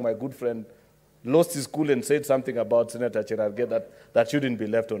Kajwang, my good friend, lost his cool and said something about Senator Cherargei that shouldn't be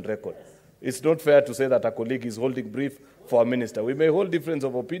left on record. It's not fair to say that a colleague is holding brief for a minister. We may hold difference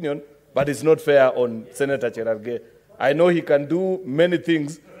of opinion, but it's not fair on Senator Cherargei. I know he can do many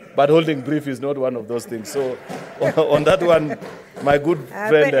things but holding brief is not one of those things. So on that one, my good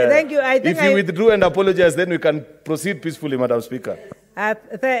friend, thank you. If you withdraw and apologize, then we can proceed peacefully, Madam Speaker.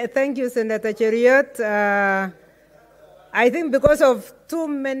 Thank you, Senator Cheriot. I think because of too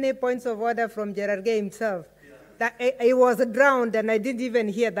many points of order from Gerard Gay himself, that I was drowned and I didn't even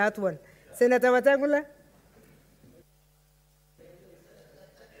hear that one. Senator Watangula?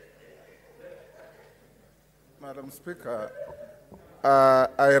 Madam Speaker,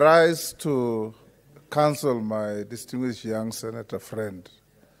 I rise to counsel my distinguished young senator friend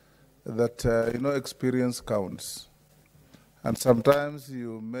that, experience counts. And sometimes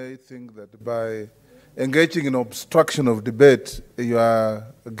you may think that by engaging in obstruction of debate, you are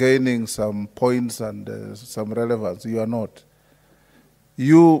gaining some points and some relevance. You are not.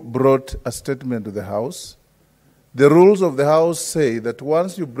 You brought a statement to the House. The rules of the House say that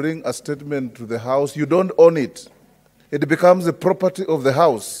once you bring a statement to the House, you don't own it. It becomes the property of the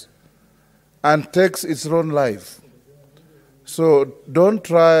House and takes its own life. So don't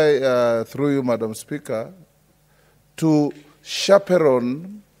try, through you, Madam Speaker, to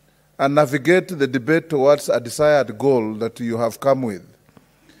chaperone and navigate the debate towards a desired goal that you have come with.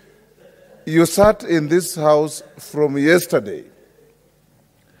 You sat in this House from yesterday,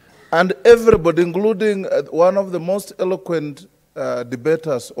 and everybody, including one of the most eloquent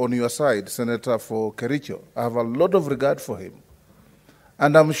debaters on your side, Senator for Kericho, I have a lot of regard for him.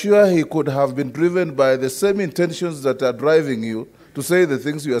 And I'm sure he could have been driven by the same intentions that are driving you to say the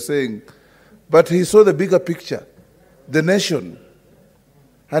things you are saying. But he saw the bigger picture, the nation,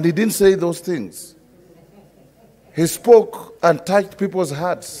 and he didn't say those things. He spoke and touched people's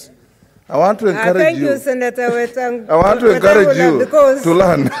hearts. I want to encourage you. Thank you, Senator Wetang. I want to encourage you to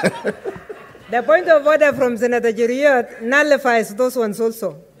learn. The point of order from Senator Cheriot nullifies those ones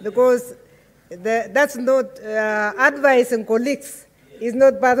also, because that's not advice and colleagues is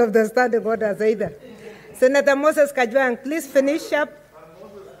not part of the standing orders either. Senator Moses Kajwang, please finish up.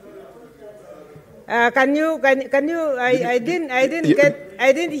 Can you? I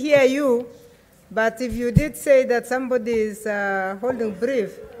didn't hear you, but if you did say that somebody is holding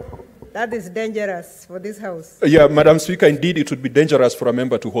brief, that is dangerous for this House. Yeah, Madam Speaker, indeed it would be dangerous for a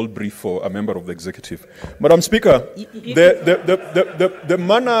member to hold brief for a member of the executive. Madam Speaker, the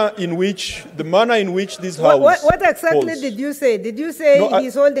manner in which this House What exactly holds, did you say? Did you say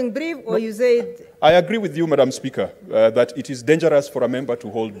he's holding brief, or you said? I agree with you, Madam Speaker, that it is dangerous for a member to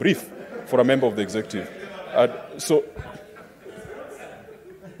hold brief for a member of the executive.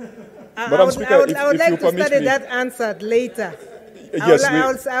 Madam Speaker, I would like to study that answered later. Yes,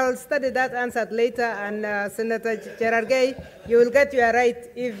 I'll study that answered later, and Senator Gerard Gay, you will get your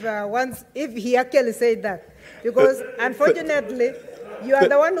right if he actually said that, because unfortunately, you are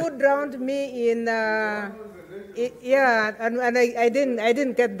the one who drowned me in. Yeah, and I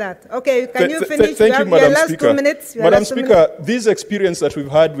didn't get that. Okay, can you finish? Thank you, Madam Speaker. 2 minutes. Madam Speaker, this experience that we've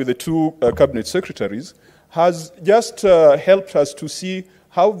had with the two cabinet secretaries has just helped us to see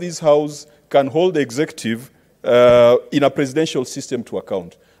how this House can hold the executive in a presidential system to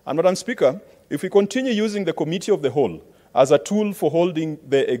account. And Madam Speaker, if we continue using the Committee of the Whole as a tool for holding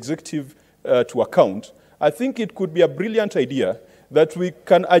the executive to account, I think it could be a brilliant idea that we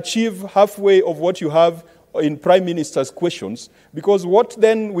can achieve halfway of what you have in Prime Minister's questions, because what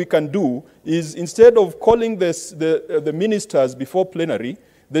then we can do is, instead of calling the ministers before plenary,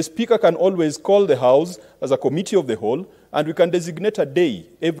 the Speaker can always call the House as a Committee of the Whole, and we can designate a day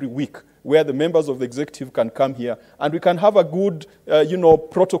every week where the members of the executive can come here, and we can have a good,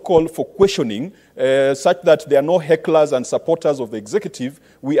 protocol for questioning, such that there are no hecklers and supporters of the executive.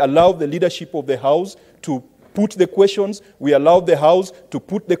 We allow the leadership of the House to put the questions, we allow the House to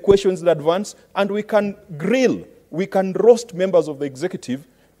put the questions in advance, and we can grill, we can roast members of the executive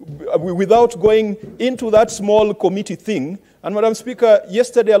without going into that small committee thing. And Madam Speaker,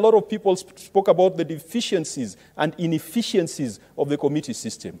 yesterday a lot of people spoke about the deficiencies and inefficiencies of the committee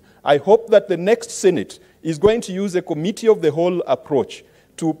system. I hope that the next Senate is going to use a Committee of the Whole approach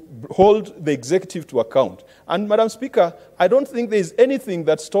to hold the executive to account. And Madam Speaker, I don't think there is anything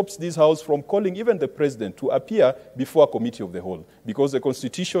that stops this House from calling even the President to appear before a Committee of the Whole, because the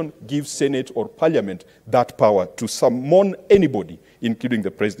Constitution gives Senate or Parliament that power to summon anybody, including the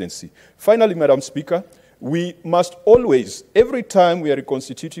Presidency. Finally, Madam Speaker, we must always, every time we are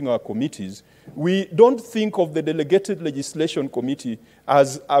reconstituting our committees, we don't think of the Delegated Legislation Committee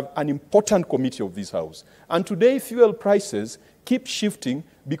as an important committee of this House. And today, fuel prices keep shifting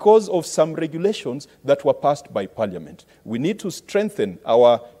because of some regulations that were passed by Parliament. We need to strengthen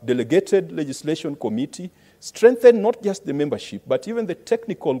our Delegated Legislation Committee strengthen not just the membership, but even the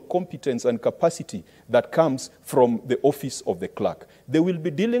technical competence and capacity that comes from the office of the clerk. They will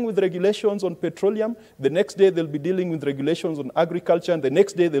be dealing with regulations on petroleum. The next day, they'll be dealing with regulations on agriculture. And the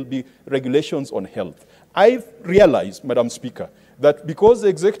next day, there'll be regulations on health. I've realized, Madam Speaker, that because the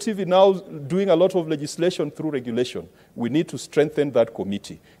executive is now doing a lot of legislation through regulation, we need to strengthen that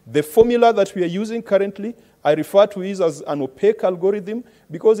committee. The formula that we are using currently, I refer to it as an opaque algorithm,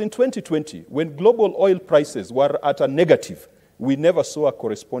 because in 2020, when global oil prices were at a negative, we never saw a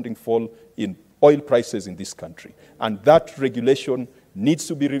corresponding fall in oil prices in this country. And that regulation needs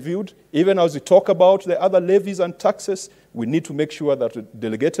to be reviewed. Even as we talk about the other levies and taxes, we need to make sure that the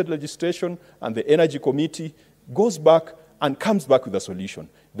delegated legislation and the Energy Committee goes back and comes back with a solution.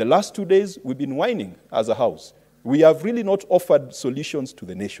 The last 2 days, we've been whining as a House. We have really not offered solutions to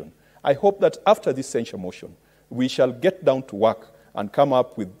the nation. I hope that after this censure motion, we shall get down to work and come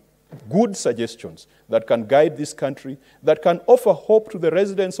up with good suggestions that can guide this country, that can offer hope to the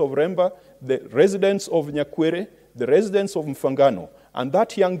residents of Remba, the residents of Nyakwere, the residents of Mfangano, and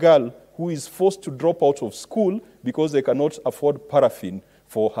that young girl who is forced to drop out of school because they cannot afford paraffin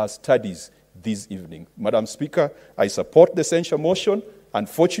for her studies this evening. Madam Speaker, I support the censure motion.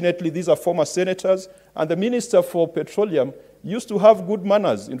 Unfortunately, these are former senators, and the Minister for Petroleum used to have good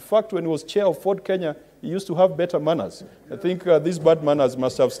manners. In fact, when he was chair of Ford Kenya, he used to have better manners. I think these bad manners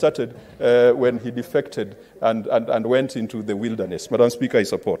must have started when he defected and went into the wilderness. Madam Speaker, I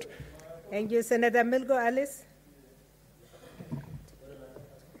support. Thank you. Senator Milgo Alice.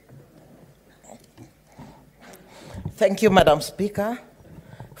 Thank you, Madam Speaker,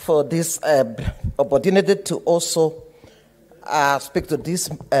 for this opportunity to also speak to this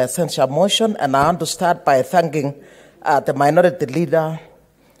censure motion. And I want to start by thanking the minority leader,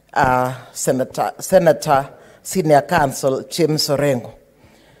 Senator Senior Counsel James Orengo.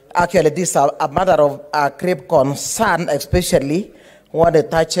 Actually, this is a matter of grave concern, especially when it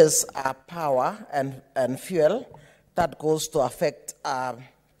touches power and fuel that goes to affect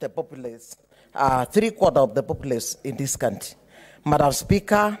the populace, 3/4 of the populace in this country. Madam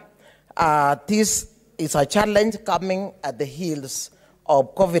Speaker, this is a challenge coming at the heels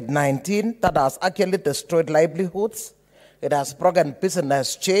of COVID-19 that has actually destroyed livelihoods. It has broken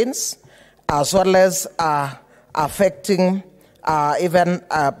business chains, as well as affecting even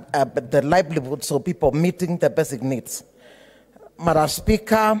the livelihoods of people meeting the basic needs. Madam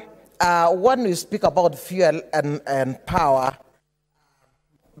Speaker, when we speak about fuel and power,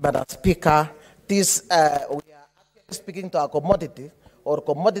 Madam Speaker, this we are actually speaking to a commodity or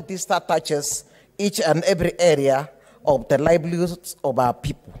commodities that touches each and every area of the livelihoods of our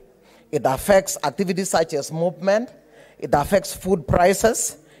people. It affects activities such as movement, it affects food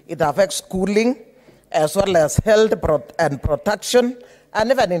prices, it affects schooling, as well as health and protection,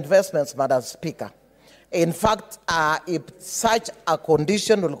 and even investments, Madam Speaker. In fact, if such a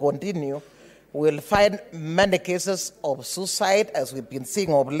condition will continue, we'll find many cases of suicide, as we've been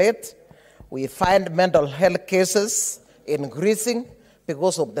seeing of late. We find mental health cases increasing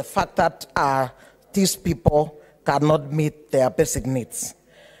because of the fact that these people cannot meet their basic needs.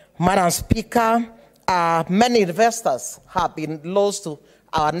 Madam Speaker, many investors have been lost to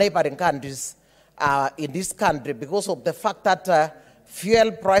our neighboring countries in this country because of the fact that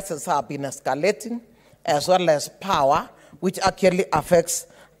fuel prices have been escalating, as well as power, which actually affects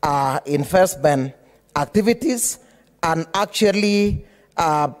investment activities, and actually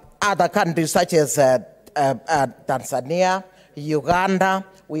other countries such as Tanzania, Uganda,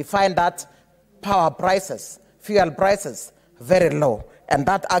 we find that power prices, fuel prices, very low. And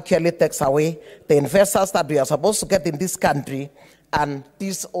that actually takes away the investors that we are supposed to get in this country. And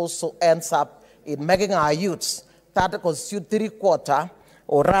this also ends up in making our youths that constitute 3/4,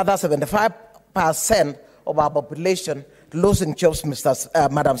 or rather 75% of our population losing jobs,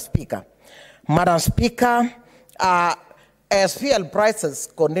 Madam Speaker. Madam Speaker, as fuel prices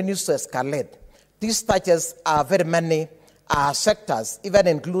continues to escalate, this touches very many sectors, even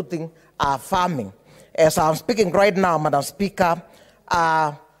including farming. As I'm speaking right now, Madam Speaker,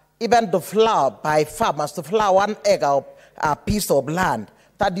 even the flour by farmers, to flour 1 acre of a piece of land,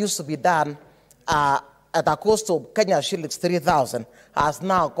 that used to be done at a cost of Kenya shillings 3,000, has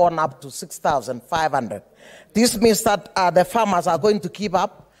now gone up to 6,500. This means that the farmers are going to keep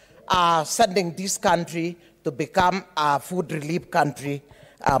up sending this country to become a food relief country,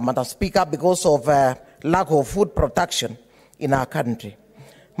 Madam Speaker, because of lack of food production in our country.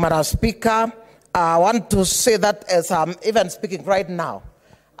 Madam Speaker, I want to say that as I'm even speaking right now,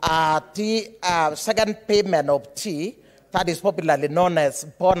 the second payment of tea, that is popularly known as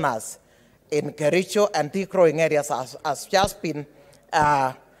bonus in Kericho and tea growing areas, has just been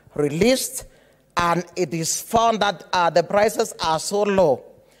released. and it is found that the prices are so low.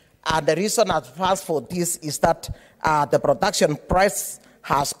 And the reason at first for this is that the production price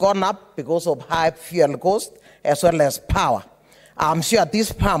has gone up because of high fuel cost as well as power. I'm sure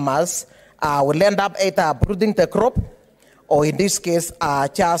these farmers will end up either uprooting the crop or in this case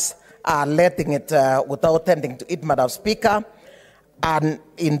just letting it without tending to it, Madam Speaker. And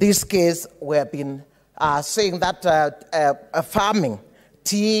in this case, we have been saying that farming,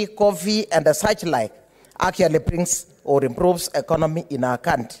 tea, coffee, and the such like actually brings or improves economy in our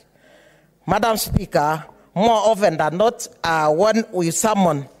country. Madam Speaker, more often than not, when we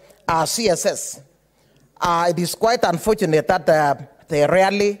summon CSS, it is quite unfortunate that they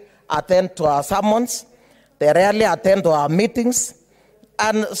rarely attend to our summons, they rarely attend to our meetings,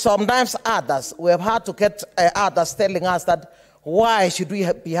 and sometimes others, we have had to get others telling us that why should we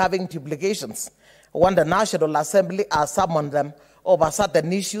be having duplications? When the National Assembly summoned them over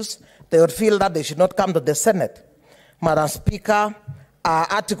certain issues, they would feel that they should not come to the Senate. Madam Speaker,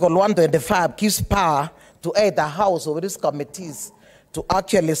 Article 125 gives power to either House or these committees to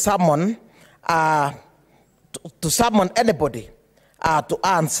actually summon anybody to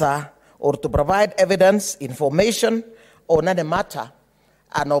answer or to provide evidence, information on any matter.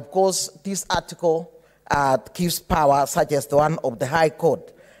 And of course, this article gives power such as the one of the High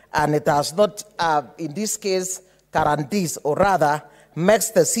Court. And it has not, in this case, guarantees or rather makes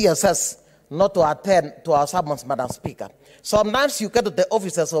the CSS not to attend to our summons, Madam Speaker. Sometimes you get to the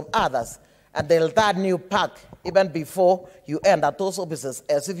offices of others and they'll turn you back even before you end at those offices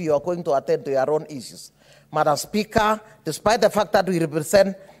as if you are going to attend to your own issues. Madam Speaker, despite the fact that we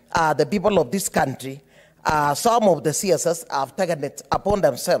represent the people of this country, some of the CSS have taken it upon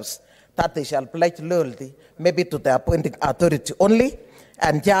themselves that they shall pledge loyalty maybe to the appointing authority only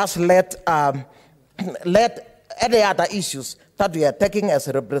and just let any other issues that we are taking as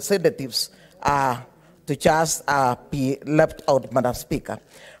representatives to just be left out, Madam Speaker.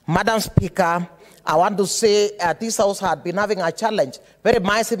 Madam Speaker, I want to say this House had been having a challenge very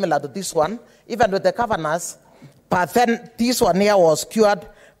much similar to this one, even with the governors, but then this one here was cured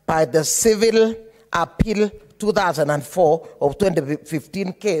by the Civil Appeal 2004 of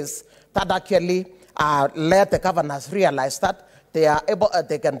 2015 case that actually let the governors realize that they are able,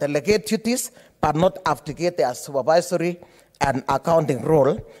 they can delegate duties, but not abdicate their supervisory and accounting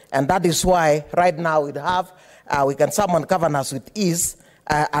role. And that is why right now we can summon governors with ease,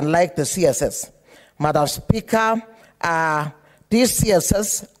 unlike the CSS. Madam Speaker, these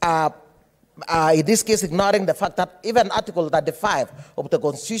CSS, in this case, ignoring the fact that even Article 35 of the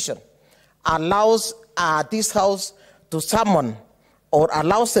Constitution allows this House to summon or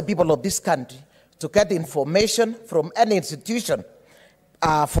allows the people of this country to get information from any institution,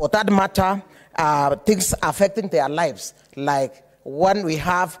 for that matter, things affecting their lives, like when we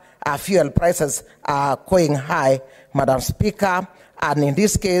have fuel prices going high, Madam Speaker, and in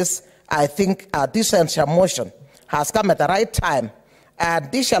this case, I think this censure motion has come at the right time,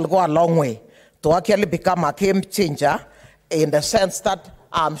 and this shall go a long way to actually become a game changer in the sense that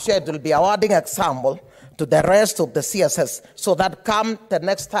I'm sure it will be awarding example to the rest of the CSS, so that come the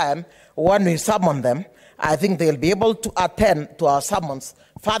next time when we summon them, I think they'll be able to attend to our summons.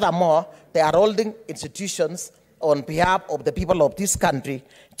 Furthermore, they are holding institutions on behalf of the people of this country,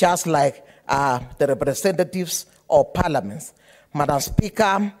 just like the representatives of parliaments. Madam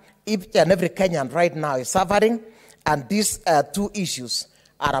Speaker, each and every Kenyan right now is suffering, and these two issues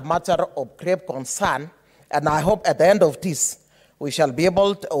are a matter of grave concern, and I hope at the end of this, we shall be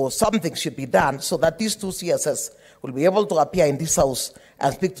able to, or something should be done so that these two CSS will be able to appear in this House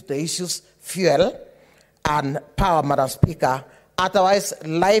and speak to the issues, fuel and power, Madam Speaker. Otherwise,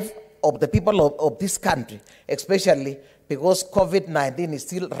 life of the people of this country, especially because COVID-19 is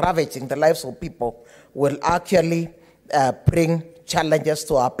still ravaging the lives of people, will actually bring challenges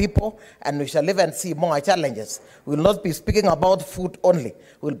to our people, and we shall even see more challenges. We will not be speaking about food only.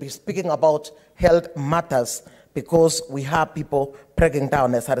 We'll be speaking about health matters, because we have people breaking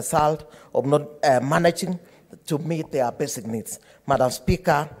down as a result of not managing to meet their basic needs. Madam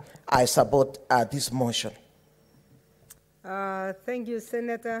Speaker, I support this motion. Thank you,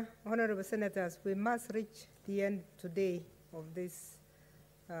 Senator. Honorable Senators, we must reach the end today of this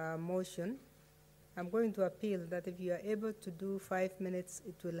motion. I'm going to appeal that if you are able to do 5 minutes,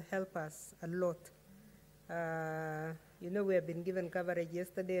 it will help us a lot. You know, we have been given coverage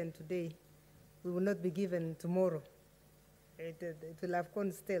yesterday and today. We will not be given tomorrow. It will have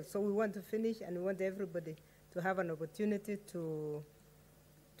gone stale. So we want to finish, and we want everybody to have an opportunity to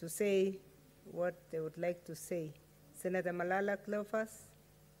say what they would like to say. Senator Malala Cleophas,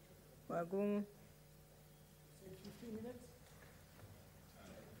 Wagung.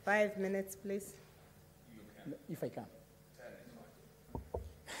 5 minutes, please. if I can.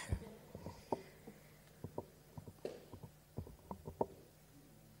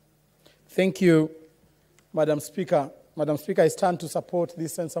 Thank you, Madam Speaker. Madam Speaker, I stand to support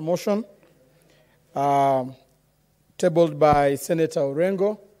this censure motion tabled by Senator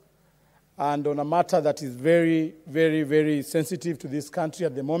Orengo, and on a matter that is very, very, very sensitive to this country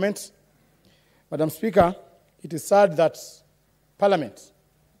at the moment. Madam Speaker, it is sad that Parliament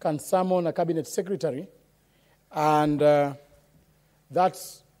can summon a cabinet secretary, and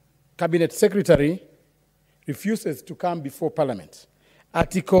that cabinet secretary refuses to come before Parliament.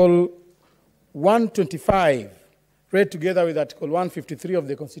 Article 125, read together with Article 153 of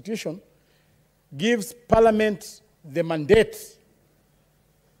the Constitution, gives Parliament the mandate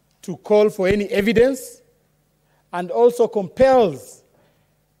to call for any evidence and also compels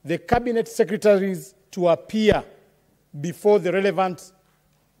the cabinet secretaries to appear before the relevant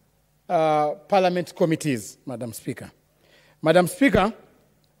Parliament committees, Madam Speaker. Madam Speaker,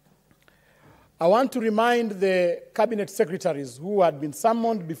 I want to remind the cabinet secretaries who had been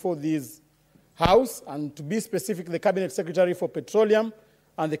summoned before this House, and to be specific, the Cabinet Secretary for Petroleum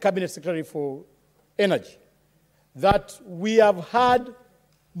and the Cabinet Secretary for Energy, that we have had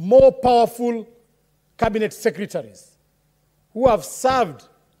more powerful Cabinet Secretaries who have served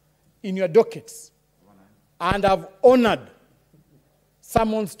in your dockets and have honored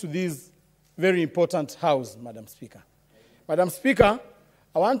summons to this very important House, Madam Speaker. Madam Speaker,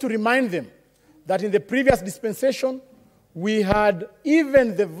 I want to remind them that in the previous dispensation, we had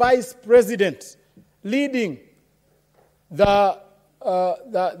even the Vice President leading the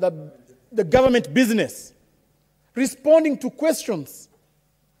government business, responding to questions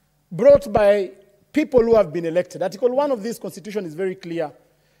brought by people who have been elected. Article 1 of this Constitution is very clear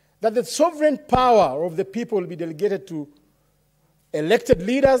that the sovereign power of the people will be delegated to elected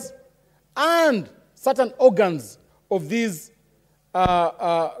leaders and certain organs of this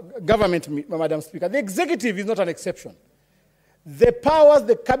government, Madam Speaker. The executive is not an exception. The powers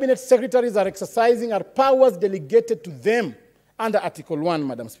the cabinet secretaries are exercising are powers delegated to them under Article 1,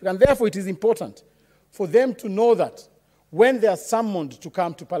 Madam Speaker. And therefore, it is important for them to know that when they are summoned to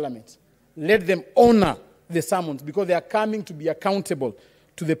come to Parliament, let them honor the summons, because they are coming to be accountable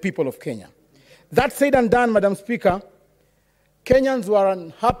to the people of Kenya. That said and done, Madam Speaker, Kenyans were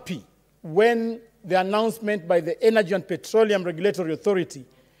unhappy when the announcement by the Energy and Petroleum Regulatory Authority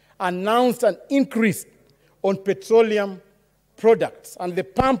announced an increase on petroleum products. And the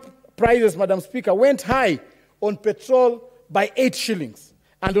pump prices, Madam Speaker, went high on petrol by 8 shillings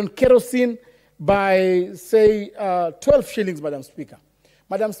and on kerosene by, say, 12 shillings, Madam Speaker.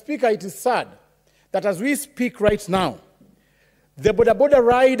 Madam Speaker, it is sad that as we speak right now, the boda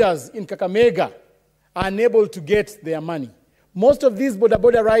riders in Kakamega are unable to get their money. Most of these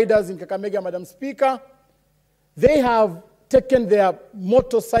boda riders in Kakamega, Madam Speaker, they have taken their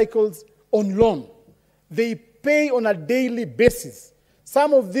motorcycles on loan. They pay on a daily basis.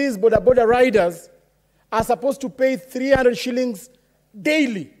 Some of these boda riders are supposed to pay 300 shillings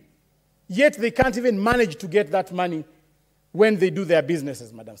daily, yet they can't even manage to get that money when they do their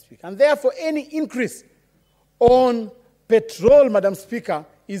businesses, Madam Speaker. And therefore, any increase on petrol, Madam Speaker,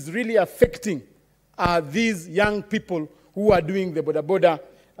 is really affecting these young people who are doing the boda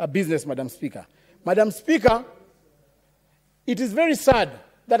business, Madam Speaker. Madam Speaker, it is very sad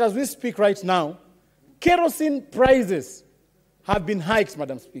that as we speak right now, kerosene prices have been hiked,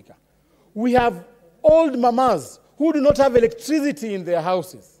 Madam Speaker. We have old mamas who do not have electricity in their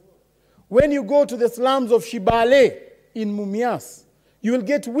houses. When you go to the slums of Shibale in Mumias, you will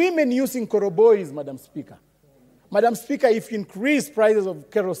get women using korobois, Madam Speaker. Madam Speaker, if you increase prices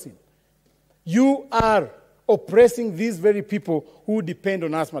of kerosene, you are oppressing these very people who depend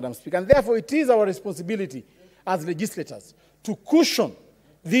on us, Madam Speaker. And therefore, it is our responsibility as legislators to cushion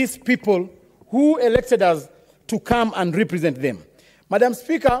these people who elected us to come and represent them. Madam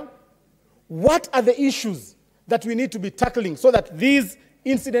Speaker, what are the issues that we need to be tackling so that this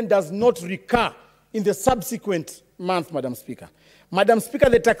incident does not recur in the subsequent month, Madam Speaker? Madam Speaker,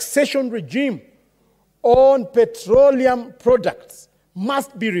 the taxation regime on petroleum products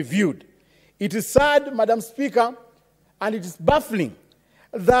must be reviewed. It is sad, Madam Speaker, and it is baffling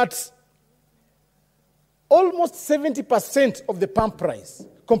that almost 70% of the pump price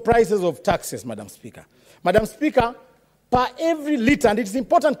comprises of taxes, Madam Speaker. Madam Speaker, per every liter, and it is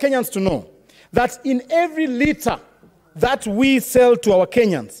important Kenyans to know, that in every liter that we sell to our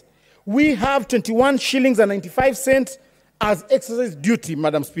Kenyans, we have 21 shillings and 95 cents as excise duty,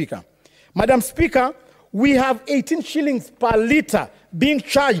 Madam Speaker. Madam Speaker, we have 18 shillings per liter being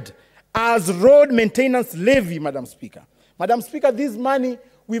charged as road maintenance levy, Madam Speaker. Madam Speaker, this money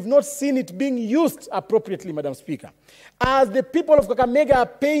we've not seen it being used appropriately, Madam Speaker. As the people of Kakamega are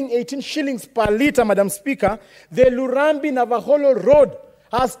paying 18 shillings per litre, Madam Speaker, the Lurambi-Navaholo Road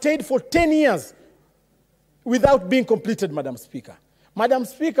has stayed for 10 years without being completed, Madam Speaker. Madam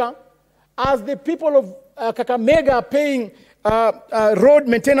Speaker, as the people of Kakamega are paying road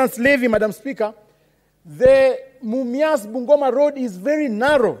maintenance levy, Madam Speaker, the Mumias-Bungoma Road is very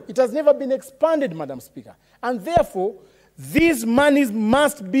narrow. It has never been expanded, Madam Speaker. And therefore, these monies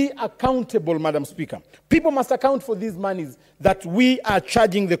must be accountable, Madam Speaker. People must account for these monies that we are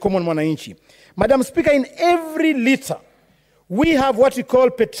charging the common mwananchi. Madam Speaker, in every litre, we have what we call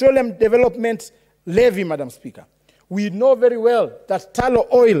petroleum development levy, Madam Speaker. We know very well that tallow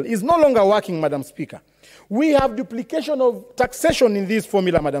oil is no longer working, Madam Speaker. We have duplication of taxation in this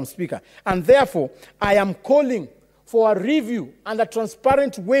formula, Madam Speaker. And therefore, I am calling for a review and a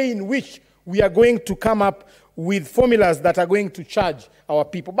transparent way in which we are going to come up with formulas that are going to charge our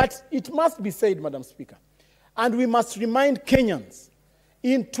people. But it must be said, Madam Speaker, and we must remind Kenyans,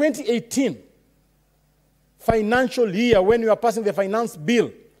 in 2018 financial year, when we are passing the finance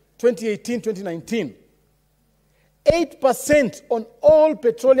bill, 2018-2019, 8% on all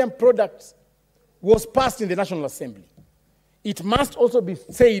petroleum products was passed in the National Assembly. It must also be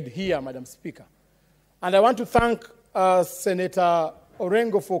said here, Madam Speaker. And I want to thank Senator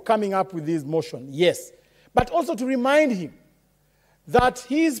Orengo for coming up with this motion, yes. But also to remind him that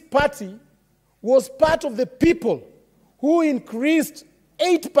his party was part of the people who increased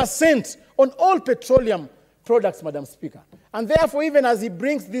 8% on all petroleum products, Madam Speaker. And therefore, even as he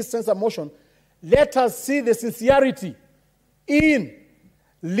brings this censor motion, let us see the sincerity in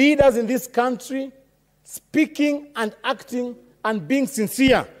leaders in this country speaking and acting and being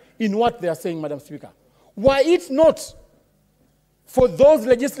sincere in what they are saying, Madam Speaker. Were it not for those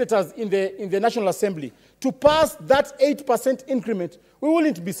legislators in the National Assembly to pass that 8% increment, we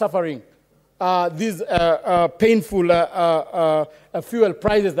wouldn't be suffering these painful fuel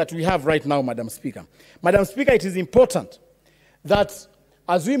prices that we have right now, Madam Speaker. Madam Speaker, it is important that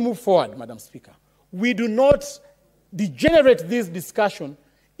as we move forward, Madam Speaker, we do not degenerate this discussion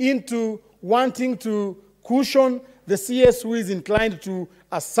into wanting to cushion the CS who is inclined to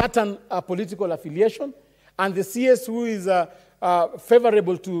a certain political affiliation and the CS who is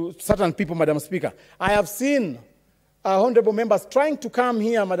favorable to certain people, Madam Speaker. I have seen honorable members trying to come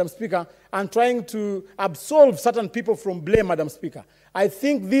here, Madam Speaker, and trying to absolve certain people from blame, Madam Speaker. I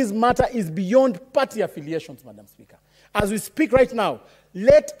think this matter is beyond party affiliations, Madam Speaker. As we speak right now,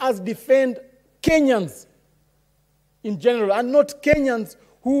 let us defend Kenyans in general, and not Kenyans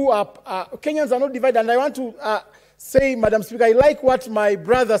who are, Kenyans are not divided. And I want to say, Madam Speaker, I like what my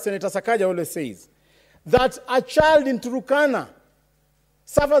brother, Senator Sakaja, always says, that a child in Turukana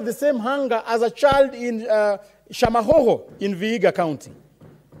suffers the same hunger as a child in Shamahoho in Vihiga County.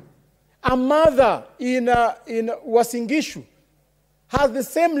 A mother in Wasingishu has the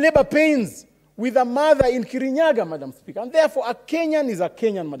same labor pains with a mother in Kirinyaga, Madam Speaker. And therefore, a Kenyan is a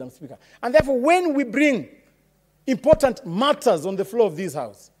Kenyan, Madam Speaker. And therefore, when we bring important matters on the floor of this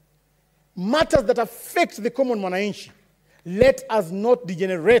House, matters that affect the common mwananchi, let us not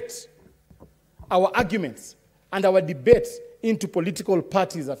degenerate our arguments and our debates into political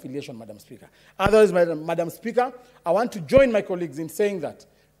parties' affiliation, Madam Speaker. Otherwise, Madam Speaker, I want to join my colleagues in saying that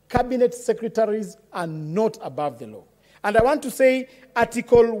cabinet secretaries are not above the law. And I want to say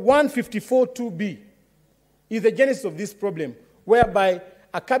Article 154(2)(b) is the genesis of this problem, whereby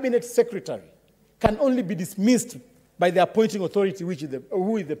a cabinet secretary can only be dismissed by the appointing authority,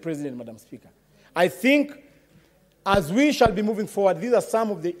 who is the president, Madam Speaker. I think as we shall be moving forward, these are some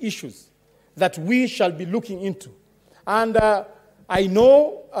of the issues that we shall be looking into. And I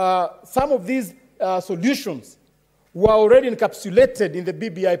know some of these solutions were already encapsulated in the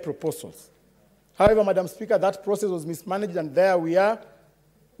BBI proposals. However, Madam Speaker, that process was mismanaged, and there we are.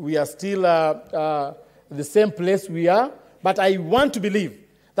 We are still the same place we are. But I want to believe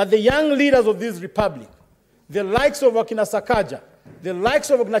that the young leaders of this republic, the likes of Akina Sakaja, the likes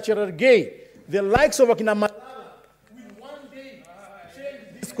of Akina Cherargei, the likes of Akina Malala, will one day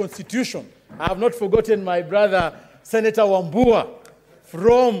change this constitution. I have not forgotten my brother, Senator Wambua,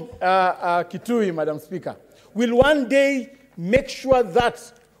 from Kitui, Madam Speaker, will one day make sure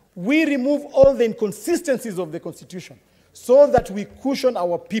that we remove all the inconsistencies of the Constitution so that we cushion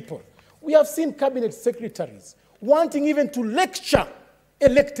our people. We have seen cabinet secretaries wanting even to lecture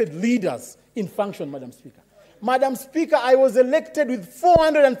elected leaders in function, Madam Speaker. Madam Speaker, I was elected with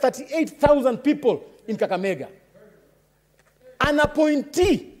 438,000 people in Kakamega. An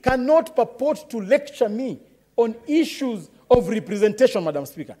appointee cannot purport to lecture me on issues of representation, Madam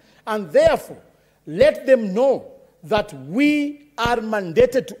Speaker. And therefore, let them know that we are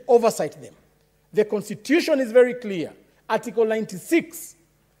mandated to oversight them. The Constitution is very clear. Article 96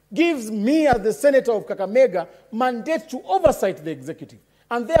 gives me, as the Senator of Kakamega, mandate to oversight the executive.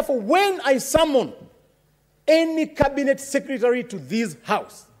 And therefore, when I summon any cabinet secretary to this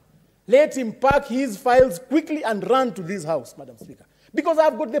house, let him pack his files quickly and run to this house, Madam Speaker, because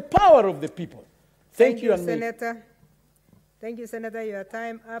I've got the power of the people. Thank you, Senator. Thank you, Senator. Your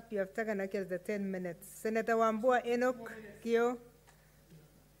time up. You have taken actually the 10 minutes. Senator Wambua Enoch Kio.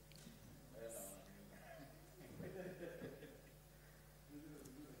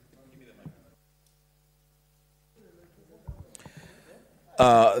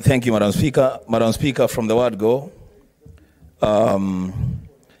 Thank you, Madam Speaker. Madam Speaker, from the word go,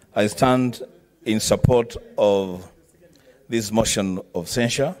 I stand in support of this motion of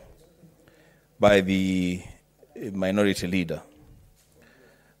censure by the minority leader.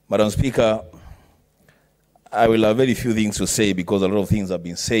 Madam Speaker, I will have very few things to say because a lot of things have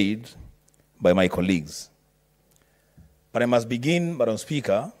been said by my colleagues. But I must begin, Madam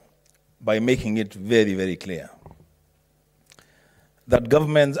Speaker, by making it very, very clear that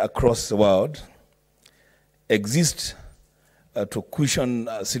governments across the world exist to cushion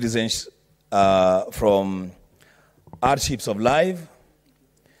citizens from hardships of life,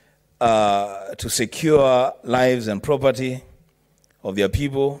 to secure lives and property of their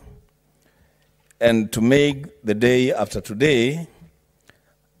people, and to make the day after today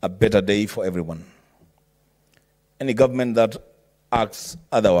a better day for everyone. Any government that acts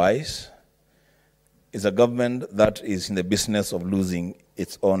otherwise is a government that is in the business of losing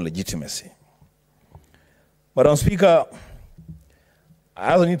its own legitimacy. Madam Speaker,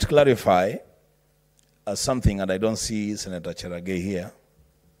 I also need to clarify something, and I don't see Senator Cherargei here,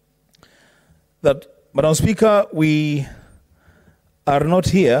 that, Madam Speaker, we are not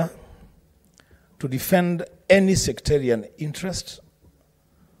here to defend any sectarian interest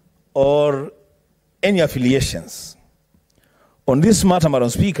or any affiliations. On this matter, Madam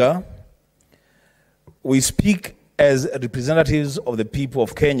Speaker, we speak as representatives of the people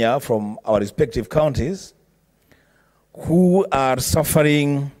of Kenya from our respective counties who are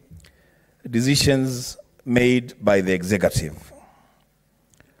suffering decisions made by the executive.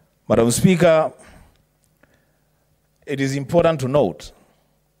 Madam Speaker, it is important to note,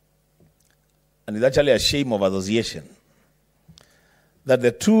 and it's actually a shame of association, that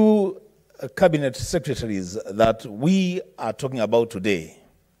the two cabinet secretaries that we are talking about today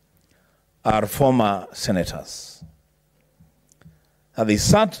are former senators. And they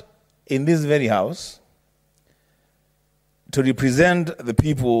sat in this very house to represent the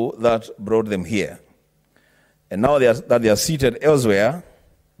people that brought them here. And now that they are seated elsewhere,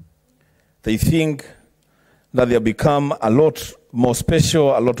 they think that they have become a lot more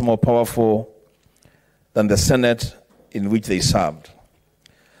special, a lot more powerful than the Senate in which they served.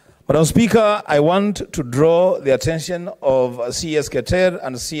 Madam Speaker, I want to draw the attention of CS Keter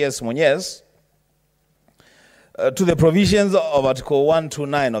and CS Munyes to the provisions of Article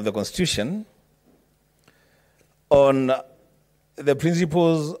 129 of the Constitution on the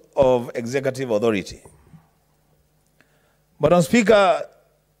principles of executive authority. Madam Speaker,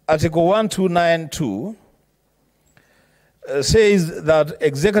 Article 1292 says that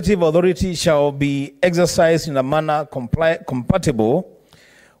executive authority shall be exercised in a manner compatible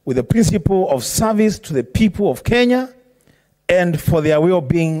with the principle of service to the people of Kenya and for their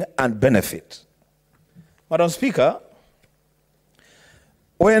well-being and benefit. Madam Speaker,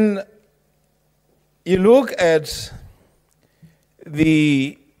 when you look at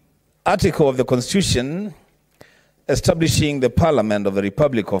the article of the Constitution establishing the Parliament of the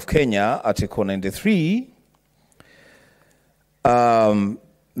Republic of Kenya, Article 93,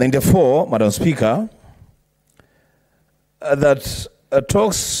 94, Madam Speaker, that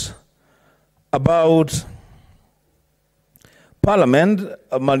talks about Parliament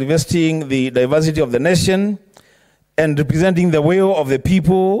manifesting the diversity of the nation and representing the will of the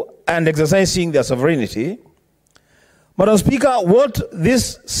people and exercising their sovereignty. Madam Speaker, what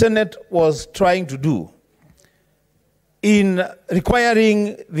this Senate was trying to do in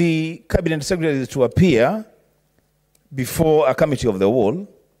requiring the cabinet secretaries to appear before a committee of the whole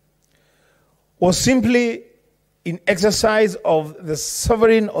was simply in exercise of the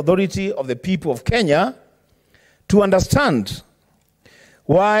sovereign authority of the people of Kenya to understand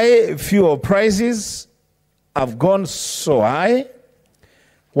why fuel prices have gone so high,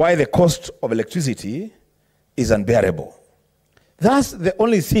 why the cost of electricity is unbearable. That's the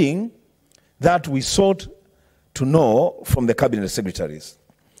only thing that we sought to know from the cabinet secretaries.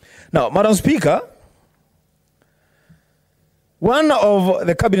 Now, Madam Speaker, one of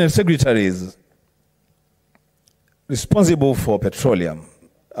the cabinet secretaries responsible for petroleum,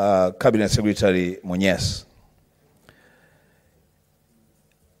 Cabinet Secretary Munyes,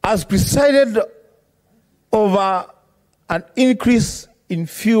 has presided over an increase in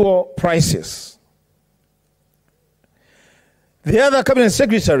fuel prices. The other Cabinet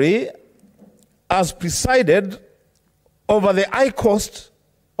Secretary has presided over the high cost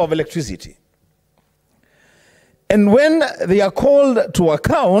of electricity. And when they are called to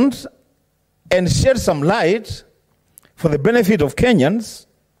account and shed some light for the benefit of Kenyans,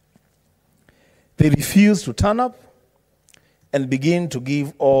 they refuse to turn up and begin to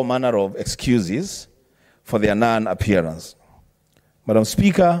give all manner of excuses for their non-appearance. Madam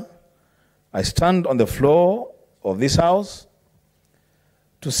Speaker, I stand on the floor of this House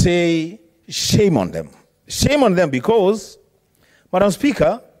to say shame on them. Shame on them because, Madam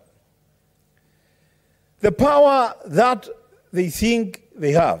Speaker, the power that they think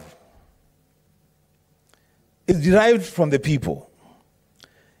they have is derived from the people,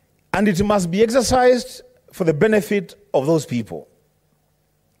 and it must be exercised for the benefit of those people.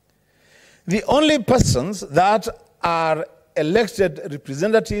 The only persons that are elected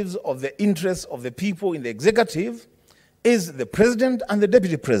representatives of the interests of the people in the executive is the president and the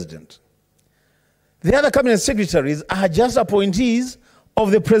deputy president. The other cabinet secretaries are just appointees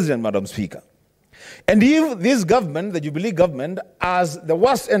of the president, Madam Speaker. And if this government, the Jubilee government, has the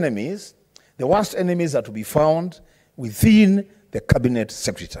worst enemies are to be found within the cabinet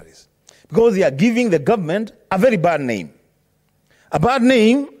secretaries. Because they are giving the government a very bad name. A bad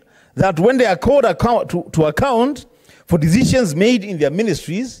name that when they are called to account for decisions made in their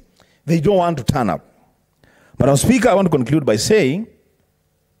ministries, they don't want to turn up. Madam Speaker, I want to conclude by saying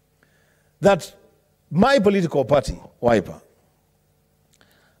that my political party, Wiper,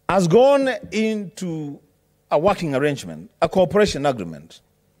 has gone into a working arrangement, a cooperation agreement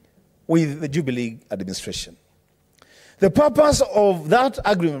with the Jubilee administration. The purpose of that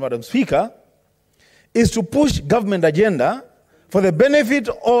agreement, Madam Speaker, is to push government agenda for the benefit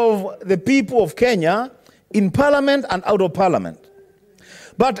of the people of Kenya in parliament and out of parliament.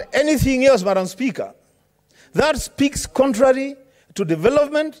 But anything else, Madam Speaker, that speaks contrary to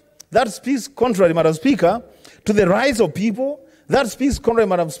development, that speaks contrary, Madam Speaker, to the rights of people, that speaks contrary,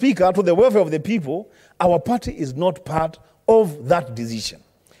 Madam Speaker, to the welfare of the people, our party is not part of that decision.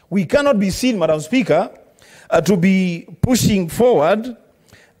 We cannot be seen, Madam Speaker, to be pushing forward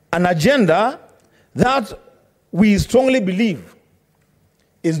an agenda that we strongly believe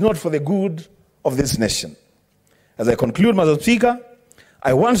is not for the good of this nation. As I conclude, Madam Speaker,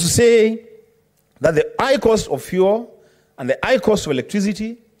 I want to say that the high cost of fuel and the high cost of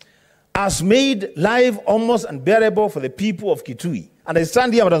electricity has made life almost unbearable for the people of Kitui. And I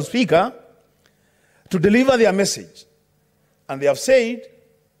stand here, Madam Speaker, to deliver their message. And they have said,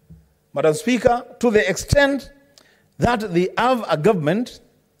 Madam Speaker, to the extent that they have a government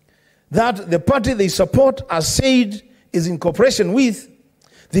that the party they support has said is in cooperation with,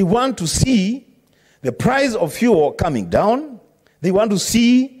 they want to see the price of fuel coming down. They want to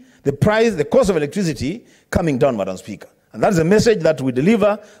see the cost of electricity coming down, Madam Speaker. And that's a message that we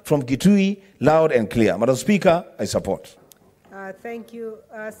deliver from Kitui loud and clear. Madam Speaker, I support. Thank you.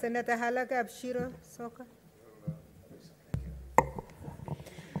 Senator Halaga Abshiro Soka.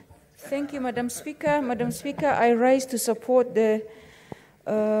 Thank you, Madam Speaker. Madam Speaker, I rise to support the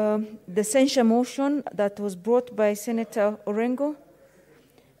censure motion that was brought by Senator Orengo.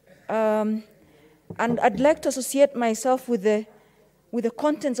 And I'd like to associate myself with the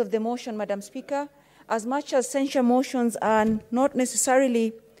contents of the motion, Madam Speaker. As much as censure motions are not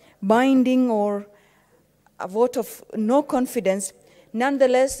necessarily binding or a vote of no confidence,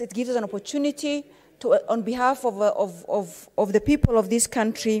 nonetheless, it gives us an opportunity to, on behalf of the people of this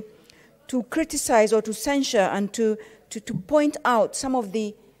country, to criticize or to censure and to point out some of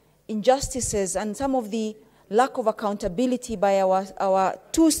the injustices and some of the lack of accountability by our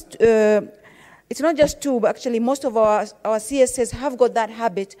two, it's not just two, but actually most of our CSS have got that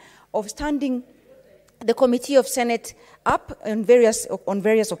habit of standing the Committee of Senate up on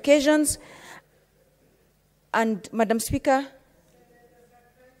various occasions. And Madam Speaker,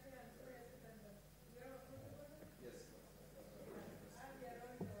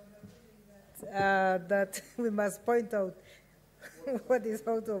 that we must point out what is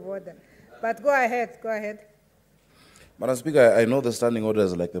out of order. But go ahead. Madam Speaker, I know the standing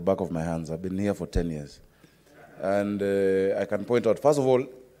orders like the back of my hands. I've been here for 10 years. And I can point out, first of all,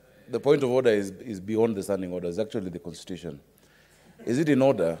 the point of order is beyond the standing order. It's actually the Constitution. Is it in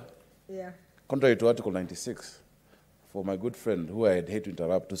order, contrary to Article 96, for my good friend, who I'd hate to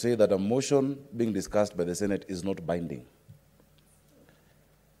interrupt, to say that a motion being discussed by the Senate is not binding?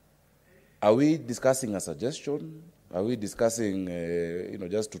 Are we discussing a suggestion? Are we discussing,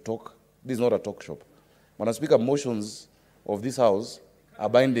 just to talk? This is not a talk shop. Madam Speaker, motions of this House are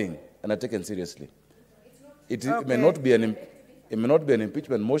binding and are taken seriously. It may not be an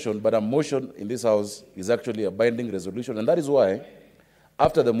impeachment motion, but a motion in this House is actually a binding resolution, and that is why,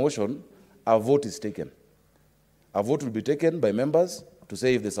 after the motion, a vote is taken. A vote will be taken by members to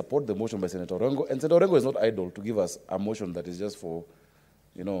say if they support the motion by Senator Orengo, and Senator Orengo is not idle to give us a motion that is just for,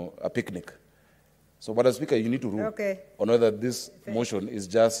 a picnic. So, Madam Speaker, you need to rule on whether this motion is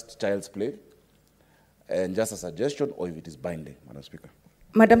just child's play and just a suggestion, or if it is binding, Madam Speaker.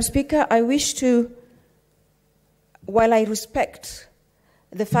 Madam Speaker, I wish to, while I respect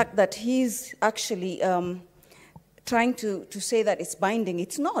the fact that he's actually trying to say that it's binding,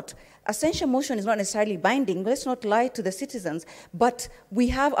 it's not. A censure motion is not necessarily binding. Let's not lie to the citizens. But we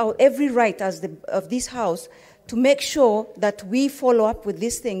have our every right of this House to make sure that we follow up with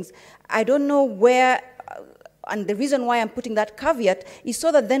these things. I don't know where, and the reason why I'm putting that caveat is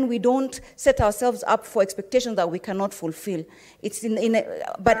so that then we don't set ourselves up for expectations that we cannot fulfill. It's maybe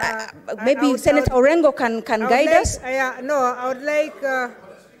Senator Orengo can guide us. I would like,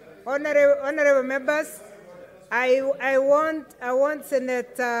 honorable members, I want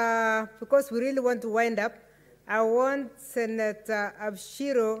Senator, because we really want to wind up, I want Senator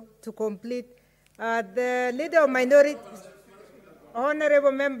Abshiro to complete. The leader of minority,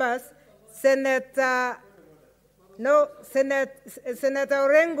 honorable members, Senator Orengo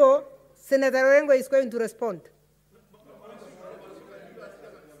is going to respond.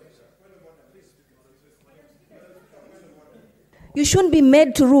 You shouldn't be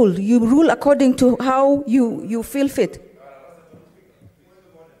made to rule. You rule according to how you feel fit.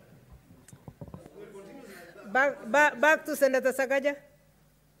 Back to Senator Sakaja.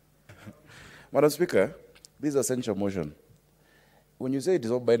 Madam Speaker, this is a censure motion. When you say it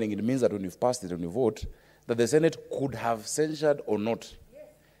is not binding, it means that when you've passed it and you vote, that the Senate could have censured or not. Yes.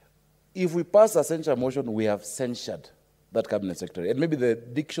 If we pass a censure motion, we have censured that cabinet secretary. And maybe the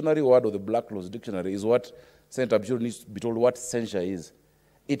dictionary word or the Black Laws dictionary is what Senator Abshiro needs to be told what censure is.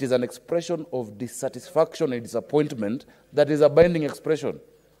 It is an expression of dissatisfaction and disappointment that is a binding expression.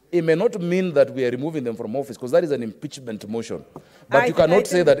 It may not mean that we are removing them from office, because that is an impeachment motion. But you cannot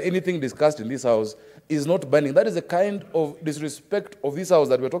say that anything discussed in this House is not binding. That is the kind of disrespect of this House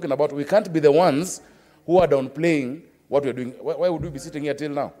that we're talking about. We can't be the ones who are downplaying what we're doing. Why would we be sitting here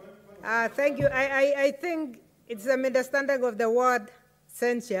till now? Thank you. I think it's a misunderstanding of the word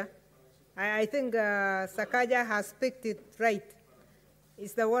censure. I think Sakaja has picked it right.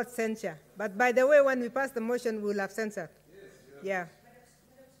 It's the word censure. But by the way, when we pass the motion, we'll have censored. Yeah.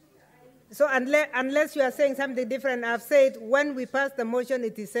 So unless you are saying something different, I've said when we pass the motion,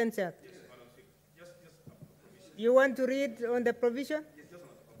 it is censured. You want to read on the provision?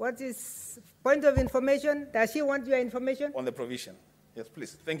 What is point of information? Does she want your information? On the provision. Yes,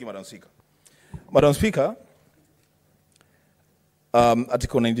 please. Thank you, Madam Speaker. Madam Speaker,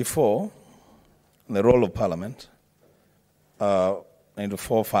 Article 94, the role of Parliament,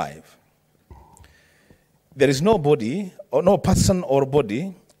 94.5. There is no body, or no person or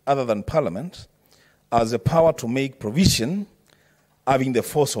body, other than Parliament, has the power to make provision having the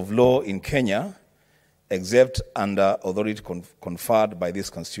force of law in Kenya, except under authority conferred by this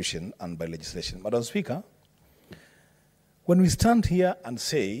Constitution and by legislation. Madam Speaker, when we stand here and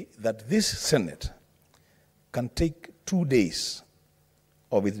say that this Senate can take 2 days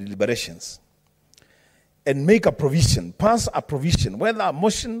of its deliberations and make a provision, pass a provision, whether a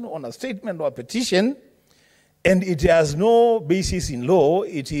motion on a statement or a petition, and it has no basis in law,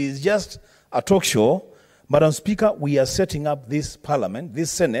 it is just a talk show. Madam Speaker, we are setting up this Parliament, this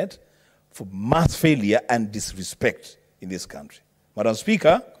Senate, for mass failure and disrespect in this country. Madam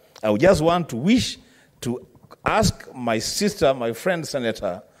Speaker, I would just want to wish to ask my sister, my friend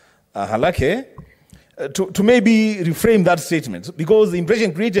Senator Halake, to maybe reframe that statement, because the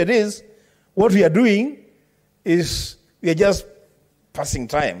impression created is what we are doing is we are just passing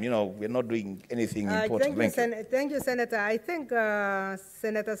time. We're not doing anything important. Thank you, Senator. I think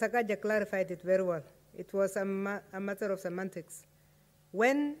Senator Sakaja clarified it very well. It was a matter of semantics.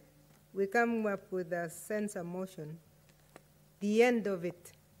 When we come up with a censure motion, the end of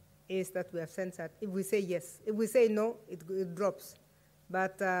it is that we have censored. If we say yes, if we say no, it drops.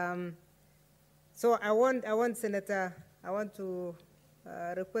 But so I want to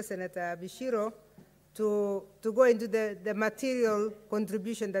request Senator Bishiro to go into the material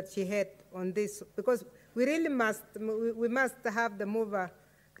contribution that she had on this, because we really must have the mover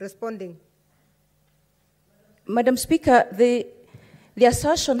responding. Madam Speaker, the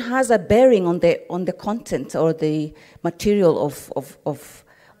assertion has a bearing on the content or the material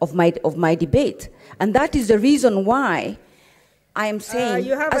of my debate. And that is the reason why I am saying...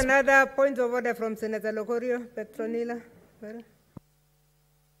 You have another point of order from Senator Lokorio, Petronila.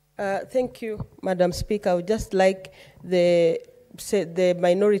 Thank you, Madam Speaker. I would just like the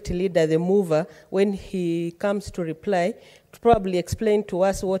minority leader, the mover, when he comes to reply, to probably explain to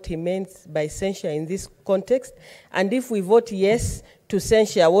us what he means by censure in this context. And if we vote yes to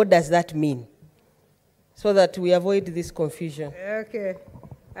censure, what does that mean? So that we avoid this confusion. Okay.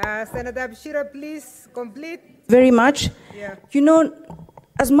 Senator Bishira, please complete. Very much. Yeah. You know,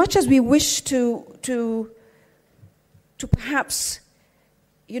 as much as we wish to perhaps,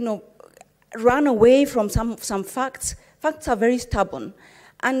 you know, run away from some facts, facts are very stubborn.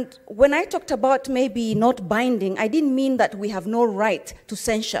 And when I talked about maybe not binding, I didn't mean that we have no right to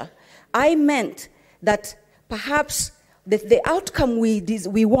censure. I meant that perhaps the outcome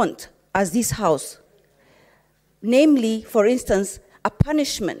we want as this House, namely, for instance, a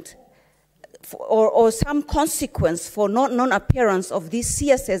punishment or some consequence for non-appearance of these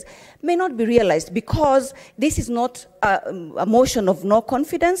CSS may not be realized because this is not a motion of no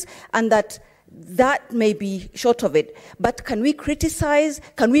confidence, and that may be short of it. But can we criticize?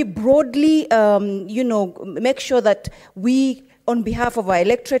 Can we broadly, you know, make sure that we, on behalf of our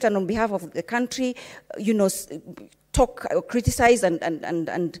electorate and on behalf of the country, you know, talk, criticize,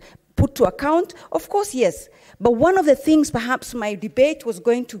 and put to account? Of course, yes. But one of the things perhaps my debate was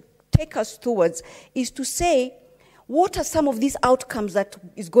going to take us towards is to say, what are some of these outcomes that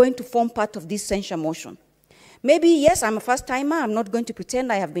is going to form part of this censure motion? Maybe, yes, I'm a first-timer. I'm not going to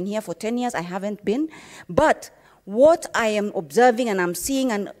pretend I have been here for 10 years. I haven't been. But what I am observing and I'm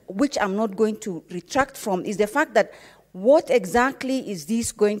seeing, and which I'm not going to retract from, is the fact that what exactly is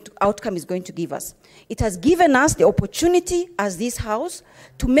this outcome is going to give us? It has given us the opportunity as this House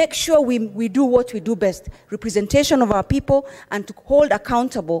to make sure we do what we do best, representation of our people, and to hold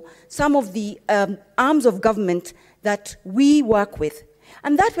accountable some of the arms of government that we work with.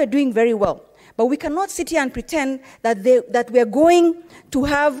 And that we're doing very well. But we cannot sit here and pretend that we are going to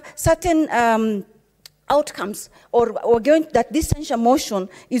have certain outcomes or that this censure motion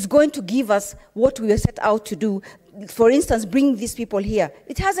is going to give us what we were set out to do. For instance, bring these people here.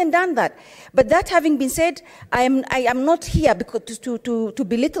 It hasn't done that. But that having been said, I am not here because to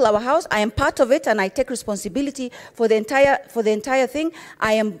belittle our House. I am part of it, and I take responsibility for the entire thing.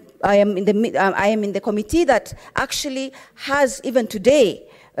 I am in the committee that actually has, even today,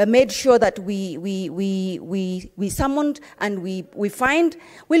 made sure that we summoned and we find.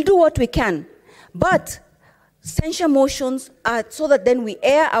 We'll do what we can. But censure motions are so that then we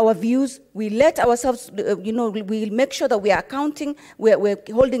air our views, we let ourselves, you know, we make sure that we are accounting, we're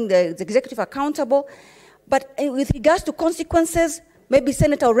holding the executive accountable. But with regards to consequences, maybe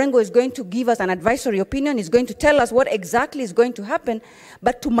Senator Orengo is going to give us an advisory opinion, is going to tell us what exactly is going to happen.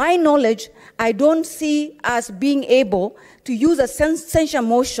 But to my knowledge, I don't see us being able to use a censure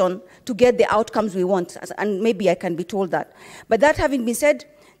motion to get the outcomes we want. And maybe I can be told that. But that having been said,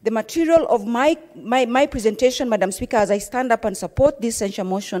 the material of my presentation, Madam Speaker, as I stand up and support this censure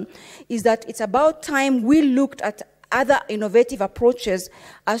motion, is that it's about time we looked at other innovative approaches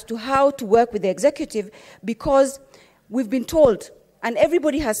as to how to work with the executive, because we've been told, and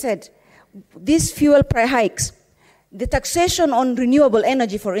everybody has said, these fuel price hikes, the taxation on renewable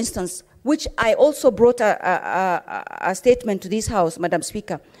energy, for instance, which I also brought a statement to this House, Madam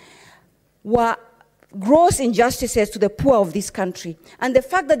Speaker, were gross injustices to the poor of this country. And the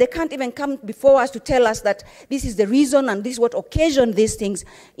fact that they can't even come before us to tell us that this is the reason and this is what occasioned these things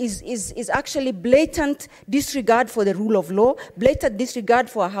is actually blatant disregard for the rule of law, blatant disregard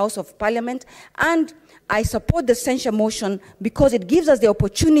for a House of Parliament. And I support the censure motion because it gives us the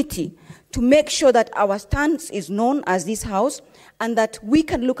opportunity to make sure that our stance is known as this House, and that we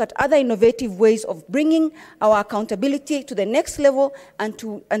can look at other innovative ways of bringing our accountability to the next level, and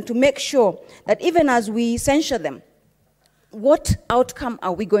to make sure that even as we censure them, what outcome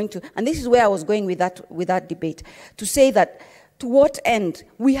are we going to, and this is where I was going with that debate, to say that to what end?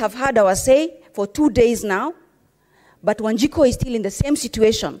 We have had our say for 2 days now, but Wanjiko is still in the same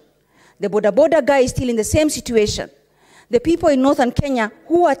situation. The Boda Boda guy is still in the same situation. The people in northern Kenya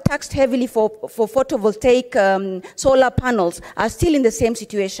who are taxed heavily for photovoltaic solar panels are still in the same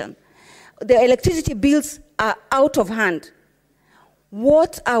situation. The electricity bills are out of hand.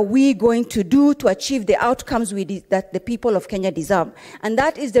 what are we going to do to achieve the outcomes that the people of Kenya deserve? And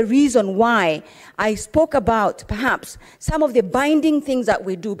that is the reason why I spoke about perhaps some of the binding things that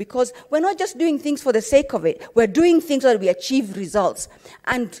we do, because we're not just doing things for the sake of it, we're doing things so that we achieve results.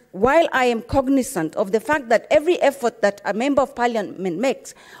 And while I am cognizant of the fact that every effort that a member of parliament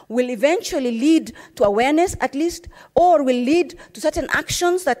makes will eventually lead to awareness at least, or will lead to certain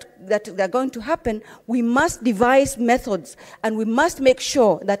actions that are going to happen, we must devise methods, and we must make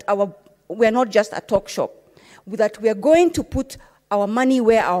sure that we're not just a talk shop, that we are going to put our money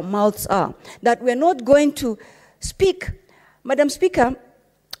where our mouths are, that we're not going to speak. Madam Speaker,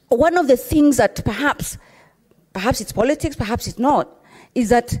 one of the things that perhaps it's politics, perhaps it's not, is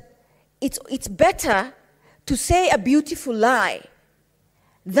that it's better to say a beautiful lie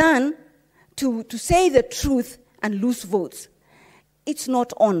than to say the truth and lose votes. It's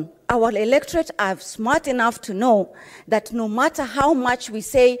not on. Our electorate are smart enough to know that no matter how much we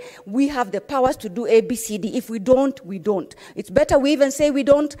say we have the powers to do A, B, C, D, if we don't, we don't. It's better we even say we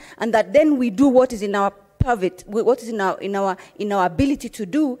don't, and that then we do what is in our what is in our ability to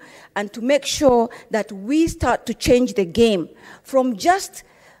do, and to make sure that we start to change the game from just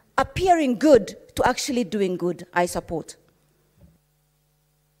appearing good to actually doing good. I support.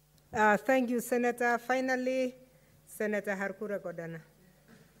 Thank you, Senator. Finally, Senator Harkura Godana.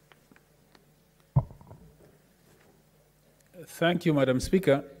 Thank you, Madam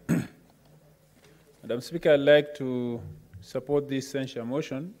Speaker. Madam Speaker, I'd like to support this censure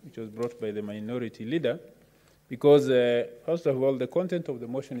motion, which was brought by the minority leader, because, first of all, the content of the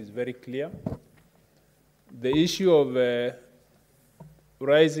motion is very clear. The issue of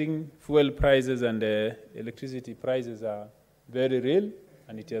rising fuel prices and electricity prices are very real,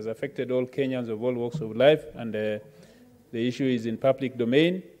 and it has affected all Kenyans of all walks of life, and the issue is in public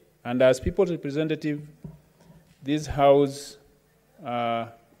domain. And as people's representative, this House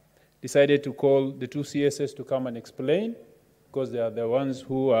decided to call the two CSS to come and explain, because they are the ones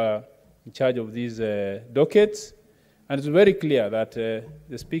who are in charge of these dockets. And it's very clear that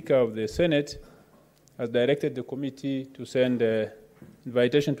the Speaker of the Senate has directed the committee to send an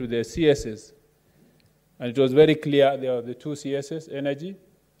invitation to the CSS. And it was very clear there are the two CSS, energy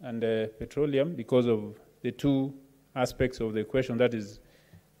and petroleum, because of the two aspects of the question, that is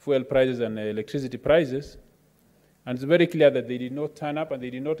fuel prices and electricity prices. And it's very clear that they did not turn up and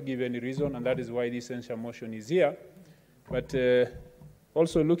they did not give any reason, and that is why this censure motion is here. But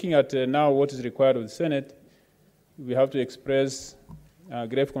also looking at now what is required of the Senate, we have to express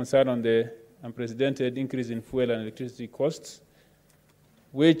grave concern on the unprecedented increase in fuel and electricity costs,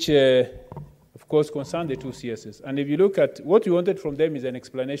 which of course concern the two CSS. And if you look at what we wanted from them is an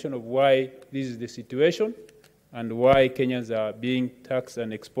explanation of why this is the situation and why Kenyans are being taxed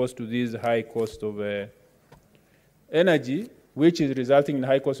and exposed to this high cost of energy, which is resulting in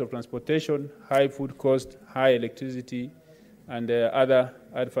high cost of transportation, high food cost, high electricity, and other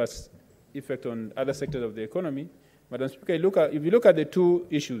adverse effect on other sectors of the economy. Madam Speaker, if you look at the two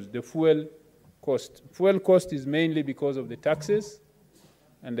issues, the fuel cost is mainly because of the taxes,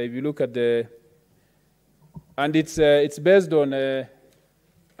 and if you look at it's based on a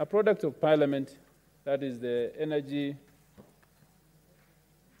product of Parliament, that is the energy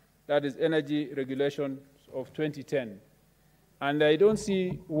regulation of 2010. And I don't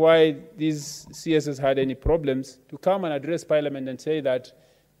see why these CSS had any problems to come and address Parliament and say that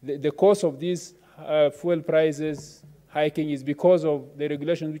the cause of these fuel prices hiking is because of the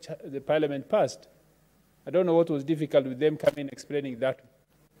regulations which the Parliament passed. I don't know what was difficult with them coming and explaining that.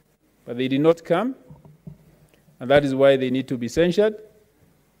 But they did not come, and that is why they need to be censured.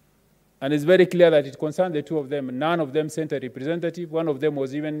 And it's very clear that it concerned the two of them. None of them sent a representative. One of them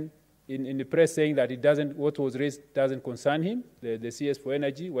was even in the press saying that what was raised doesn't concern him, the CS for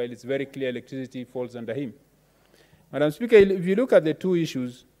energy, while it's very clear electricity falls under him. Madam Speaker, if you look at the two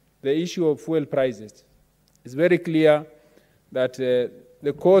issues, the issue of fuel prices, it's very clear that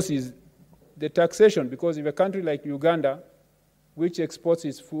the cause is the taxation, because if a country like Uganda, which exports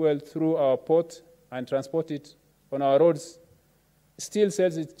its fuel through our port and transports it on our roads, still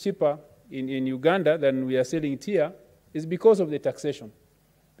sells it cheaper in Uganda than we are selling it here, is because of the taxation.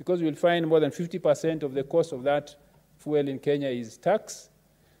 Because you will find more than 50% of the cost of that fuel in Kenya is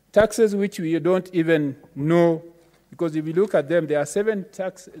taxes which we don't even know, because if you look at them, there are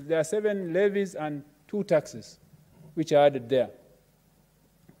 7 levies and 2 taxes which are added there.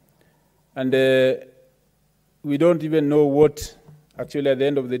 And we don't even know what actually at the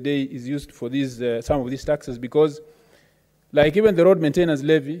end of the day is used for these some of these taxes, because like even the road maintenance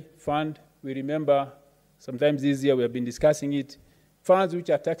levy fund, we remember sometimes this year we have been discussing it, funds which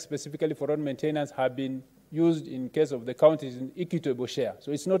are taxed specifically for road maintenance have been used in case of the counties in equitable share.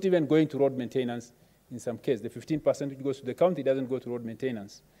 So it's not even going to road maintenance in some cases. The 15% which goes to the county doesn't go to road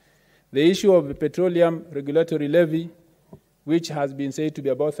maintenance. The issue of the petroleum regulatory levy, which has been said to be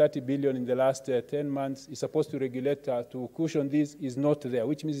about 30 billion in the last 10 months, is supposed to regulate, to cushion this, is not there,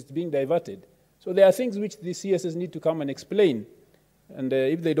 which means it's being diverted. So there are things which the CSS need to come and explain. And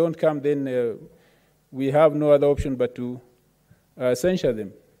if they don't come, then we have no other option but to censure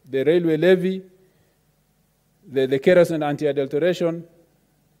them. The railway levy, the kerosene anti-adulteration,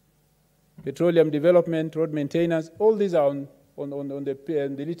 petroleum development, road maintenance, all these are on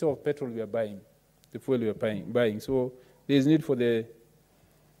the liter of petrol we are buying, the fuel we are buying. So there is need for the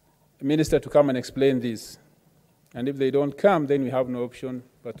minister to come and explain this. And if they don't come, then we have no option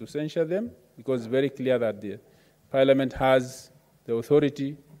but to censure them, because it's very clear that the Parliament has the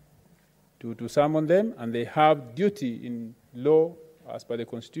authority to summon them, and they have duty in law as per the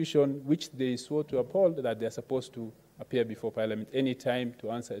Constitution, which they swore to uphold, that they are supposed to appear before Parliament any time to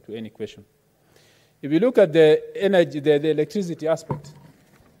answer to any question. If you look at the energy, the electricity aspect,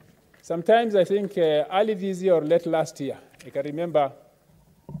 sometimes I think early this year or late last year, I can remember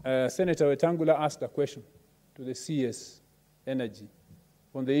Senator Wetangula asked a question to the CS Energy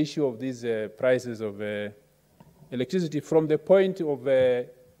on the issue of these prices of electricity from the point of the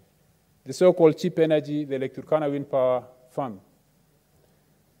so-called cheap energy, the Turkana wind power farm.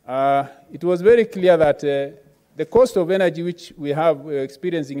 It was very clear that the cost of energy which we have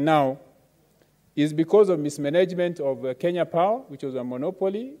experiencing now is because of mismanagement of Kenya Power, which was a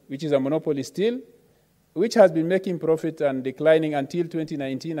monopoly, which is a monopoly still, which has been making profit and declining until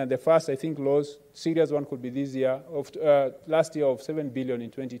 2019, and the first, I think, loss, serious one could be this year, of last year of 7 billion in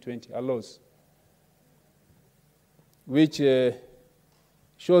 2020, a loss, which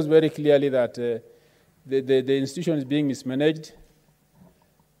shows very clearly that the institution is being mismanaged.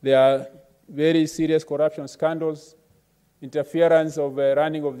 There are very serious corruption scandals, interference of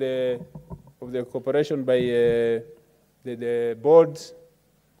running of the corporation by the boards.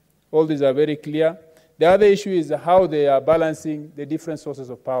 All these are very clear. The other issue is how they are balancing the different sources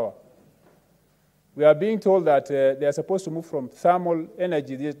of power. We are being told that they are supposed to move from thermal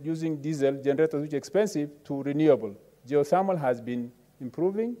energy using diesel generators, which are expensive, to renewable. Geothermal has been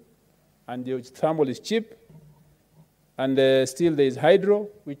improving, and geothermal is cheap. And still there is hydro,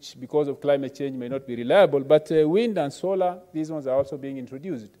 which because of climate change may not be reliable. But wind and solar, these ones are also being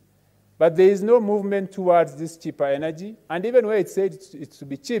introduced. But there is no movement towards this cheaper energy. And even where it said it's to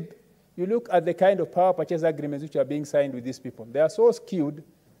be cheap, you look at the kind of power purchase agreements which are being signed with these people. They are so skewed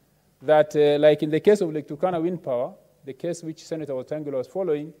that, like in the case of Turkana wind power, the case which Senator Wetangula was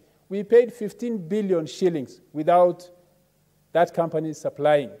following, we paid 15 billion shillings without that company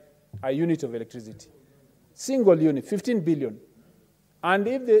supplying a unit of electricity. Single unit, 15 billion. And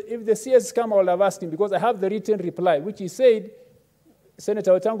if the CS come, I will have asked him, because I have the written reply, which he said,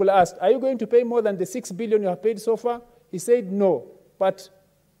 Senator Wetangula asked, are you going to pay more than the 6 billion you have paid so far? He said no, but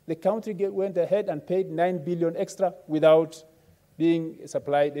the country went ahead and paid 9 billion extra without being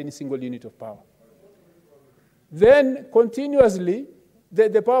supplied any single unit of power. Then continuously,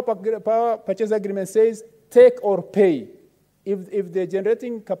 the power purchase agreement says take or pay. If the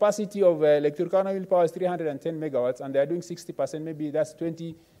generating capacity of Turkana wind power is 310 megawatts and they are doing 60%, maybe that's 200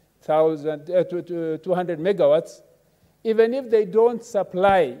 megawatts. Even if they don't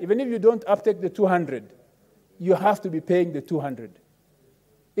supply, even if you don't uptake the 200, you have to be paying the 200.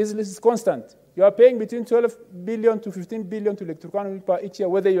 This is constant. You are paying between 12 billion to 15 billion to Turkana wind power each year,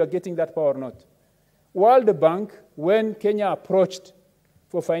 whether you are getting that power or not. World Bank, when Kenya approached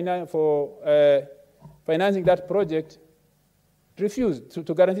for financing that project, refused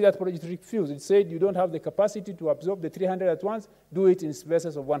to guarantee that project. Refused. It said you don't have the capacity to absorb the 300 at once. Do it in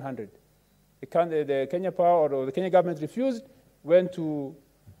verses of 100. The Kenya Power or the Kenya government refused. Went to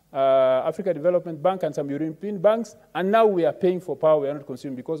Africa Development Bank and some European banks, and now we are paying for power we are not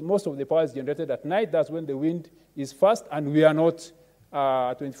consuming because most of the power is generated at night. That's when the wind is fast, and we are not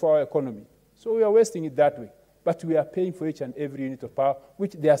a 24-hour economy. So we are wasting it that way. But we are paying for each and every unit of power,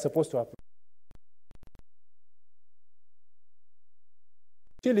 which they are supposed to have.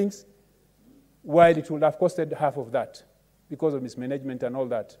 Shillings, while it would have costed half of that because of mismanagement and all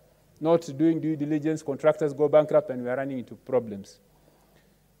that. Not doing due diligence, contractors go bankrupt, and we are running into problems.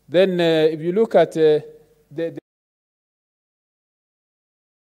 Then if you look at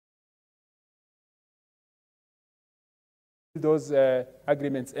those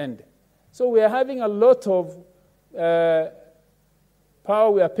agreements end. So we are having a lot of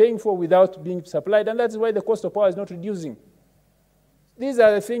power we are paying for without being supplied, and that's why the cost of power is not reducing. These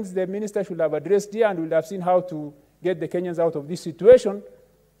are the things the minister should have addressed here, and we would have seen how to get the Kenyans out of this situation.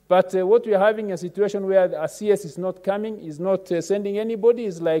 But what we are having a situation where a CS is not coming, is not sending anybody,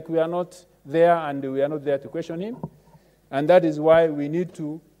 is like we are not there and we are not there to question him. And that is why we need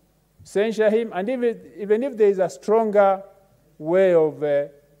to censure him. And even if there is a stronger way of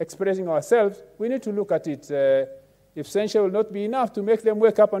expressing ourselves, we need to look at it. If censure will not be enough to make them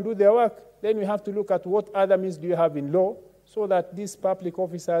wake up and do their work, then we have to look at what other means do you have in law so that these public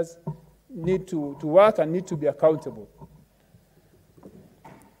officers need to work and need to be accountable.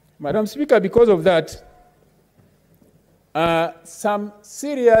 Madam Speaker, because of that, some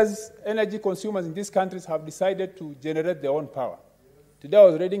serious energy consumers in these countries have decided to generate their own power. Today I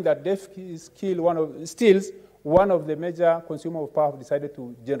was reading that Steels, one of the major consumers of power, have decided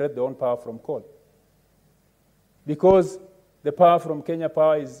to generate their own power from coal. Because the power from Kenya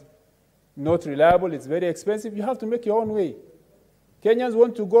Power is not reliable, it's very expensive, you have to make your own way. Kenyans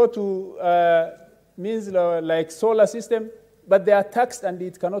want to go to means like solar system, but they are taxed and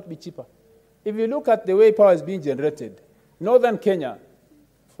it cannot be cheaper. If you look at the way power is being generated, northern Kenya,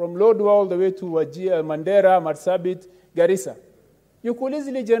 from Lodwar all the way to Mandera, Marsabit, Garissa, you could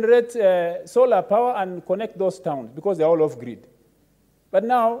easily generate solar power and connect those towns because they're all off-grid. But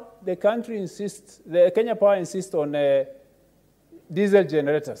now the country insists, the Kenya Power insists on diesel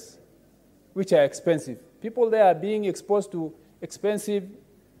generators, which are expensive. People there are being exposed to expensive,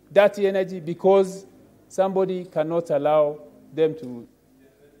 dirty energy because somebody cannot allow them to.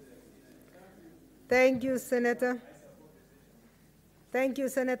 Thank you, Senator. Thank you,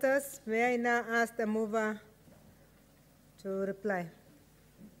 Senators. May I now ask the mover to reply?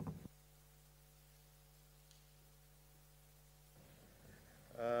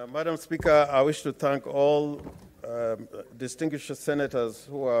 Madam Speaker, I wish to thank all distinguished senators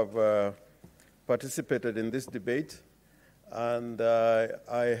who have participated in this debate. And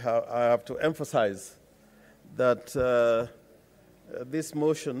I have to emphasize that this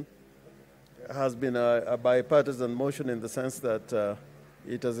motion has been a bipartisan motion in the sense that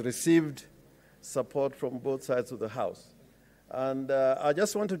it has received support from both sides of the House. And I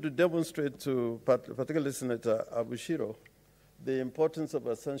just wanted to demonstrate to particularly Senator Abushiro the importance of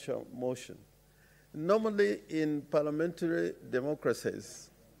a censure motion. Normally in parliamentary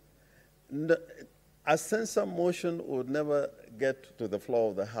democracies, a censure motion would never get to the floor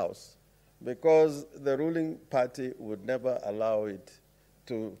of the House because the ruling party would never allow it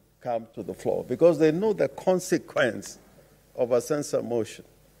to come to the floor because they know the consequence of a censure motion.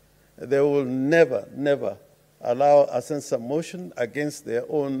 They will never, never allow a censure motion against their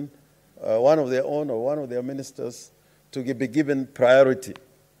own, one of their own or one of their ministers to be given priority.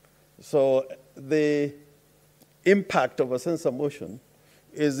 So the impact of a censure motion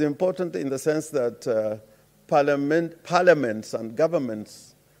is important in the sense that parliaments and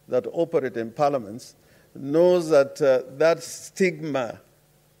governments that operate in parliaments knows that that stigma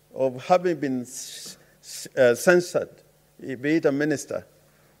of having been censored, be it a minister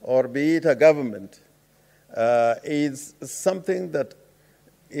or be it a government, is something that,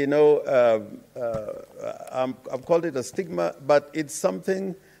 you know, I've called it a stigma, but it's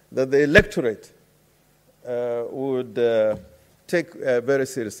something that the electorate would take very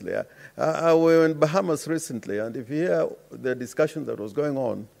seriously. We were in Bahamas recently, and if you hear the discussion that was going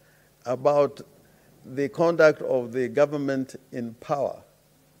on about the conduct of the government in power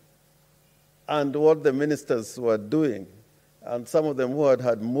and what the ministers were doing, and some of them who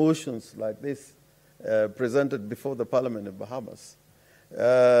had motions like this presented before the parliament in Bahamas,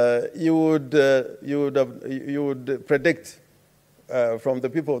 you would predict from the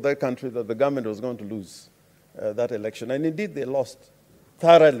people of that country that the government was going to lose that election. And indeed, they lost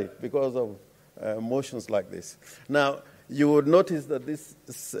thoroughly because of motions like this. Now, you would notice that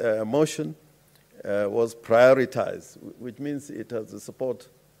this motion was prioritized, which means it has the support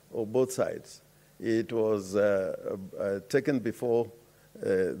of both sides. It was taken before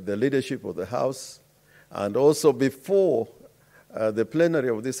the leadership of the House and also before the plenary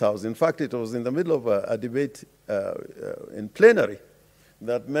of this House. In fact, it was in the middle of a debate in plenary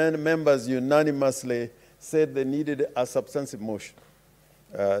that members unanimously said they needed a substantive motion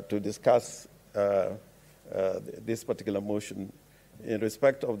to discuss this particular motion in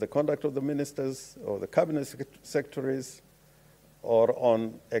respect of the conduct of the ministers or the cabinet secretaries or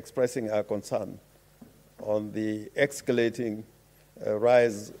on expressing our concern on the escalating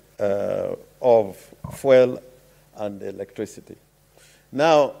rise of fuel and electricity.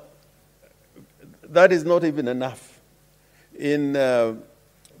 Now, that is not even enough. In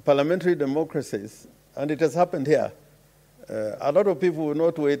parliamentary democracies, and it has happened here, a lot of people will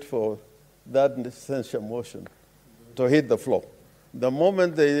not wait for that censure motion to hit the floor. The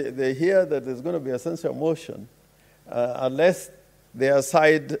moment they hear that there's going to be a censure motion, unless their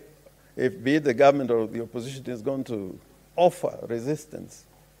side, if be it the government or the opposition, is going to offer resistance,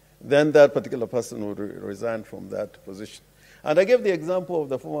 then that particular person would resign from that position. And I gave the example of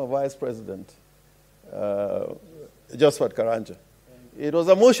the former Vice President, Josephat Karanja. It was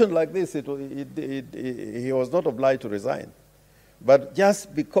a motion like this. He was not obliged to resign. But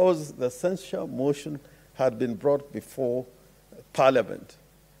just because the censure motion had been brought before Parliament,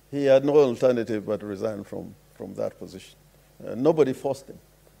 he had no alternative but to resign from that position. Nobody forced him,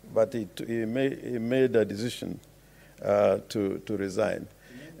 but he made a decision to resign.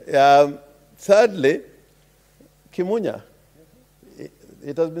 Thirdly, Kimunya,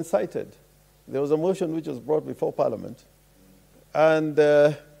 it has been cited. There was a motion which was brought before Parliament, and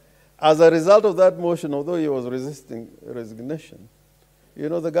as a result of that motion, although he was resisting resignation,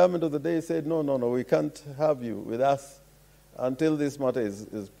 the government of the day said, no, we can't have you with us until this matter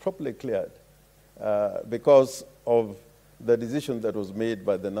is properly cleared because of the decision that was made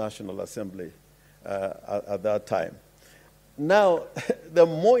by the National Assembly at that time. Now, the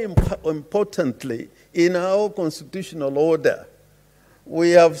more importantly, in our constitutional order,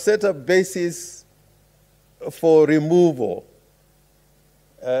 we have set a basis for removal.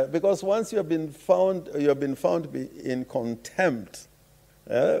 Because once you have been found to be in contempt,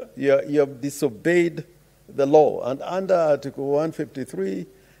 you have disobeyed the law. And under Article 153,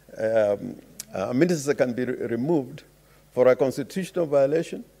 a minister can be removed for a constitutional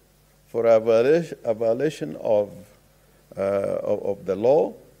violation, for a violation of the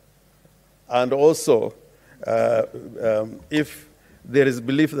law, and also if there is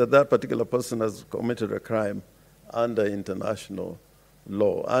belief that that particular person has committed a crime under international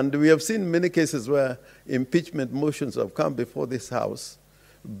law. And we have seen many cases where impeachment motions have come before this House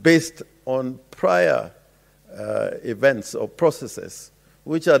based on prior events or processes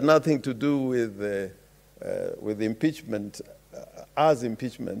which had nothing to do with impeachment as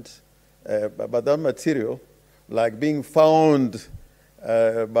impeachment, but that material, like being found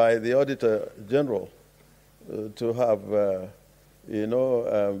by the Auditor General to have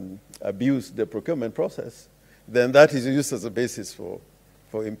abused the procurement process, then that is used as a basis for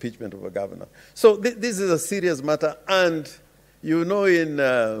impeachment of a governor. So this is a serious matter, and in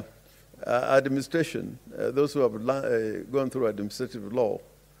administration, those who have gone through administrative law,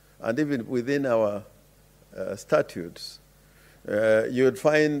 and even within our statutes, you would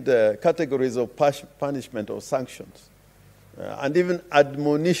find categories of punishment or sanctions, and even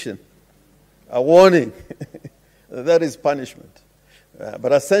admonition, a warning. That is punishment.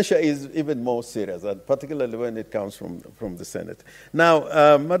 But a censure is even more serious, and particularly when it comes from the Senate.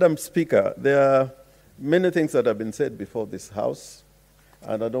 Now, Madam Speaker, there are many things that have been said before this House,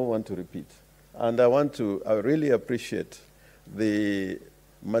 and I don't want to repeat. And I really appreciate the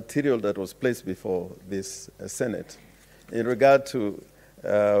material that was placed before this Senate in regard to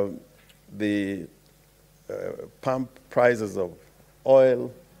the pump prices of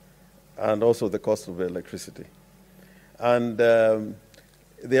oil and also the cost of electricity. And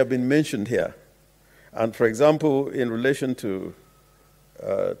they have been mentioned here. And for example, in relation to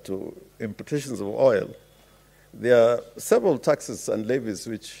importations of oil, there are several taxes and levies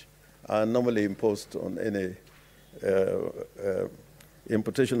which are normally imposed on any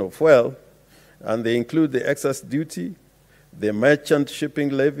importation of oil, and they include the excess duty, the merchant shipping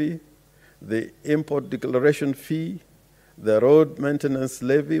levy, the import declaration fee, the road maintenance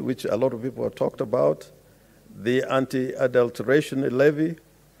levy, which a lot of people have talked about, the anti-adulteration levy,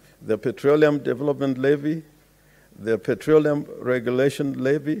 the petroleum development levy, the petroleum regulation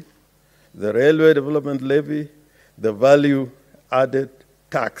levy, the railway development levy, the value-added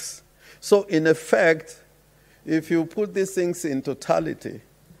tax. So in effect, if you put these things in totality,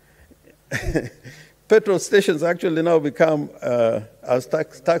 petrol stations actually now become as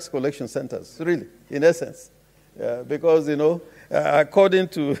tax collection centers, really, in essence. Because, according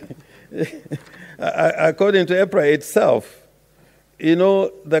to EPRA itself,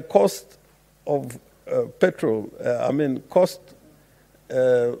 the cost of petrol, the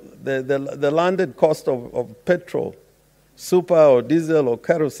landed cost of petrol, super or diesel or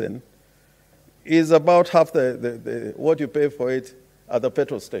kerosene, is about half what you pay for it at the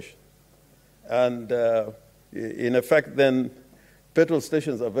petrol station. And in effect, then, petrol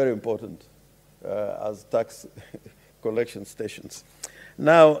stations are very important as tax collection stations.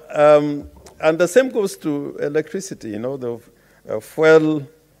 Now, and the same goes to electricity, the fuel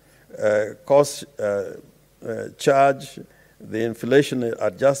cost charge, the inflation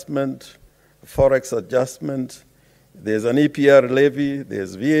adjustment, forex adjustment, there's an EPR levy,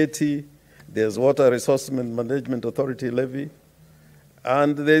 there's VAT, there's Water Resource Management Authority levy,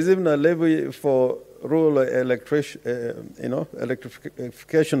 and there's even a levy for rural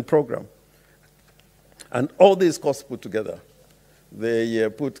electrification program. And all these costs put together, they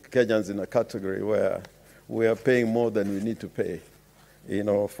put Kenyans in a category where we are paying more than we need to pay,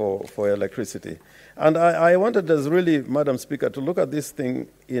 for electricity. And I wanted us really, Madam Speaker, to look at this thing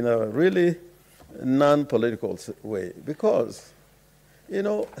in a really non-political way, because,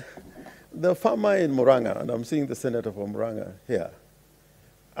 the farmer in Muranga, and I'm seeing the senator from Muranga here,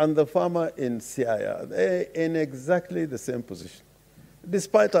 and the farmer in Siaya, they're in exactly the same position.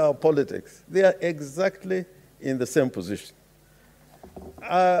 Despite our politics, they are exactly in the same position.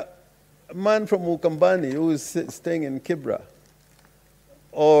 A man from Ukambani who is staying in Kibra,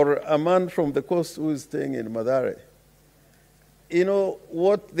 or a man from the coast who is staying in Madare,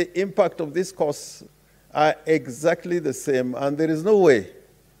 what the impact of these costs are exactly the same, and there is no way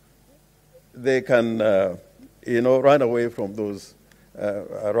they can, run away from those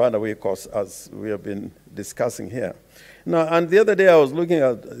runaway costs as we have been discussing here. Now, and the other day I was looking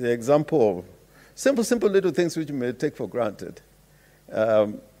at the example of simple little things which you may take for granted.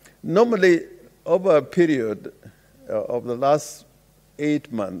 Normally, over a period of the last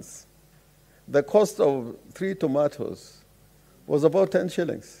 8 months, the cost of 3 tomatoes was about 10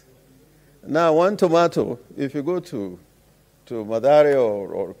 shillings. Now, 1 tomato, if you go to Madare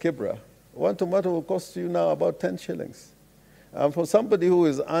or Kibra, 1 tomato will cost you now about 10 shillings. And for somebody who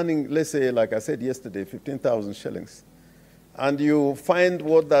is earning, let's say, like I said yesterday, 15,000 shillings, and you find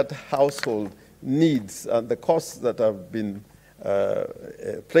what that household needs and the costs that have been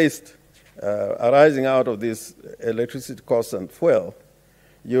placed arising out of this electricity costs and fuel,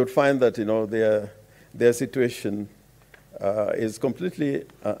 you would find that their situation is completely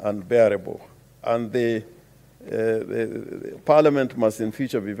unbearable. And the Parliament must in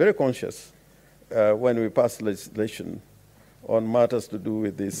future be very conscious when we pass legislation on matters to do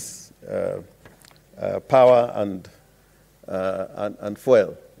with this power and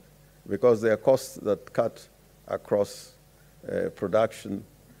fuel, because there are costs that cut across production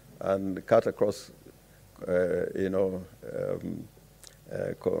and cut across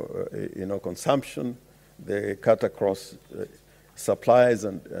consumption. They cut across supplies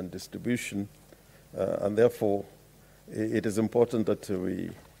and distribution, and therefore it is important that we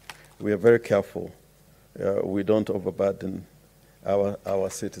are very careful. We don't overburden our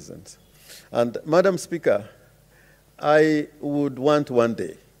citizens. And Madam Speaker, I would want one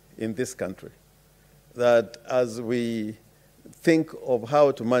day in this country that as we think of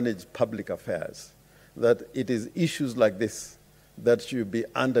how to manage public affairs, that it is issues like this that should be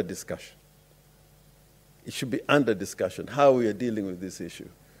under discussion. It should be under discussion, how we are dealing with this issue.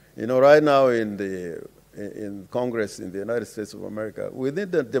 Right now in Congress in the United States of America, within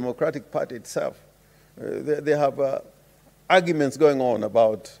the Democratic Party itself, they have arguments going on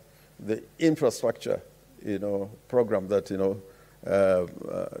about the infrastructure, program that,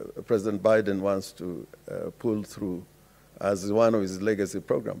 President Biden wants to pull through as one of his legacy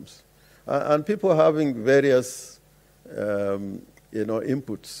programs. And people are having various,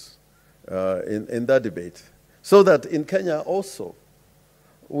 inputs in that debate. So that in Kenya also,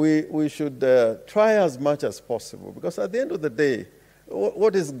 we should try as much as possible, because at the end of the day,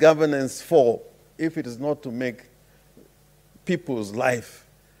 what is governance for if it is not to make people's life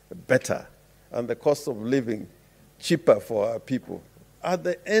better and the cost of living cheaper for our people? At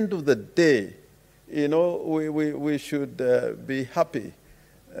the end of the day, we should be happy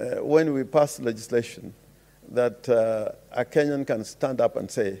when we pass legislation that a Kenyan can stand up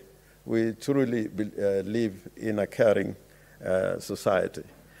and say, we truly live in a caring society.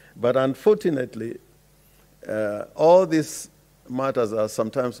 But unfortunately, all these matters are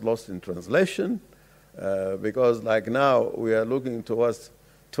sometimes lost in translation because like now we are looking towards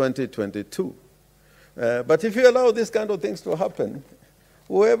 2022. But if you allow these kind of things to happen,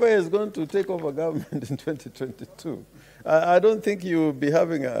 whoever is going to take over government in 2022, I don't think you will be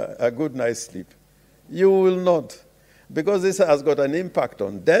having a good night's sleep. You will not, because this has got an impact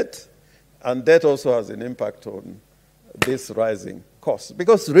on debt, and debt also has an impact on this rising cost.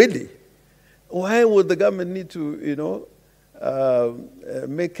 Because really, why would the government need to,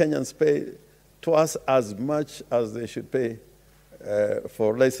 make Kenyans pay twice as much as they should pay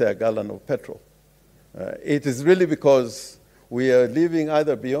for, let's say, a gallon of petrol? It is really because we are living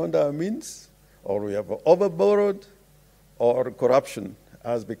either beyond our means, or we have overborrowed, or corruption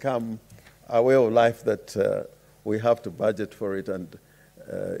has become a way of life that we have to budget for it. And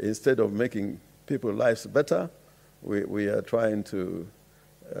instead of making people's lives better, we are trying to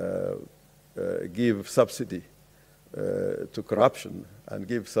give subsidy to corruption, and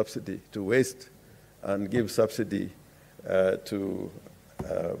give subsidy to waste, and give subsidy to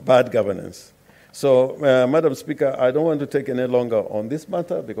bad governance. So, Madam Speaker, I don't want to take any longer on this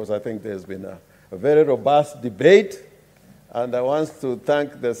matter because I think there's been a very robust debate. And I want to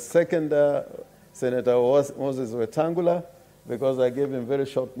thank the second Senator Moses Wetangula because I gave him very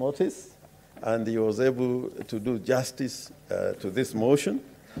short notice and he was able to do justice to this motion.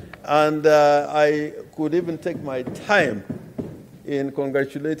 And I could even take my time in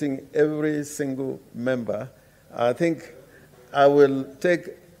congratulating every single member. I think I will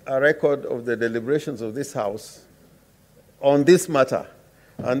take a record of the deliberations of this House on this matter.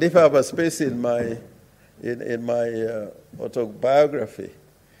 And if I have a space in my autobiography,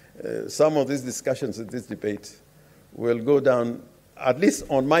 some of these discussions in this debate will go down, at least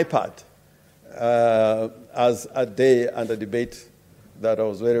on my part, as a day and a debate that I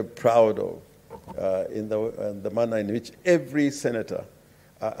was very proud of in the manner in which every senator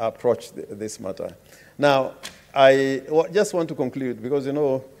approached this matter. Now, I just want to conclude because,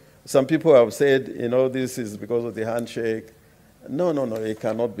 some people have said, this is because of the handshake. No, it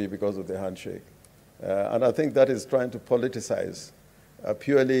cannot be because of the handshake. And I think that is trying to politicize a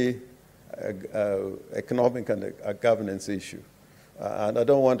purely economic and a governance issue. And I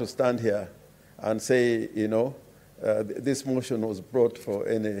don't want to stand here and say, this motion was brought for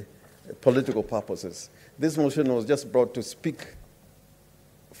any political purposes. This motion was just brought to speak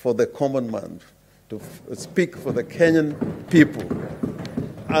for the common man, to speak for the Kenyan people.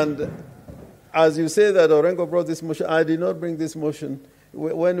 And as you say that Orengo brought this motion, I did not bring this motion.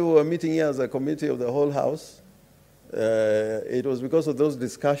 When we were meeting here as a committee of the whole House, it was because of those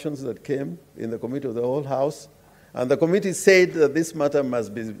discussions that came in the committee of the whole House. And the committee said that this matter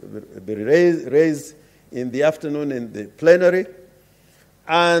must be raised in the afternoon in the plenary.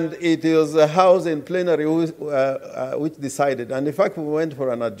 And it was the House in plenary which decided. And in fact, we went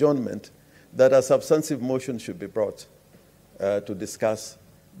for an adjournment that a substantive motion should be brought to discuss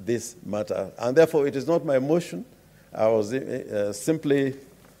this matter. And therefore, it is not my motion. I was simply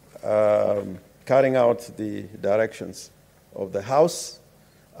carrying out the directions of the House.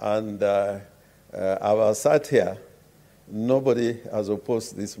 And I was sat here. Nobody has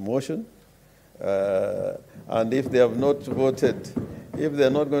opposed this motion. And if they have not voted, if they're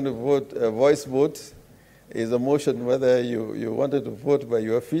not going to vote, a voice vote is a motion whether you wanted to vote by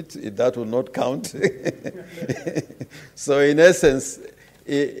your feet, that will not count. So in essence,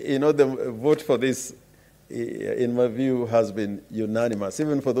 the vote for this, in my view, has been unanimous,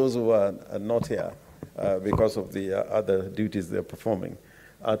 even for those who are not here because of the other duties they're performing.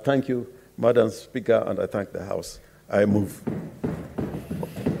 Thank you, Madam Speaker, and I thank the House. I move.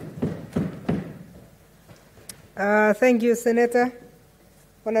 Thank you, Senator.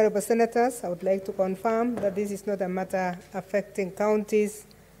 Honorable Senators, I would like to confirm that this is not a matter affecting counties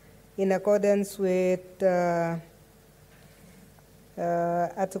in accordance with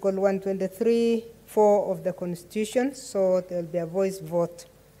Article 123(4) of the Constitution, so there will be a voice vote.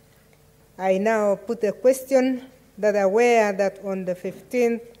 I now put a question that aware that on the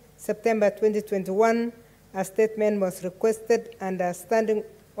 15th September 2021, a statement was requested under Standing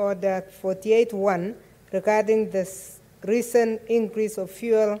Order 48.1 regarding the recent increase of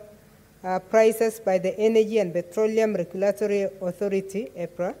fuel prices by the Energy and Petroleum Regulatory Authority,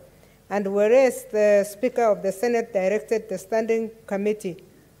 EPRA, and whereas the Speaker of the Senate directed the Standing Committee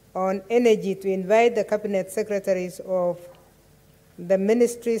on Energy to invite the Cabinet Secretaries of the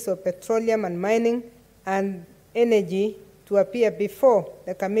Ministries of Petroleum and Mining and Energy to appear before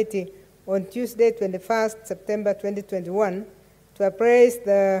the committee on Tuesday, 21st September 2021, to apprise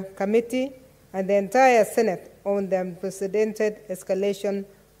the committee and the entire Senate on the unprecedented escalation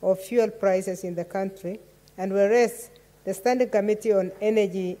of fuel prices in the country, and whereas the Standing Committee on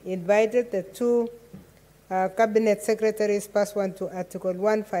Energy invited the two Cabinet Secretaries pursuant to Article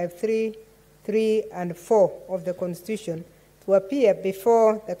 153, 3, and 4 of the Constitution to appear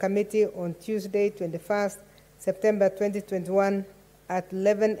before the committee on Tuesday, 21st September 2021 at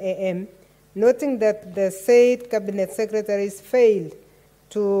 11 a.m., noting that the said Cabinet Secretaries failed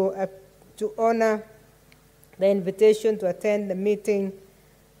to honor the invitation to attend the meeting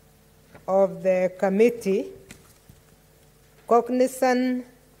of the committee, cognizant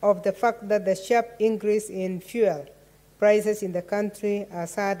of the fact that the sharp increase in fuel prices in the country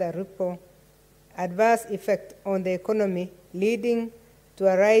has had a ripple adverse effect on the economy, leading to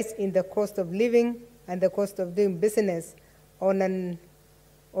a rise in the cost of living and the cost of doing business on an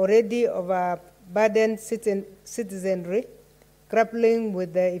already overburdened citizenry, grappling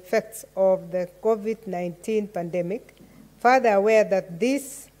with the effects of the COVID-19 pandemic, further aware that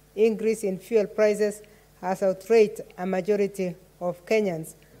this increase in fuel prices has outraged a majority of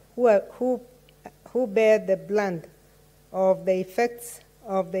Kenyans who bear the brunt of the effects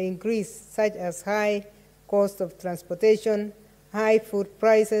of the increase, such as high cost of transportation, high food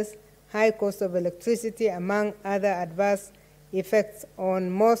prices, high cost of electricity, among other adverse effects on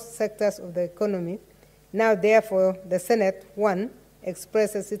most sectors of the economy. Now, therefore, the Senate, 1,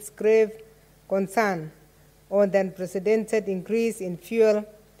 expresses its grave concern on the unprecedented increase in fuel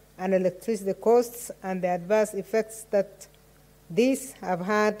and electricity costs and the adverse effects that these have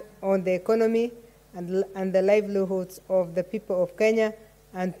had on the economy and the livelihoods of the people of Kenya,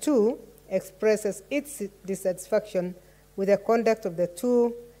 and 2, expresses its dissatisfaction with the conduct of the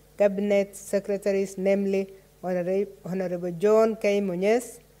 2 cabinet secretaries, namely Honorable John K.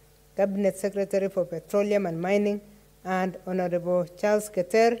 Munyes, Cabinet Secretary for Petroleum and Mining, and Honorable Charles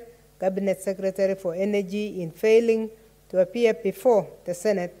Keter, Cabinet Secretary for Energy, in failing to appear before the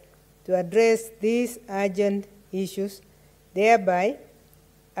Senate to address these urgent issues, thereby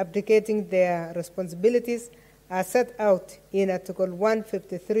abdicating their responsibilities as set out in Article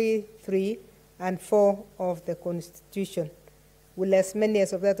 153(3) and 4 of the Constitution. Will as many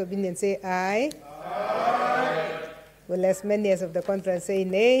as of that opinion say aye? Aye. Will as many as of the contrary say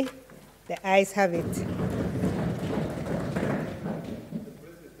nay? The ayes have it.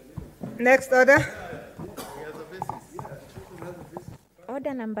 Next order.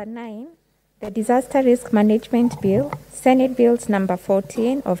 Order number 9, the Disaster Risk Management Bill, Senate Bills number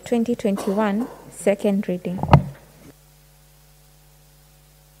 14 of 2021, second reading.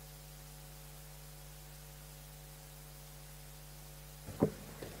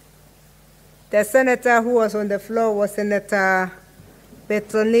 The senator who was on the floor was Senator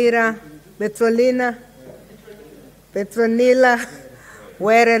Petronila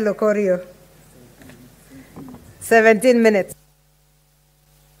Were Locorio. 17 minutes.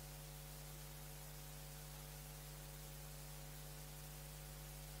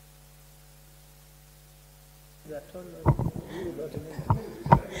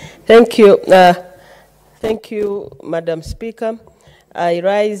 Thank you. Thank you, Madam Speaker. I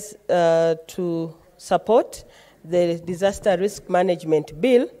rise to support the Disaster Risk Management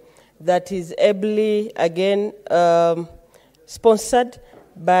Bill that is ably, again, sponsored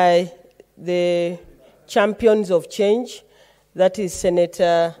by the champions of change, that is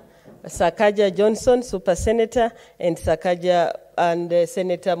Senator Sakaja Johnson, Super Senator, and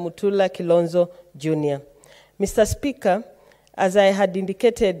Senator Mutula Kilonzo Jr. Mr. Speaker, as I had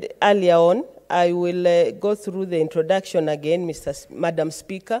indicated earlier on, I will go through the introduction again, Madam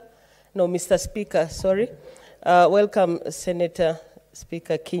Speaker. No, Mr. Speaker, sorry. Welcome, Senator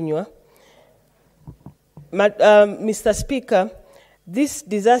Speaker Kinyua. Mr. Speaker, this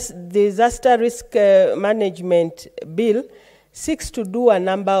disaster risk management bill seeks to do a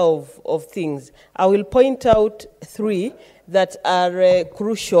number of things. I will point out 3 that are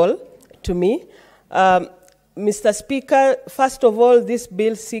crucial to me. Mr. Speaker, first of all, this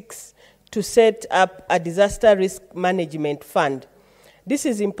bill seeks to set up a disaster risk management fund. This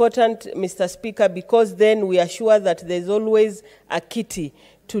is important, Mr. Speaker, because then we are sure that there's always a kitty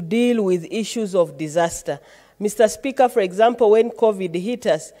to deal with issues of disaster. Mr. Speaker, for example, when COVID hit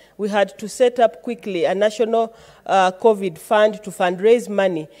us, we had to set up quickly a national COVID fund to fundraise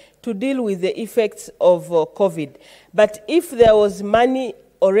money to deal with the effects of COVID. But if there was money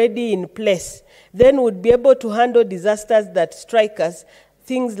already in place, then we'd be able to handle disasters that strike us,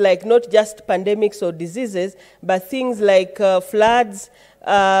 things like not just pandemics or diseases, but things like floods,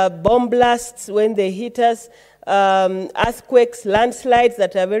 bomb blasts when they hit us, earthquakes, landslides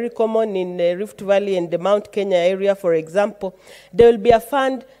that are very common in the Rift Valley and the Mount Kenya area, for example. There will be a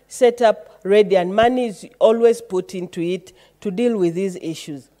fund set up ready, and money is always put into it to deal with these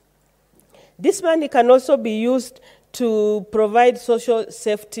issues. This money can also be used to provide social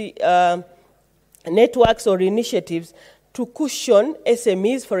safety networks or initiatives to cushion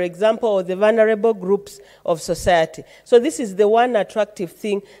SMEs, for example, or the vulnerable groups of society. So this is the one attractive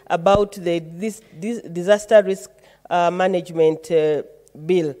thing about this disaster risk management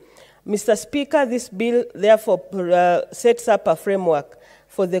bill. Mr. Speaker, this bill therefore sets up a framework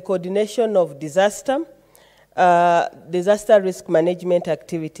for the coordination of disaster risk management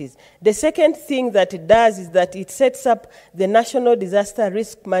activities. The second thing that it does is that it sets up the National Disaster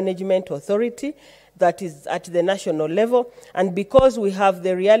Risk Management Authority that is at the national level. And because we have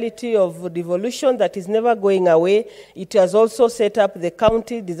the reality of devolution that is never going away, it has also set up the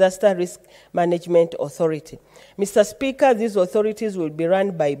County Disaster Risk Management Authority. Mr. Speaker, these authorities will be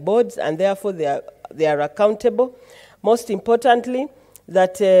run by boards, and therefore they are accountable. Most importantly,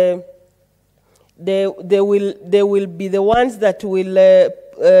 that they will be the ones that will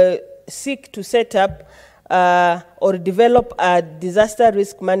seek to set up or develop a disaster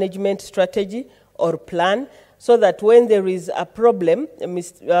risk management strategy or plan so that when there is a problem,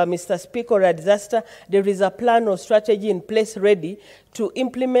 Mr. Speaker, or a disaster, there is a plan or strategy in place ready to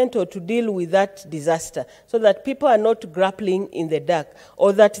implement or to deal with that disaster, so that people are not grappling in the dark,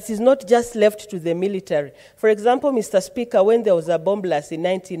 or that it is not just left to the military. For example, Mr. Speaker, when there was a bomb blast in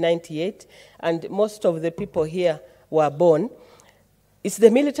 1998, and most of the people here were born, it's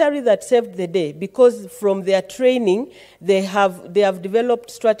the military that saved the day, because from their training, they have developed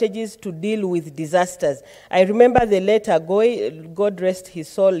strategies to deal with disasters. I remember the late Agoi, God rest his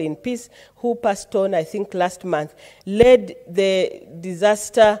soul in peace, who passed on, I think, last month, led the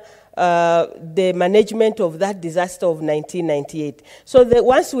disaster, the management of that disaster of 1998. So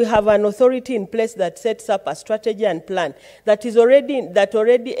once we have an authority in place that sets up a strategy and plan that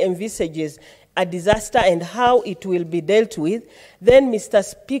already envisages a disaster and how it will be dealt with, then, Mr.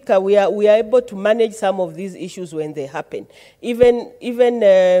 Speaker, we are able to manage some of these issues when they happen. Even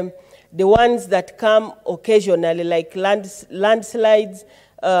the ones that come occasionally, like landslides,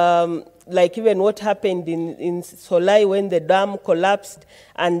 like even what happened in Solai when the dam collapsed,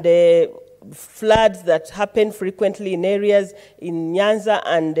 and floods that happen frequently in areas in Nyanza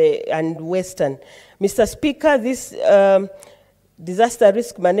and Western. Mr. Speaker, this Disaster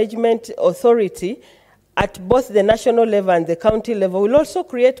Risk Management Authority at both the national level and the county level will also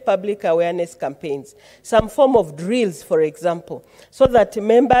create public awareness campaigns, some form of drills, for example, so that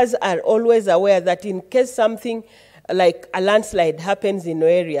members are always aware that in case something like a landslide happens in an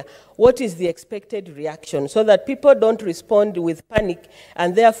area, what is the expected reaction, so that people don't respond with panic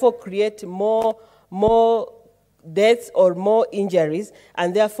and therefore create more deaths or more injuries,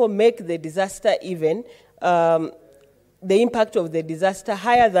 and therefore make the disaster even the impact of the disaster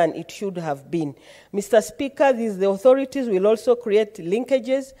higher than it should have been. Mr. Speaker, the authorities will also create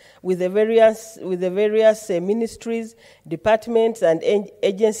linkages with the various ministries, departments, and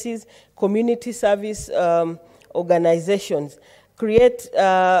agencies, community service organizations.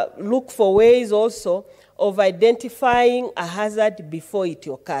 Look for ways also of identifying a hazard before it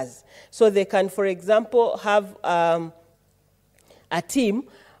occurs. So they can, for example, have a team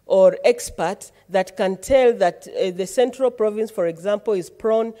or experts that can tell that the central province, for example, is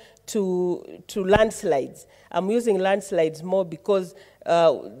prone to landslides. I'm using landslides more because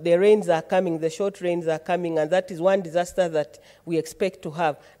the rains are coming, the short rains are coming, and that is one disaster that we expect to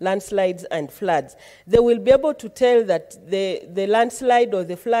have, landslides and floods. They will be able to tell that the landslide or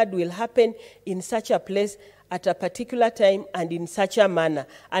the flood will happen in such a place at a particular time and in such a manner,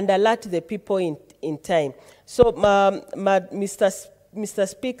 and alert the people in time. So, Mr.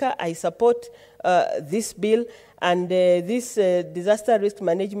 Speaker, I support this bill, and this Disaster Risk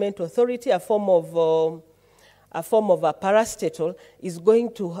Management Authority, a form of a parastatal, is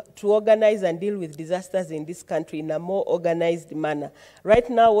going to organize and deal with disasters in this country in a more organized manner. Right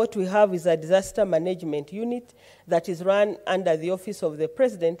now, what we have is a disaster management unit that is run under the office of the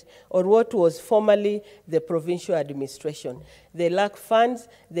president, or what was formerly the provincial administration. They lack funds,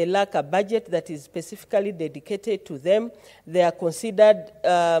 they lack a budget that is specifically dedicated to them. They are considered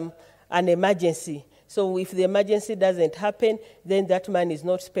an emergency. So if the emergency doesn't happen, then that money is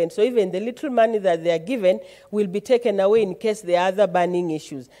not spent. So even the little money that they are given will be taken away in case there are other burning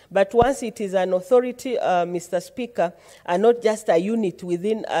issues. But once it is an authority, Mr. Speaker, and not just a unit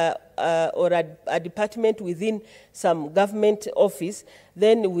within or a department within some government office,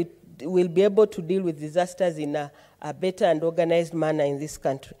 then we will be able to deal with disasters in a better and organized manner in this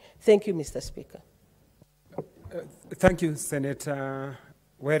country. Thank you, Mr. Speaker. Thank you, Senator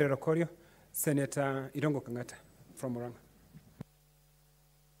Were Rokorio. Senator Irongo Kangata from Murang'a.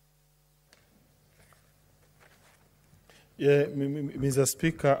 Yeah, Mr.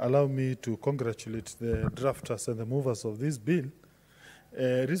 Speaker, allow me to congratulate the drafters and the movers of this bill.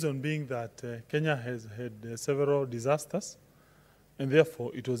 Reason being that Kenya has had several disasters, and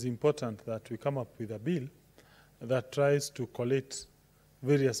therefore it was important that we come up with a bill that tries to collate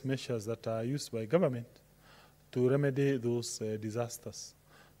various measures that are used by government to remedy those disasters.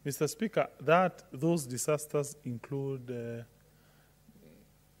 Mr. Speaker, those disasters include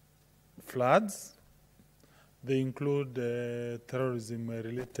floods, they include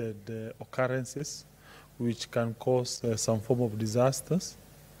terrorism-related occurrences, which can cause some form of disasters.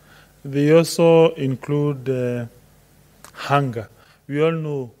 They also include hunger. We all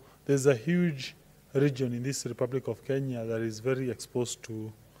know there's a huge region in this Republic of Kenya that is very exposed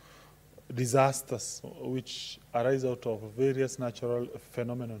to disasters which arise out of various natural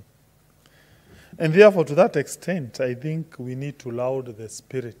phenomena. And therefore, to that extent, I think we need to laud the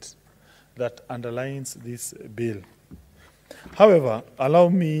spirit that underlines this bill. However, allow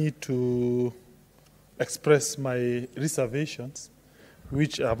me to express my reservations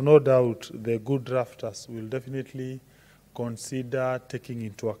which I have no doubt the good drafters will definitely consider taking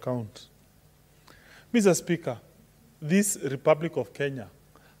into account. Mr. Speaker, this Republic of Kenya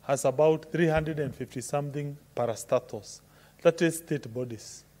has about 350-something parastatos, that is state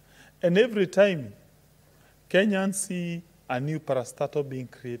bodies. And every time Kenyans see a new parastatal being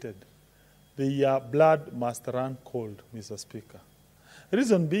created, their blood must run cold, Mr. Speaker.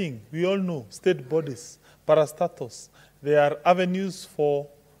 Reason being, we all know state bodies, parastatos, they are avenues for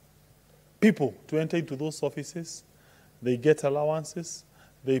people to enter into those offices. They get allowances.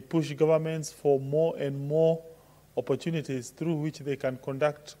 They push governments for more and more opportunities through which they can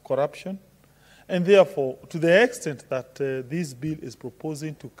conduct corruption. And therefore, to the extent that this bill is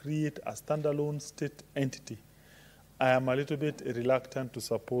proposing to create a standalone state entity, I am a little bit reluctant to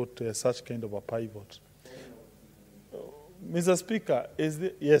support such kind of a pivot. Mr. Speaker,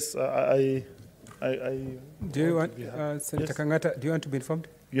 yes, I do you want, Senator Kangata, do you want to be informed?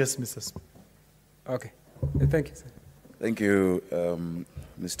 Yes, Mr. Speaker. Okay. Thank you, sir. Thank you,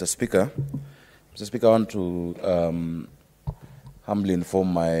 Mr. Speaker. Mr. Speaker, I want to humbly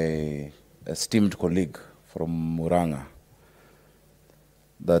inform my esteemed colleague from Muranga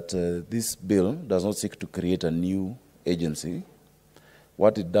that this bill does not seek to create a new agency.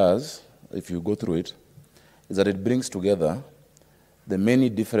 What it does, if you go through it, is that it brings together the many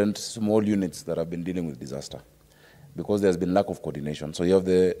different small units that have been dealing with disaster, because there's been lack of coordination. So you have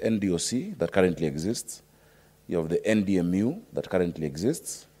the NDOC that currently exists, you have the NDMU that currently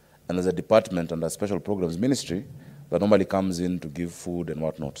exists, and there's a department under Special Programs Ministry that normally comes in to give food and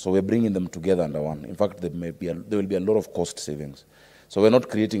whatnot. So we're bringing them together under one. In fact, there will be a lot of cost savings. So we're not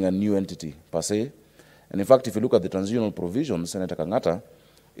creating a new entity per se. And in fact, if you look at the transitional provisions, Senator Kangata,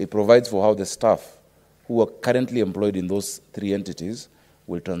 it provides for how the staff who are currently employed in those three entities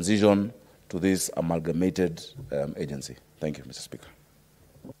will transition to this amalgamated agency. Thank you, Mr. Speaker.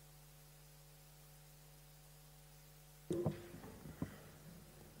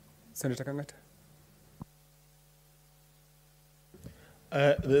 Senator Kangata.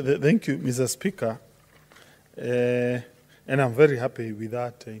 Thank you, Mr. Speaker. And I'm very happy with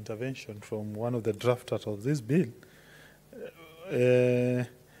that intervention from one of the drafters of this bill.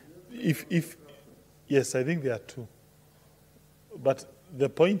 Yes, I think there are two. But the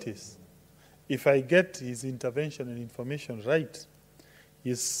point is, if I get his intervention and information right,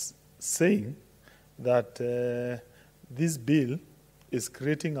 he's saying that this bill is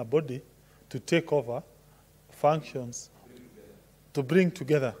creating a body to take over functions to bring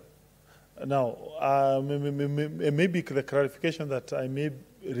together. Now, maybe the clarification that I may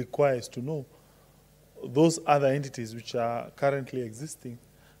require is to know those other entities which are currently existing,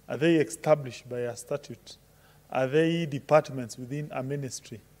 are they established by a statute? Are they departments within a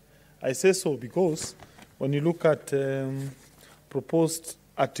ministry? I say so because when you look at proposed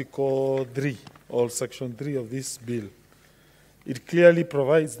Article 3 or Section 3 of this bill, it clearly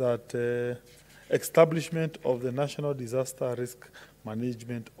provides that establishment of the National Disaster Risk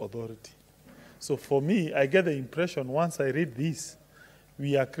Management Authority. So for me, I get the impression once I read this,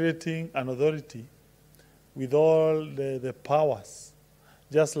 we are creating an authority with all the powers,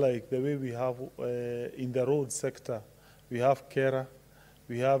 just like the way we have in the road sector. We have KERA,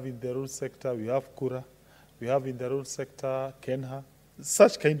 we have in the road sector, we have KURA, we have in the road sector, KENHA,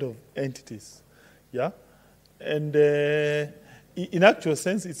 such kind of entities. Yeah? And in actual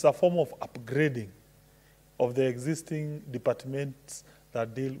sense, it's a form of upgrading of the existing departments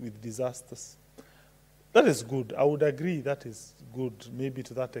that deal with disasters. That is good. I would agree that is good. Maybe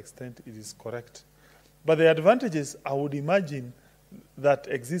to that extent it is correct. But the advantages, I would imagine, that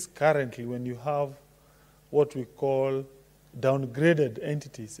exist currently when you have what we call downgraded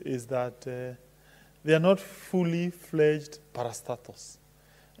entities is that they are not fully fledged parastatos.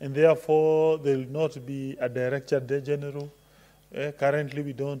 And therefore, there will not be a director general. Currently,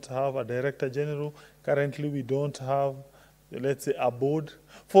 we don't have a director general. Currently, we don't have, let's say, a board.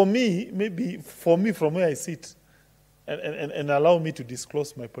 For me, maybe for me, from where I sit, and allow me to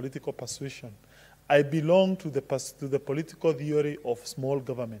disclose my political persuasion, I belong to the political theory of small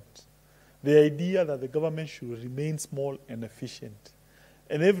government. The idea that the government should remain small and efficient.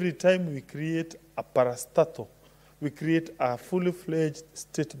 And every time we create a parastato, we create a fully fledged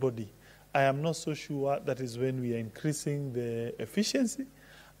state body, I am not so sure that is when we are increasing the efficiency.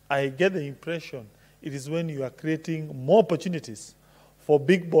 I get the impression it is when you are creating more opportunities for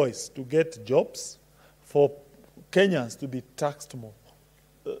big boys to get jobs, for Kenyans to be taxed more.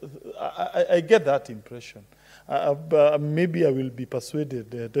 I get that impression. Maybe I will be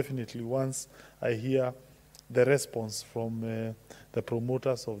persuaded definitely once I hear the response from the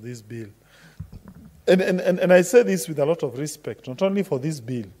promoters of this bill. And I say this with a lot of respect, not only for this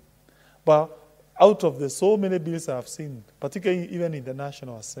bill, but out of the so many bills I have seen, particularly even in the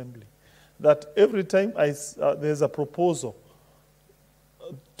National Assembly, that every time there's a proposal,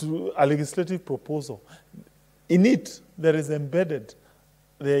 a legislative proposal, in it there is embedded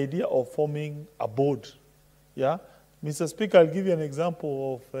the idea of forming a board. Yeah, Mr. Speaker, I'll give you an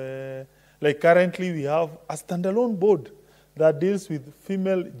example of, like currently we have a standalone board that deals with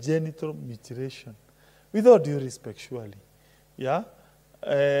female genital mutilation, with all due respect, surely. Yeah,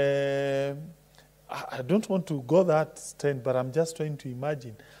 I don't want to go that extent, but I'm just trying to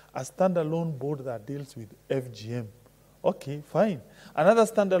imagine a standalone board that deals with FGM. Okay, fine. Another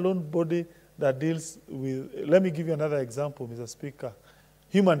standalone body that deals with, let me give you another example, Mr. Speaker,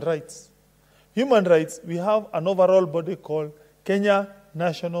 human rights. Human rights, we have an overall body called Kenya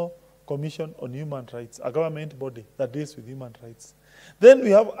National Commission on Human Rights, a government body that deals with human rights. Then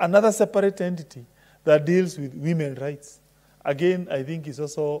we have another separate entity that deals with women's rights. Again, I think it's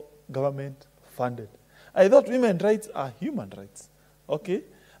also government funded. I thought women's rights are human rights. Okay?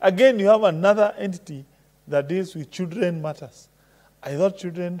 Again, you have another entity that deals with children matters. I thought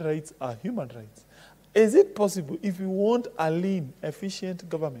children's rights are human rights. Is it possible, if you want a lean, efficient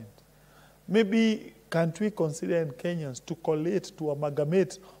government, maybe can't we consider in Kenyans to collate, to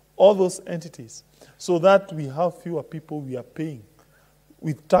amalgamate all those entities so that we have fewer people we are paying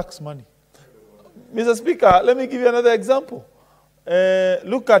with tax money? Mr. Speaker, let me give you another example.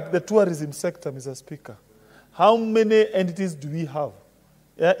 Look at the tourism sector, Mr. Speaker. How many entities do we have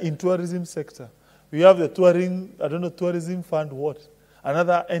in tourism sector? We have the tourism, tourism fund, what?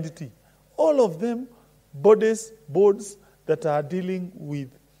 Another entity. All of them, boards that are dealing with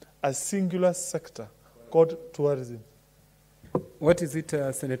a singular sector called tourism. What is it,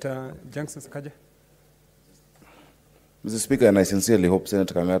 Senator Johnson Sakaja? Mr. Speaker, and I sincerely hope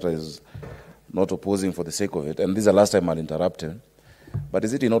Senator Kenyatta is not opposing for the sake of it, and this is the last time I'll interrupt him, but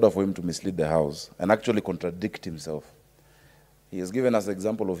is it in order for him to mislead the House and actually contradict himself? He has given us the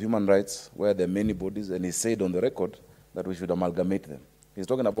example of human rights where there are many bodies, and he said on the record that we should amalgamate them. He's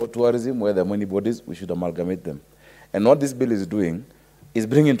talking about tourism where there are many bodies, we should amalgamate them. And what this bill is doing is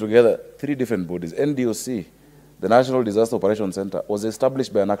bringing together 3 different bodies. NDOC, the National Disaster Operations Center, was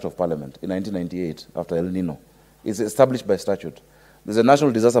established by an act of parliament in 1998 after El Nino. It's established by statute. There's a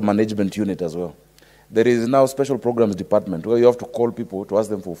National Disaster Management Unit as well. There is now special programs department where you have to call people to ask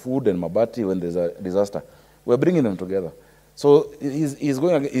them for food and mabati when there's a disaster. We're bringing them together. So he's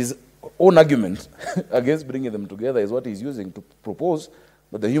going, his own argument against bringing them together is what he's using to propose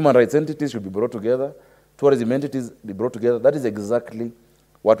that the human rights entities should be brought together, tourism entities be brought together. That is exactly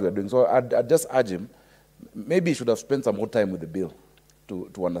what we are doing. So I'd just urge him, maybe he should have spent some more time with the bill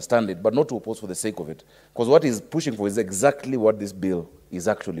to understand it, but not to oppose for the sake of it. Because what he's pushing for is exactly what this bill is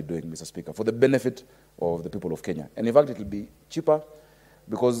actually doing, Mr. Speaker, for the benefit of the people of Kenya. And in fact, it will be cheaper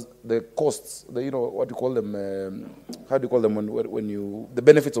because the costs, what you call them, how do you call them when you, the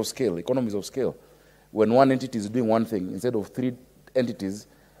benefits of scale, economies of scale. When one entity is doing one thing, instead of 3 entities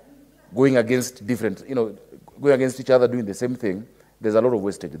going against different, going against each other doing the same thing, there's a lot of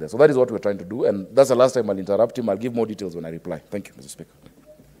wastage there. So that is what we're trying to do, and that's the last time I'll interrupt him. I'll give more details when I reply. Thank you, Mr. Speaker.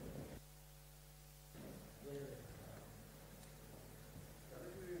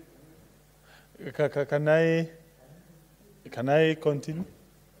 Can I continue?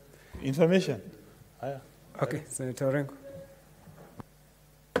 Information? Okay, Senator Orengo.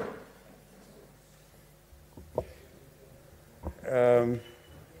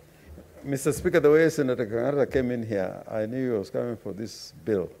 Mr. Speaker, the way Senator Kenyatta came in here, I knew he was coming for this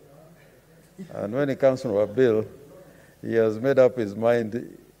bill. And when it comes from a bill, he has made up his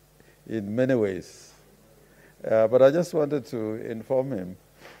mind in many ways. But I just wanted to inform him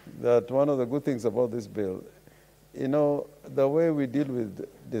that one of the good things about this bill, the way we deal with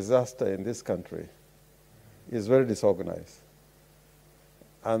disaster in this country is very disorganized.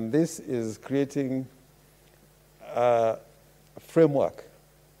 And this is creating a framework,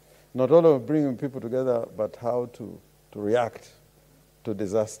 not only of bringing people together, but how to react to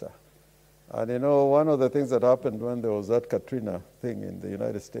disaster. And one of the things that happened when there was that Katrina thing in the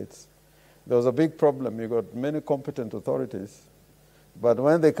United States, there was a big problem. You got many competent authorities, but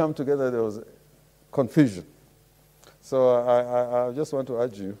when they come together, there was confusion. So I just want to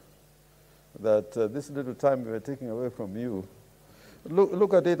urge you that this little time we are taking away from you,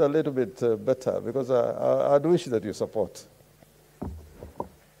 look at it a little bit better, because I'd wish that you support.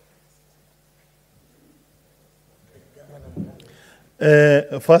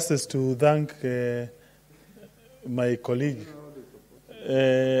 First is to thank my colleague.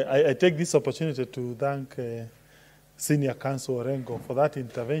 I take this opportunity to thank Senior Counsel Orengo for that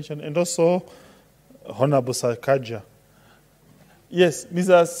intervention, and also Honorable Sakaja. Yes,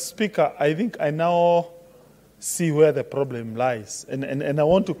 Mr. Speaker, I think I now see where the problem lies. And I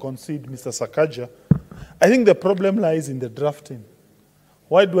want to concede, Mr. Sakaja, I think the problem lies in the drafting.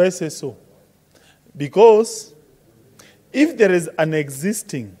 Why do I say so? Because if there is an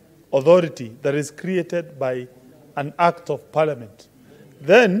existing authority that is created by an act of parliament,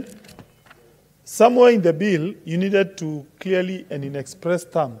 then somewhere in the bill, you needed to clearly and in express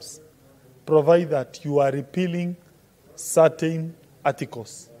terms provide that you are repealing certain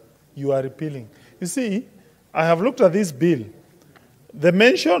articles. You are repealing. You see, I have looked at this bill. The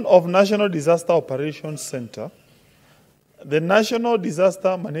mention of National Disaster Operations Center, the National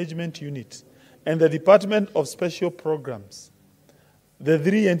Disaster Management Unit, and the Department of Special Programs, the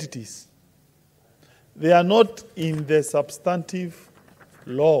three entities, they are not in the substantive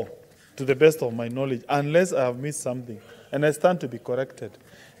law, to the best of my knowledge, unless I have missed something, and I stand to be corrected.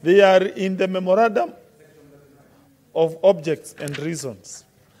 They are in the memorandum of objects and reasons.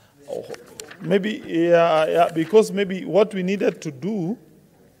 Maybe, because maybe what we needed to do,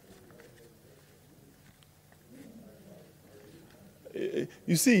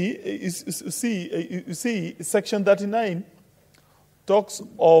 you see, Section 39 talks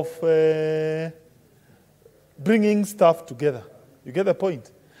of bringing staff together. You get the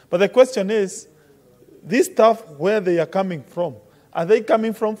point? But the question is, these staff, where they are coming from, are they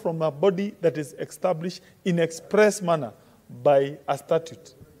coming from a body that is established in express manner by a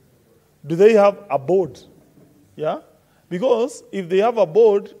statute? Do they have a board? Yeah? Because if they have a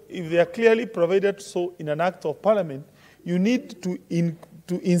board, if they are clearly provided so in an act of parliament, you need to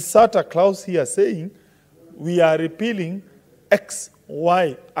insert a clause here saying we are repealing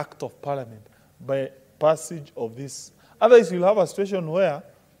XY act of parliament by passage of this. Otherwise, you'll have a situation where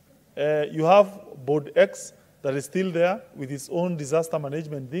you have board X that is still there with its own disaster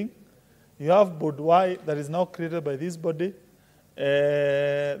management thing. You have board Y that is now created by this body.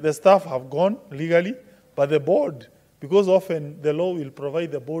 The staff have gone legally, but the board, because often the law will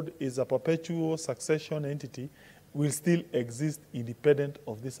provide the board is a perpetual succession entity, will still exist independent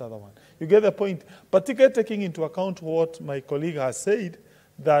of this other one. You get the point? Particularly taking into account what my colleague has said,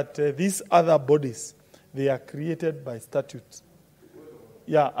 that these other bodies, they are created by statute.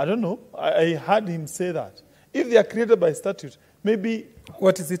 Yeah, I don't know. I heard him say that. If they are created by statute, maybe...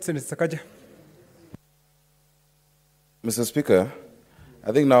 What is it, Senator Sakaja? Mr. Speaker,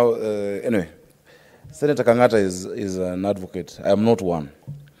 I think now, anyway, Senator Kenyatta is an advocate. I am not one.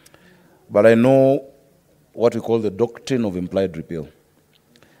 But I know what we call the doctrine of implied repeal.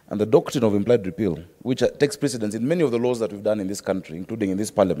 And the doctrine of implied repeal, which takes precedence in many of the laws that we've done in this country, including in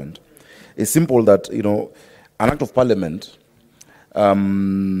this parliament, is simple that, an act of parliament or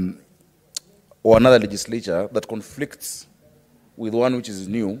another legislature that conflicts with one which is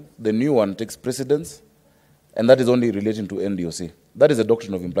new, the new one takes precedence, and that is only relating to NDOC. That is the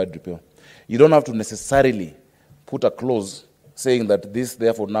doctrine of implied repeal. You don't have to necessarily put a clause saying that this,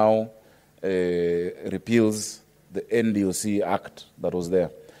 therefore, now repeals the NDOC Act that was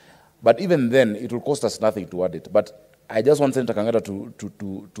there. But even then, it will cost us nothing to add it. But I just want Senator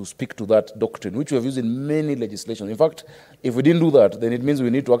Kenyatta to speak to that doctrine, which we have used in many legislation. In fact, if we didn't do that, then it means we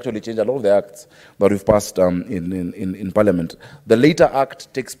need to actually change a lot of the acts that we've passed in Parliament. The later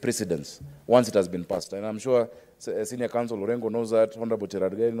act takes precedence once it has been passed. And I'm sure Senior Counsel Lorengo knows that, Honorable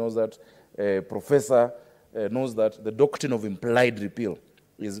Cherargei knows that, Professor knows that the doctrine of implied repeal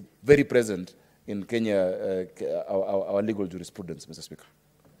is very present in Kenya, our legal jurisprudence, Mr. Speaker.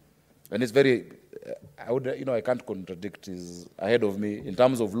 And it's very, I can't contradict, he's ahead of me in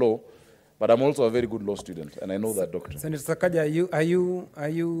terms of law, but I'm also a very good law student, and I know that doctrine. Senator Sakaja, are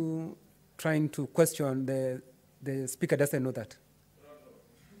you trying to question the Speaker doesn't know that?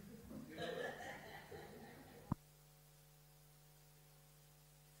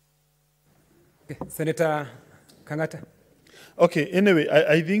 Okay. Senator Kenyatta. Okay, anyway,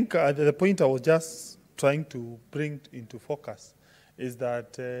 I think the point I was just trying to bring into focus is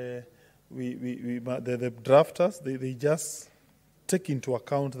that the drafters, they just take into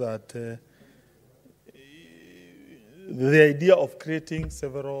account that the idea of creating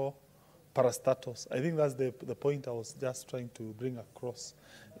several parastatus, I think that's the point I was just trying to bring across.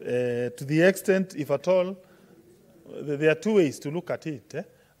 To the extent, if at all, there are two ways to look at it.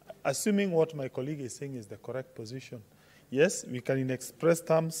 Assuming what my colleague is saying is the correct position. Yes, we can in express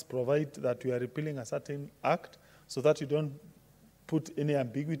terms provide that we are repealing a certain act so that you don't put any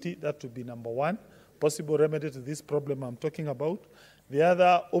ambiguity. That would be number one, possible remedy to this problem I'm talking about. The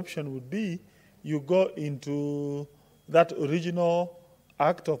other option would be you go into that original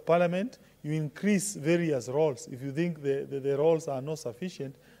act of parliament, you increase various roles. If you think the roles are not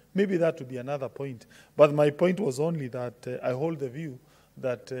sufficient, maybe that would be another point. But my point was only that I hold the view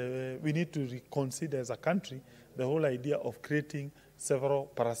that we need to reconsider as a country the whole idea of creating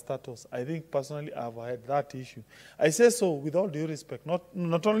several parastatos. I think personally I've had that issue. I say so with all due respect,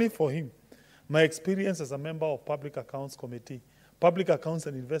 not only for him. My experience as a member of Public Accounts Committee, Public Accounts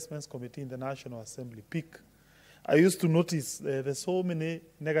and Investments Committee in the National Assembly, PIC, I used to notice there's so many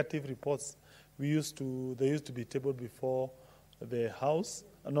negative reports they used to be tabled before the House,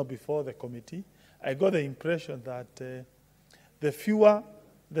 not before the committee. I got the impression that the fewer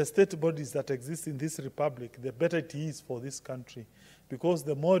the state bodies that exist in this republic, the better it is for this country, because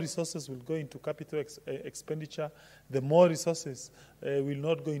the more resources will go into capital expenditure, the more resources will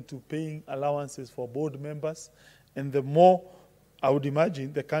not go into paying allowances for board members, and the more, I would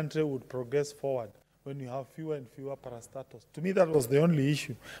imagine, the country would progress forward when you have fewer and fewer parastatos. To me, that was the only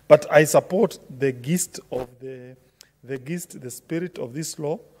issue. But I support the gist of the spirit of this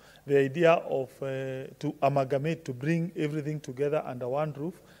law, the idea of to amalgamate, to bring everything together under one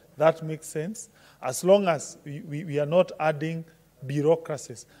roof. That makes sense. As long as we are not adding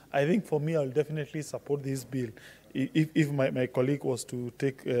bureaucracies. I think for me, I'll definitely support this bill if my colleague was to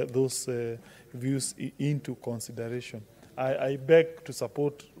take those views into consideration. I beg to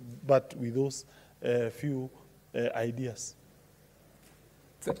support, but with those few ideas.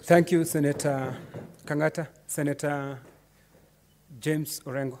 Thank you, Senator Kangata. Senator James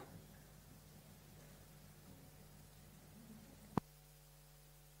Orengo.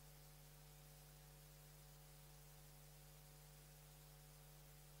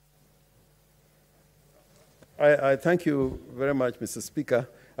 I thank you very much, Mr. Speaker.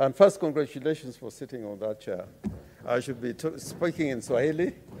 And first, congratulations for sitting on that chair. I should be speaking in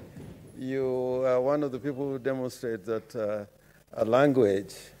Swahili. You are one of the people who demonstrate that a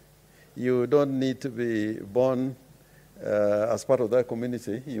language, you don't need to be born as part of that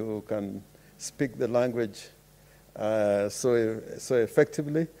community. You can speak the language so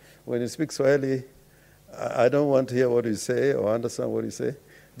effectively. When you speak Swahili, I don't want to hear what you say or understand what you say,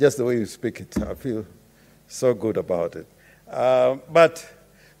 just the way you speak it. I feel so good about it. But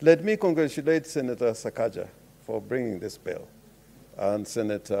let me congratulate Senator Sakaja for bringing this bill, and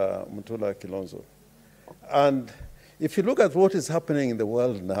Senator Mutula Kilonzo. And if you look at what is happening in the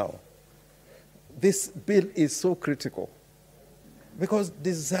world now, this bill is so critical because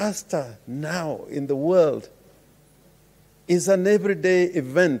disaster now in the world is an everyday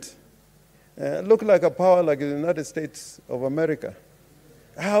event. Look like a power like the United States of America.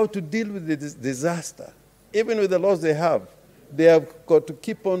 How to deal with this disaster. Even with the laws they have got to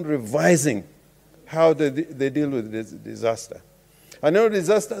keep on revising how they deal with this disaster. I know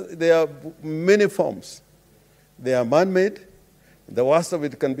disaster, there are many forms. They are man-made. The worst of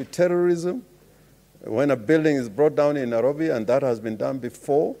it can be terrorism. When a building is brought down in Nairobi, and that has been done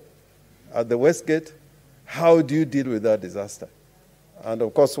before, at the Westgate, how do you deal with that disaster? And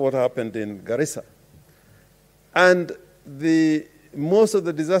of course, what happened in Garissa. And most of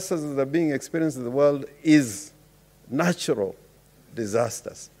the disasters that are being experienced in the world is natural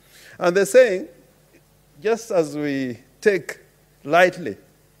disasters. And they're saying, just as we take lightly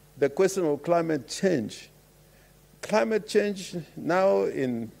the question of climate change now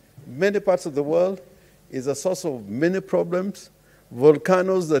in many parts of the world is a source of many problems.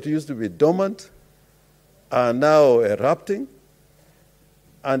 Volcanoes that used to be dormant are now erupting.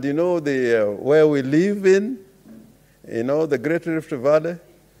 And you know, where we live in, you know, the Great Rift Valley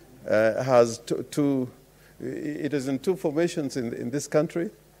has it is in two formations in this country.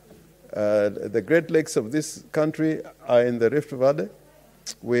 The Great Lakes of this country are in the Rift Valley.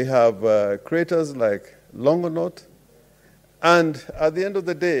 We have craters like Longonot. And at the end of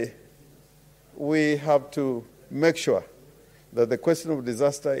the day, we have to make sure that the question of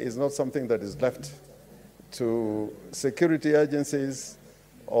disaster is not something that is left to security agencies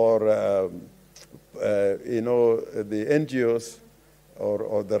or you know, the NGOs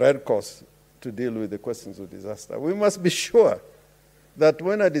or the Red Cross to deal with the questions of disaster. We must be sure that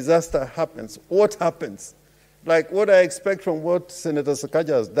when a disaster happens, what happens? Like what I expect from what Senator Sakaja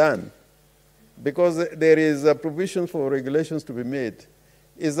has done, because there is a provision for regulations to be made,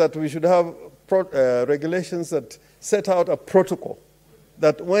 is that we should have regulations that set out a protocol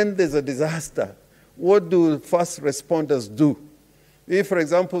that when there's a disaster, what do first responders do? If, for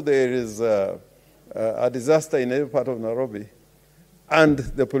example, there is a disaster in every part of Nairobi, and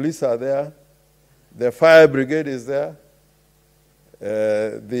the police are there, the fire brigade is there,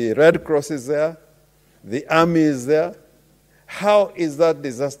 the Red Cross is there, the army is there, how is that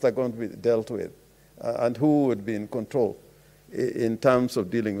disaster going to be dealt with? And who would be in control in terms of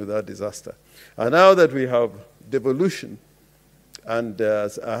dealing with that disaster? And now that we have devolution, And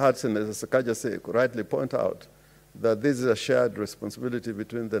I heard Senator Sakaja rightly point out that this is a shared responsibility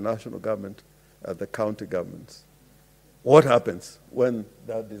between the national government and the county governments. What happens when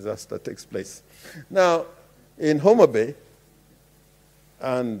that disaster takes place? Now, in Homa Bay,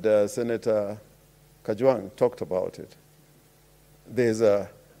 and Senator Kajwang talked about it, there's a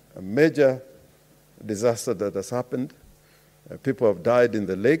major disaster that has happened. People have died in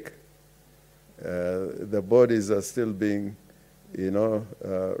the lake. The bodies are still being,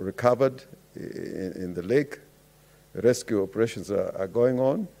 recovered in the lake. Rescue operations are going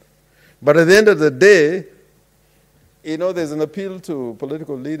on. But at the end of the day, there's an appeal to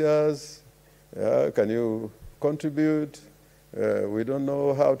political leaders. Can you contribute? We don't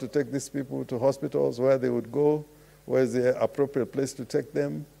know how to take these people to hospitals, where they would go, where's the appropriate place to take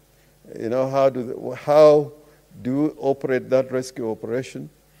them. How do you operate that rescue operation?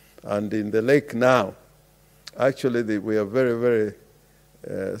 And in the lake now, actually we are very,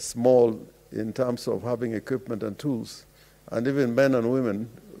 very small in terms of having equipment and tools, and even men and women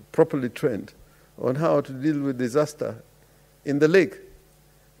properly trained on how to deal with disaster in the lake.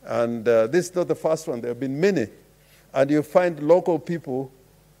 And this is not the first one. There have been many. And you find local people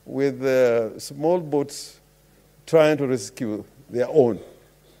with small boats trying to rescue their own.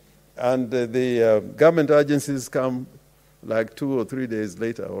 And the government agencies come like 2 or 3 days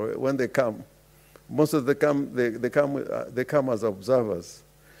later, or when they come. Most of them they come as observers.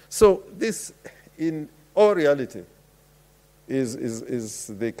 So this, in all reality, is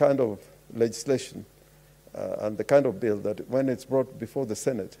the kind of legislation and the kind of bill that when it's brought before the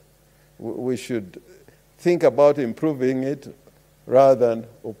Senate, we should think about improving it rather than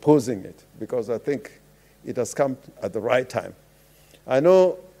opposing it, because I think it has come at the right time. I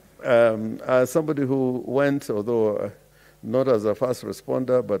know as somebody who went, although not as a first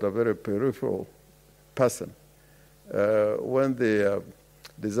responder, but a very peripheral person, when the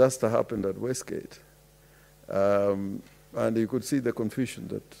disaster happened at Westgate, and you could see the confusion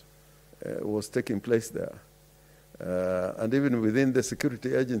that was taking place there. And even within the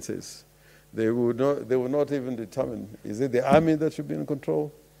security agencies, they would not even determine, is it the army that should be in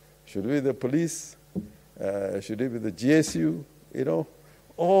control? Should it be the police? Should it be the GSU?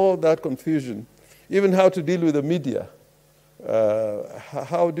 All that confusion. Even how to deal with the media.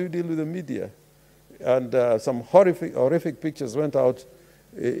 How do you deal with the media? And some horrific pictures went out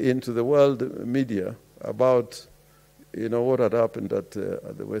into the world media about what had happened at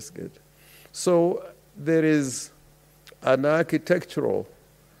the Westgate. So there is an architectural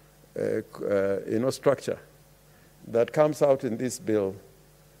structure that comes out in this bill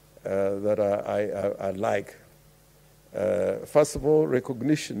that I like. First of all,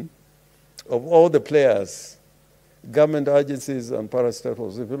 recognition of all the players, government agencies and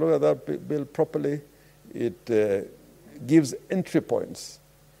parastatals. If you look at that bill properly, it gives entry points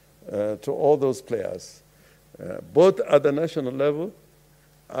to all those players, both at the national level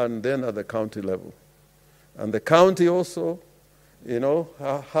and then at the county level. And the county also,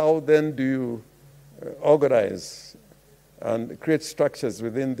 how then do you organize and create structures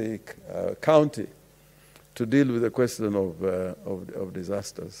within the county to deal with the question of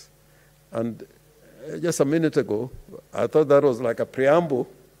disasters. And just a minute ago, I thought that was like a preamble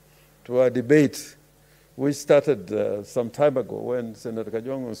to a debate which started some time ago when Senator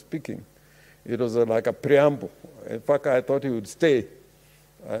Kajwang was speaking. It was like a preamble. In fact, I thought he would stay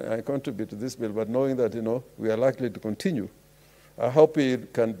and contribute to this bill, but knowing that, we are likely to continue, I hope he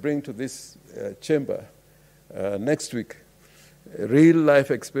can bring to this chamber next week real-life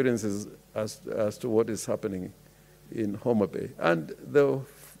experiences as to what is happening in Homa Bay. And the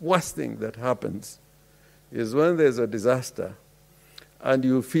worst thing that happens is when there's a disaster and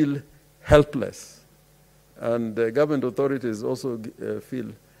you feel helpless, and the government authorities also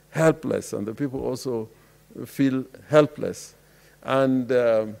feel helpless, and the people also feel helpless. And,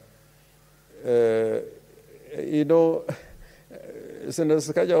 Senator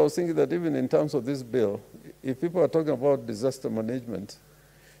Sakaja, I was thinking that even in terms of this bill, if people are talking about disaster management,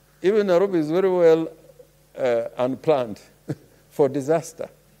 even Nairobi is very well unplanned for disaster.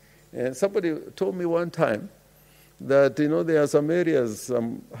 And somebody told me one time that, there are some areas,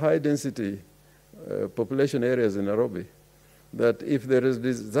 some high-density population areas in Nairobi, that if there is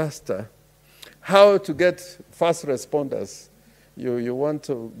disaster, how to get fast responders. You want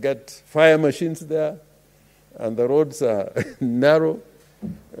to get fire machines there, and the roads are narrow.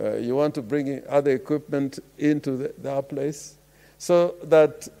 You want to bring in other equipment into that place. So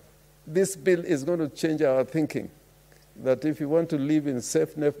that this bill is going to change our thinking. That if you want to live in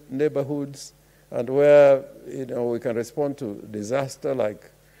safe neighborhoods and where we can respond to disaster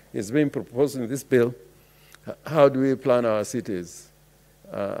like is being proposed in this bill, how do we plan our cities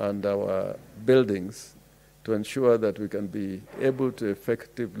and our buildings to ensure that we can be able to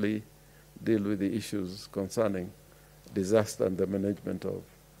effectively deal with the issues concerning disaster and the management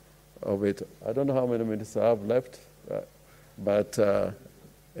of it. I don't know how many minutes I have left, but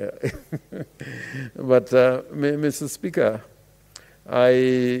Mr. Speaker,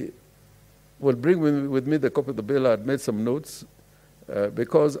 I will bring with me the copy of the bill. I've made some notes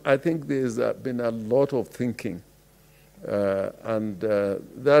because I think there's been a lot of thinking, and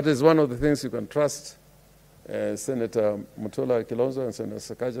that is one of the things you can trust Senator Mutula Kilonzo and Senator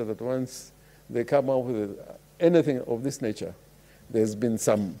Sakaja, that once they come up with anything of this nature, there's been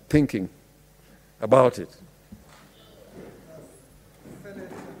some thinking about it.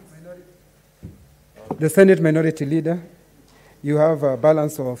 The Senate Minority Leader, you have a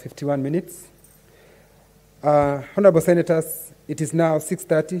balance of 51 minutes. Honorable Senators, it is now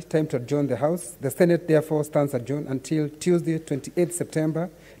 6:30, time to adjourn the House. The Senate therefore stands adjourned until Tuesday, 28 September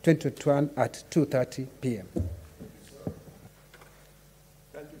 2021 at 2:30 p.m.